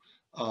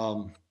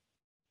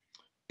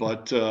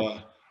 But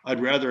I'd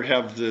rather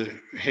have the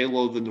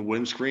Halo than the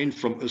windscreen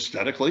from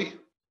aesthetically.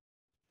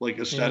 Like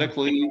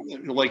aesthetically,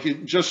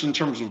 like just in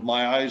terms of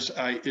my eyes,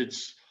 I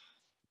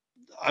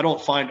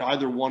don't find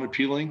either one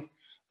appealing.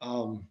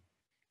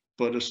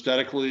 But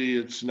aesthetically,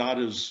 it's not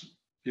as,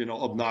 you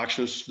know,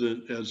 obnoxious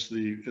as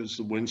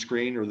the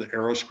windscreen or the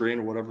aero screen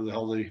or whatever the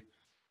hell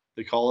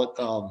they call it.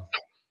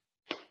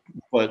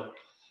 But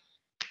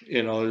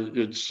you know,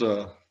 it's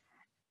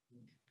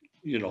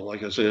you know,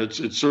 like I said,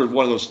 it's sort of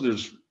one of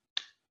those.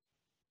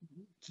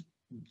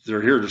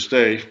 They're here to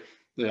stay.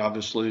 They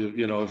obviously,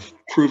 you know, have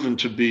proven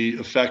to be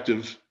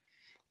effective,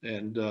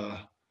 and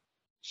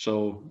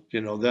so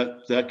you know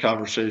that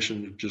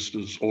conversation just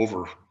is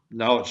over.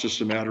 Now it's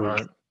just a matter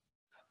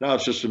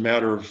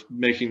of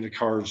making the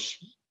car's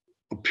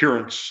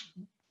appearance,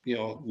 you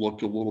know,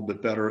 look a little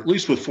bit better. At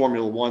least with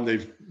Formula One,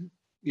 they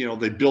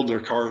build their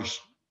cars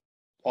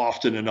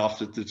often enough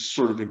that it's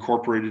sort of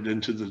incorporated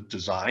into the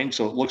design,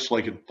 so it looks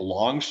like it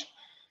belongs.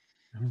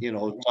 You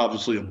know, it's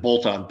obviously a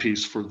bolt-on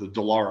piece for the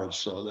Dallara,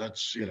 so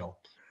that's, you know,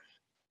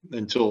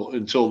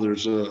 until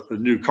there's a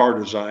new car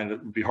design, it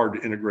would be hard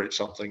to integrate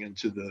something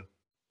into the,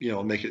 you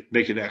know, make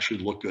it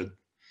actually look good.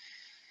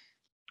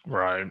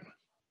 Right.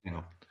 You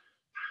know,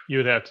 you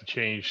would have to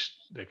change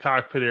the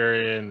cockpit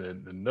area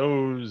and the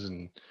nose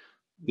and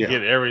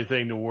get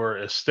everything to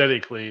where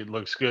aesthetically it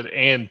looks good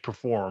and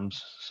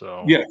performs.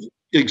 So yeah,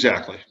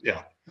 exactly.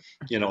 Yeah.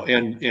 You know,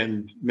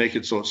 and make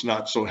it so it's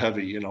not so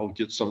heavy, you know,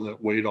 get some of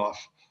that weight off.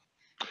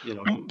 You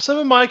know, some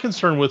of my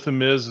concern with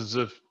them is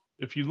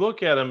if you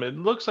look at them, it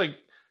looks like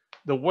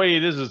the way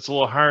it is, it's a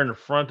little higher in the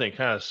front. And it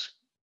kind of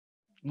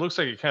looks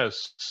like it kind of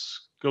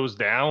goes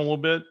down a little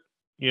bit.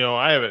 You know,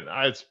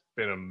 it's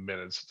been a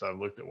minute since I've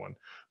looked at one,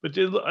 but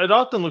it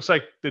often looks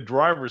like the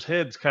driver's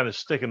head's kind of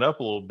sticking up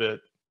a little bit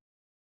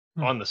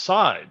on the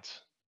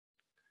sides.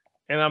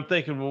 And I'm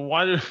thinking, well,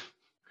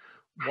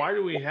 why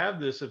do we have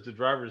this if the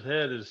driver's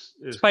head is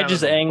probably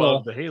just the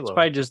angle? The Halo. It's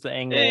probably just the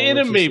angle. And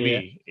it may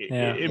be.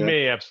 It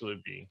may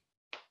absolutely be.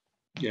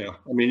 Yeah,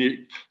 I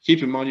mean,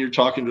 keep in mind you're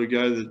talking to a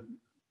guy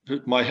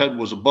that my head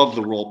was above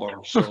the roll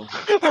bar. So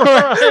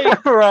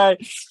right.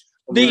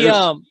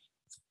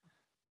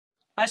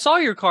 I saw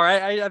your car.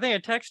 I think I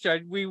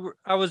texted you.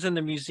 I was in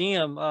the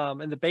museum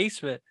in the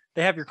basement.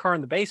 They have your car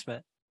in the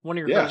basement. One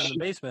of your cars in the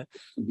basement.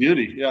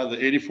 Beauty. Yeah,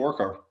 the 84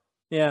 car.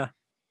 Yeah.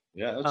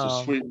 Yeah, that's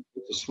a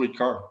sweet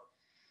car.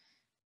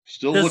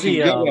 Still Does looking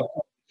good after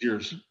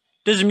years.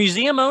 Does the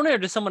museum own it or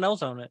does someone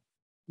else own it?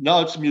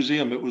 No, it's a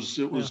museum. It was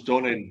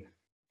donated.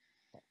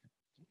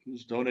 It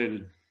was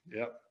donated.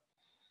 Yeah.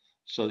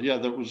 So yeah,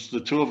 that was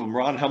the two of them.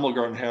 Ron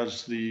Hemmelgarn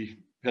has the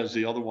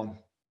other one.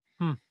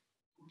 I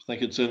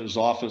think it's in his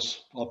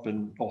office up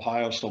in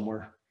Ohio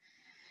somewhere.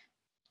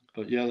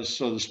 But yeah,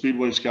 so the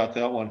Speedway's got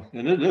that one,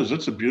 and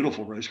it's a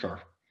beautiful race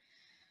car.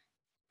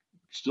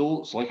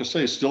 Still, like I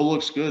say, still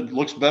looks good.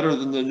 Looks better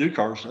than the new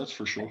cars, that's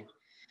for sure.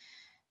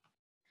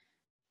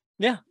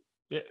 Yeah.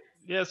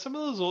 Yeah. Some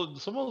of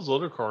those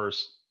older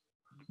cars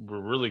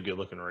were really good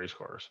looking race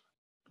cars.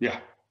 Yeah.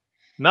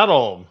 Not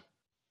all of them.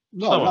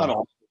 No, not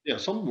all. Yeah,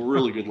 some of them were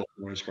really good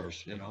looking race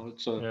cars.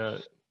 It's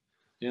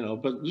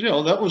but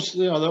that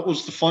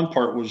was the fun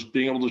part, was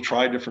being able to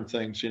try different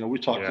things. We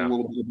talked a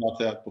little bit about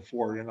that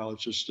before.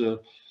 It's just and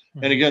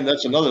again,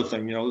 that's another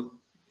thing.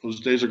 Those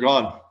days are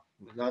gone.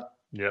 We'll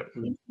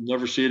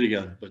never see it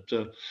again. But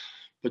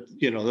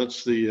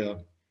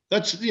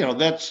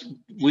that's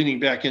leaning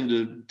back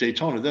into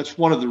Daytona. That's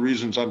one of the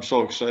reasons I'm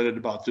so excited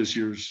about this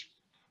year's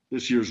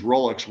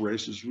Rolex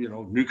race is,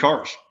 new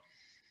cars,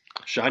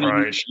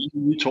 shiny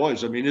new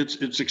toys. I mean,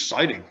 it's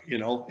exciting,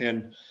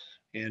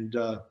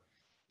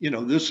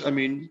 this, I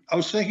mean, I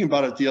was thinking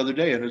about it the other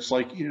day, and it's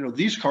like,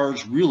 these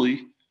cars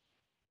really,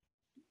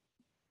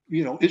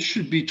 it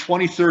should be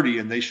 2030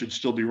 and they should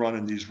still be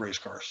running these race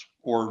cars,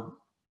 or,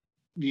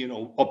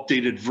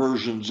 updated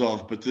versions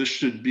of, but this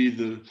should be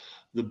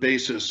the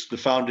basis, the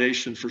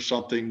foundation for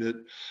something that,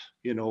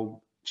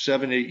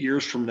 7-8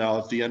 years from now,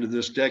 at the end of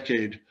this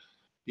decade,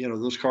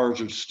 those cars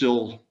are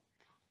still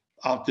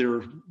out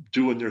there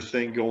doing their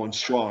thing, going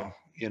strong,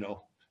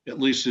 at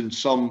least in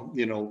some,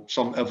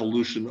 some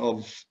evolution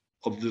of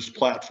this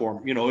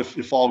platform,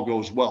 if all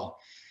goes well.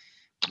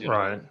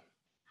 Right.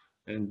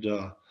 And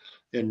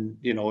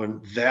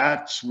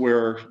that's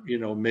where,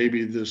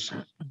 maybe this,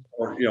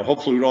 or,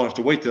 hopefully we don't have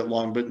to wait that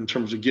long, but in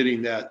terms of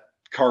getting that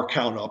car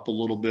count up a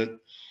little bit,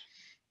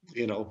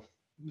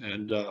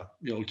 and,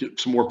 get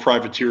some more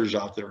privateers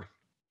out there.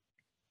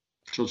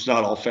 So it's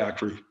not all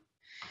factory.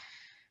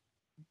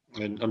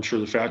 And I'm sure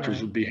the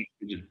factories would be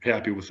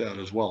happy with that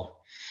as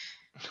well.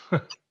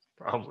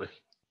 Probably.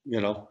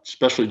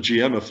 Especially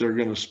GM, if they're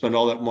going to spend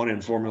all that money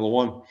in Formula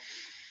One.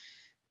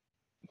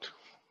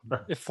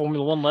 If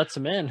Formula One lets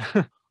them in.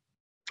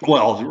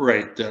 Well,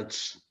 right.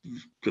 That's a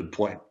good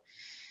point.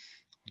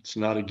 It's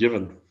not a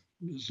given.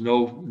 There's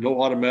no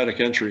automatic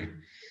entry.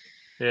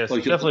 Yeah, it's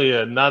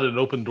definitely not an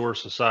open door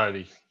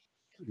society.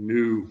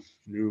 No,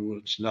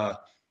 it's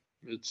not.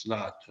 It's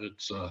not.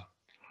 It's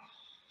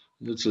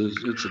a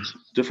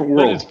different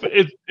world.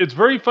 It's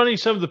very funny,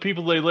 some of the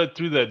people they let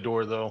through that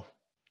door, though,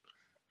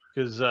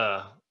 because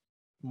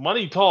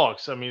money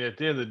talks. I mean, at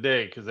the end of the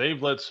day, because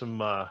they've let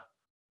some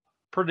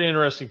pretty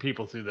interesting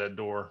people through that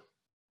door.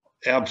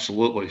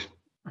 Absolutely.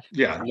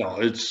 Yeah. No,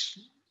 it's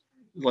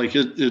like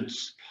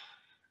there's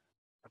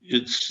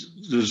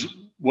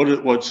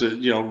what's it?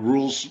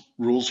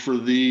 Rules for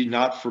thee,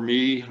 not for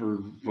me, or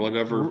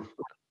whatever.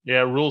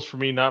 Yeah, rules for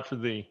me, not for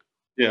thee.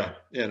 Yeah,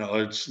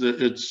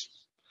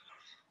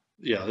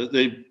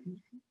 they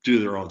do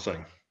their own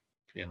thing.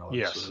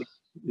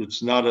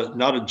 It's not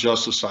a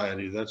just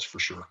society, that's for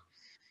sure.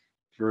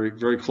 Very,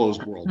 very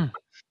closed world.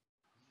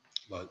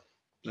 But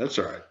that's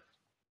all right.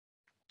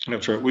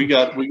 That's right. We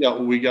got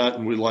what we got,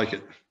 and we like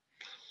it.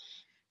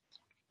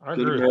 I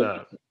agree with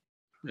that.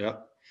 Yeah.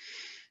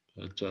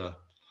 But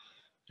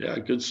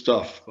good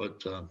stuff.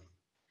 But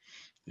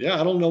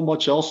I don't know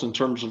much else in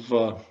terms of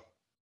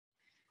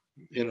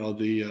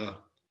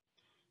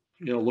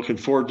looking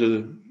forward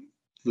to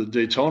the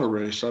Daytona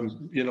race.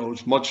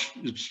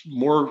 It's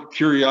more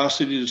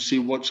curiosity to see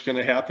what's going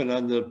to happen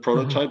on the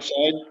prototype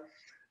side.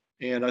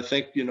 And I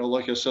think,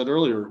 like I said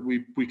earlier,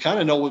 we kind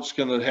of know what's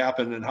going to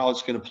happen and how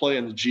it's going to play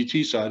on the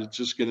GT side. It's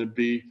just going to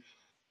be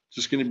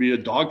a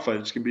dogfight.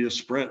 It's going to be a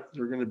sprint.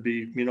 They're going to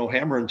be,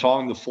 hammer and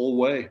tong the full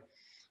way.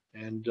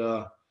 And,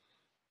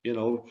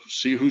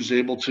 see who's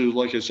able to,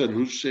 like I said,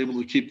 who's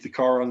able to keep the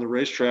car on the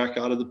racetrack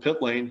out of the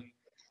pit lane.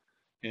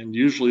 And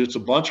usually it's a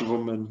bunch of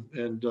them,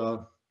 and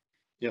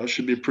it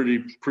should be a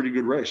pretty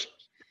good race.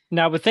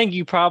 Now, I would think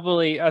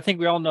I think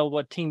we all know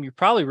what team you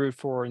probably root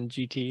for in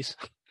GTs.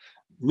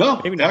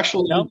 No,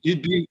 actually, no?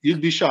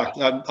 You'd be shocked.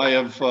 I'm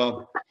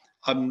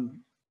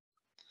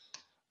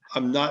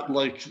not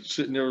like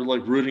sitting there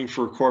like rooting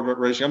for Corvette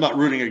racing. I'm not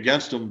rooting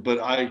against them, but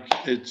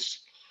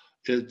it's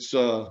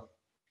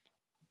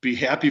be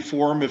happy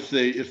for them if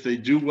they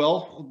do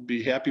well.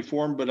 Be happy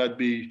for them, but I'd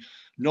be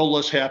no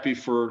less happy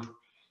for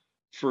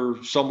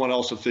someone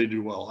else if they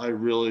do well. I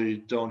really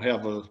don't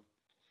have a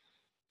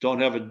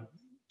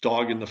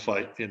dog in the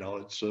fight.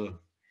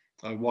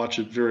 I watch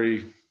it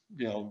very,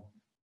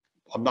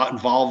 I'm not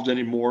involved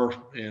anymore.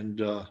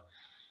 And, I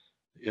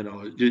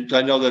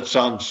know that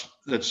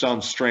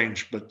sounds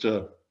strange, but,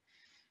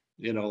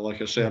 You know,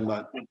 like I say, I'm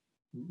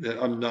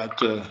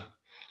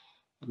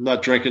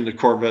not drinking the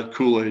Corvette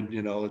Kool-Aid.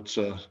 You know, it's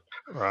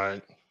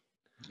Right.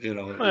 you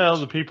know, Well,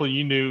 the people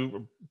you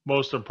knew,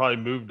 most of them probably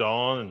moved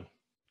on, and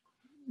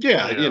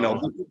yeah, you know,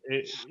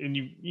 and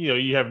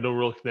you have no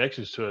real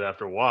connections to it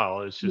after a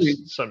while. It's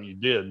just something you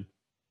did.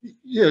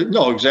 yeah,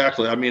 no,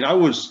 exactly. I mean, I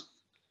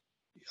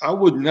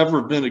would never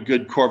have been a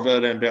good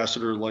Corvette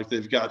ambassador like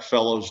they've got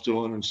fellows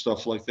doing and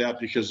stuff like that,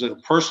 because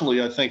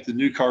personally, I think the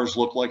new cars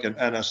look like an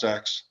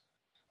NSX.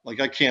 Like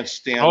I can't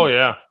stand. Oh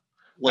yeah,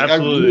 like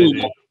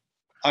absolutely.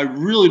 I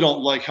really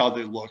don't like how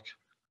they look.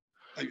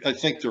 I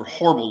think they're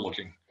horrible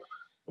looking.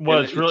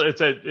 Well,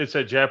 it's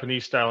that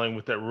Japanese styling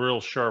with that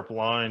real sharp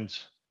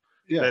lines.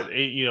 Yeah. That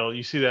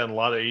you see that in a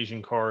lot of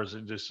Asian cars.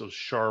 It's just so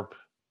sharp.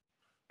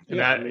 And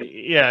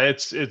Yeah.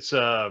 it's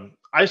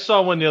I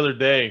saw one the other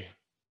day,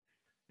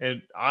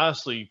 and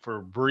honestly, for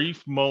a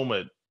brief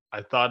moment,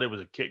 I thought it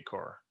was a kit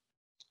car.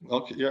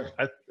 Okay. Yeah.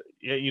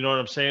 Yeah, you know what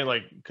I'm saying?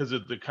 Like, because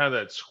of the kind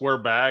of that square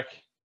back.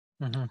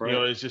 Mhm. You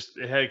know,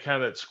 it had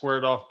kind of that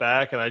squared off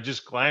back, and I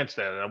just glanced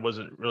at it. I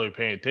wasn't really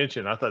paying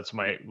attention. I thought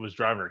somebody was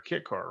driving a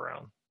kit car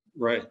around.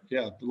 Right.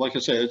 Yeah. But like I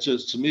say, it's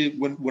just, to me,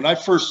 when I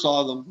first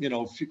saw them, you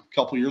know, a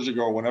couple years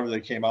ago, or whenever they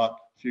came out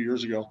a few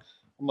years ago,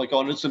 I'm like,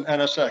 oh, it's an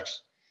NSX.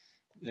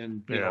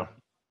 And, you know,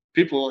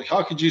 people are like,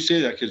 how could you say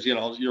that? Because, you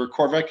know, you're a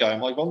Corvette guy.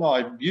 I'm like, well, no,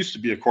 I used to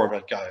be a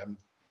Corvette guy. I'm,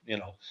 you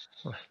know,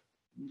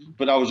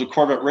 but I was a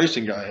Corvette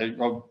racing guy.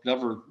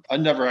 I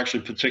never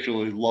actually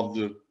particularly loved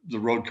the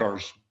road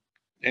cars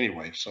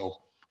anyway. So,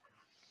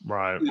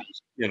 right.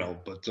 You know,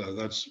 but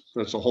that's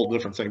a whole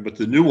different thing. But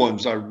the new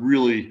ones,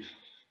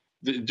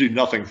 they do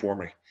nothing for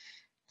me.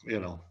 You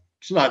know,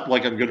 it's not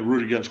like I'm going to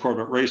root against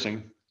Corvette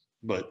racing,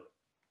 but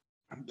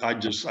I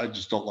just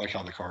don't like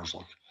how the cars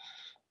look.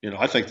 You know,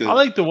 I think that I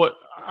like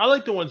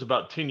the ones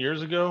about 10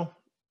 years ago.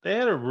 They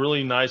had a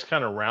really nice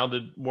kind of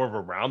more of a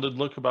rounded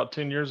look about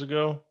 10 years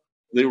ago.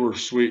 They were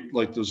sweet,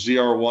 like the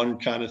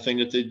ZR1 kind of thing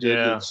that they did.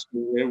 Yeah.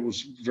 It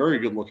was very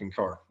good looking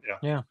car.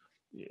 Yeah.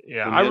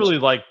 Yeah.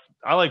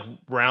 I like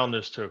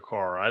roundness to a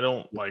car. I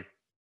don't like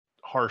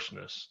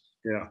harshness.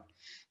 Yeah.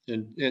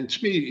 And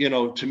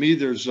to me,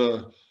 there's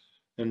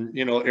and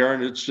you know,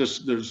 Aaron, it's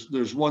just,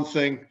 there's one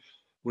thing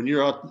when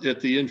you're out at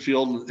the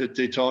infield at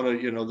Daytona,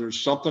 you know, there's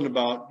something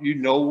about, you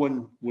know,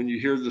 when you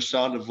hear the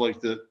sound of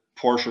like the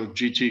Porsche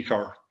GT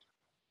car,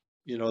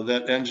 you know,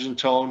 that engine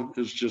tone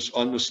is just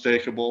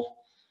unmistakable.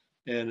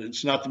 And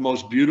it's not the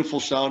most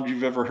beautiful sound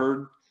you've ever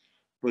heard,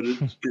 but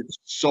it's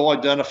so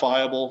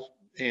identifiable.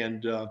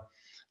 And,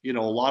 you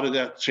know, a lot of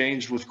that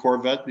changed with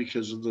Corvette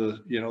because of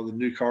the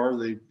new car.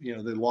 They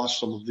lost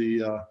some of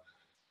the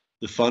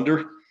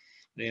thunder,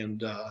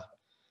 and,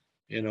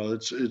 you know,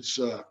 it's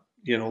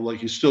you know,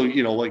 like you still,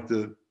 you know, like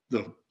the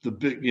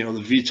big, you know,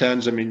 the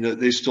V10s, I mean,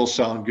 they still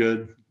sound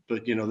good,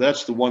 but, you know,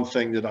 that's the one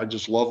thing that I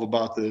just love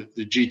about the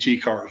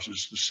GT cars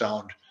is the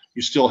sound.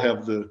 You still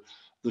have the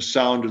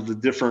sound of the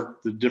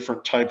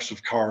different types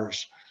of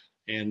cars.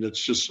 And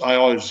it's just, I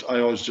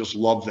always just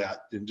love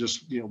that. And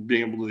just, you know,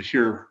 being able to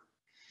hear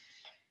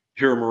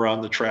them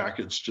around the track,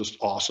 it's just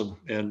awesome.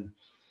 And,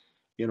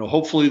 you know,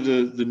 hopefully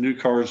the new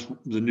cars,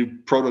 the new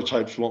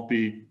prototypes won't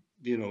be,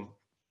 you know,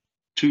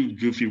 too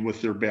goofy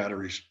with their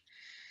batteries.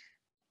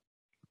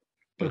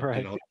 But,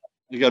 you know,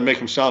 you got to make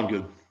them sound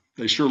good.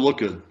 They sure look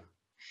good.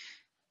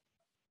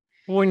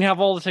 When you have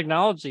all the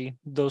technology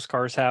those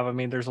cars have, I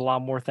mean, there's a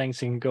lot more things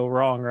that can go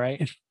wrong,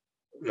 right?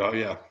 Oh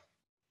yeah.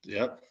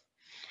 Yep.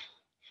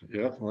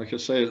 Yeah. Like I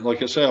say,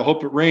 I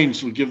hope it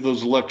rains. We'll give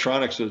those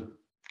electronics a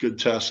good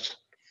test.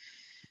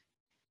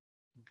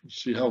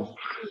 See how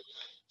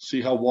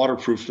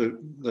waterproof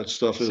that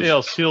stuff is. See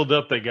how sealed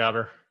up they got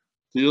her.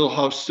 Feel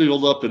how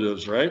sealed up it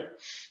is, right?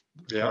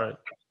 Yeah. Right.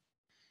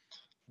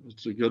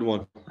 It's a good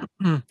one.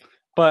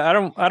 But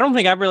I don't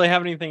think I really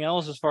have anything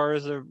else as far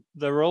as the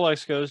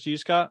Rolex goes. Do you,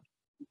 Scott?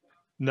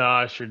 No,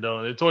 I sure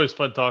don't. It's always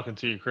fun talking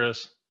to you,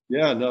 Chris.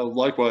 Yeah, no,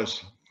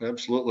 likewise.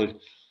 Absolutely.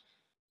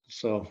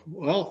 So,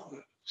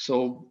 I'll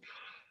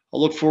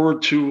look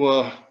forward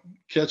to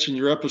catching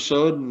your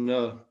episode, and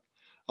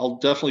I'll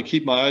definitely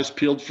keep my eyes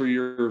peeled for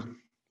your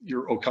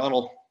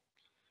O'Connell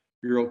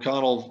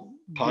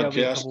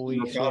podcast,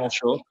 your O'Connell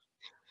show.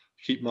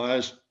 Keep my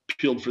eyes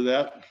peeled for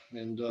that,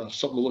 and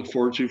something to look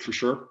forward to for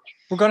sure.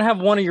 We're going to have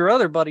one of your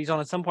other buddies on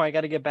at some point. I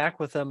got to get back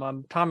with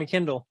him. Tommy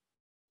Kendall.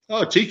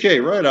 Oh,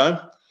 TK, right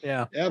on.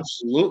 Yeah,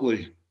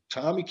 absolutely.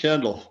 Tommy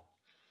Kendall.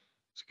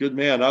 It's a good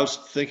man. I was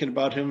thinking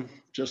about him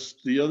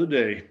just the other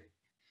day.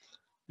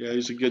 Yeah,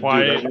 he's a good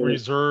quiet, dude.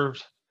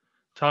 Reserved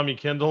Tommy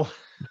Kendall.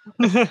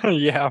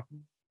 Yeah.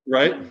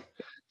 Right.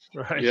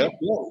 Right. Yeah.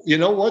 Well, you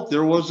know what?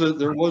 There was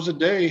a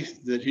day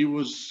that he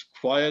was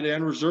quiet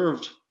and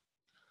reserved.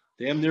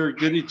 Damn near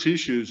goody two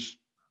shoes.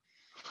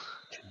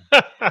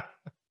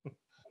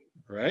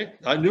 Right.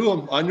 I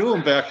knew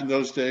him back in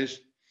those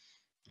days.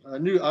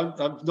 I've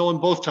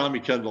known both Tommy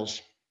Kendalls.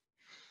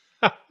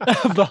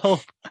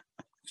 Both.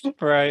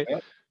 Right.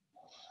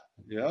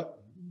 Yeah.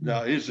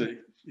 No, he's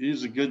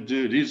a good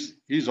dude.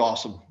 He's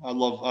awesome. I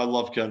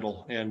love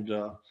Kendall, and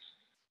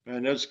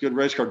man, that's a good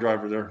race car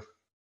driver there.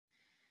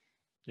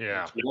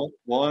 Yeah.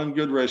 One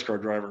good race car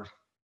driver.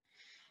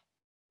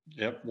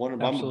 Yep.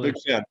 I'm a big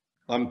fan.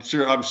 I'm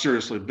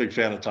seriously a big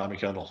fan of Tommy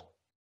Kendall.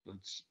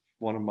 It's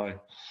one of my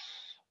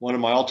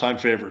all-time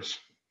favorites.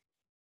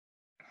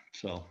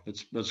 So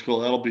that's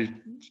cool. That'll be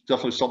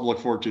definitely something to look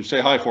forward to.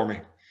 Say hi for me.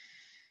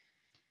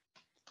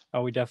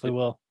 Oh, we definitely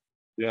will.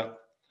 Yeah.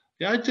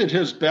 Yeah, I did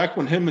his back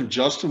when him and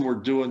Justin were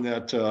doing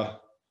that.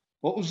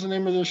 What was the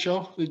name of the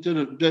show? They did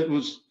it. That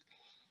was,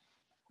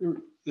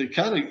 they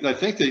kind of, I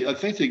think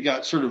they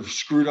got sort of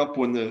screwed up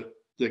when the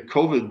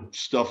COVID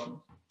stuff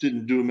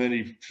didn't do them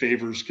any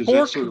favors. Because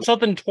that's sort of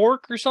something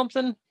Torque or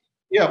something.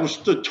 Yeah, it was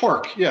the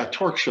Torque. Yeah,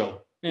 Torque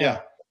show. Yeah.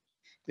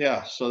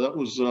 So that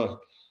was,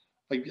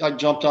 I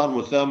jumped on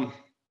with them.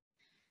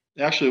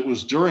 Actually, it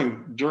was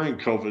during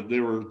COVID. They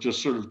were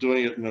just sort of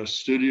doing it in a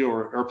studio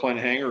or airplane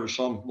hangar or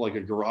some like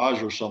a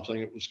garage or something.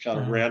 It was kind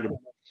of random,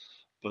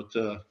 but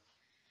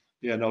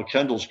yeah, no,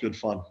 Kendall's good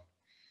fun.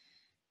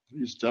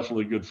 He's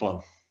definitely good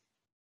fun.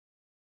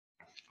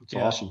 It's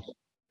awesome.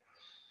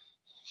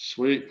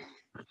 Sweet,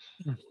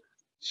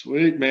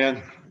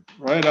 man.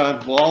 Right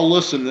on. Well, I'll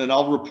listen and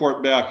I'll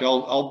report back.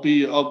 I'll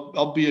be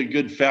a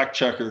good fact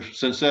checker,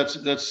 since that's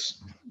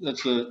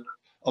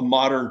a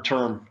modern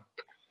term.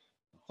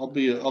 I'll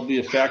be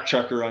a fact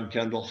checker on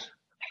Kendall.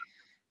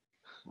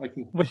 That's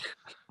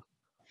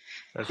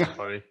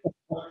funny.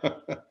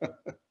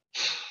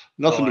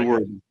 Nothing to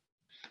worry about.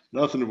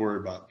 Nothing to worry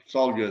about. It's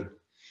all good.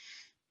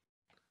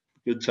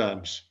 Good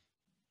times.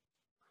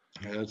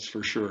 Yeah, that's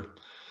for sure.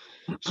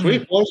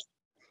 Sweet, boys.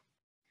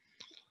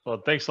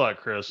 Well, thanks a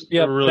lot, Chris.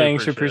 Yeah, really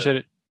thanks. Appreciate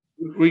it.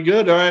 We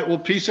good? All right. Well,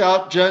 peace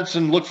out, gents,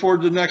 and look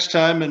forward to next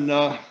time. And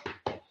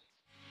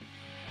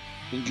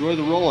enjoy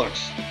the Rolex.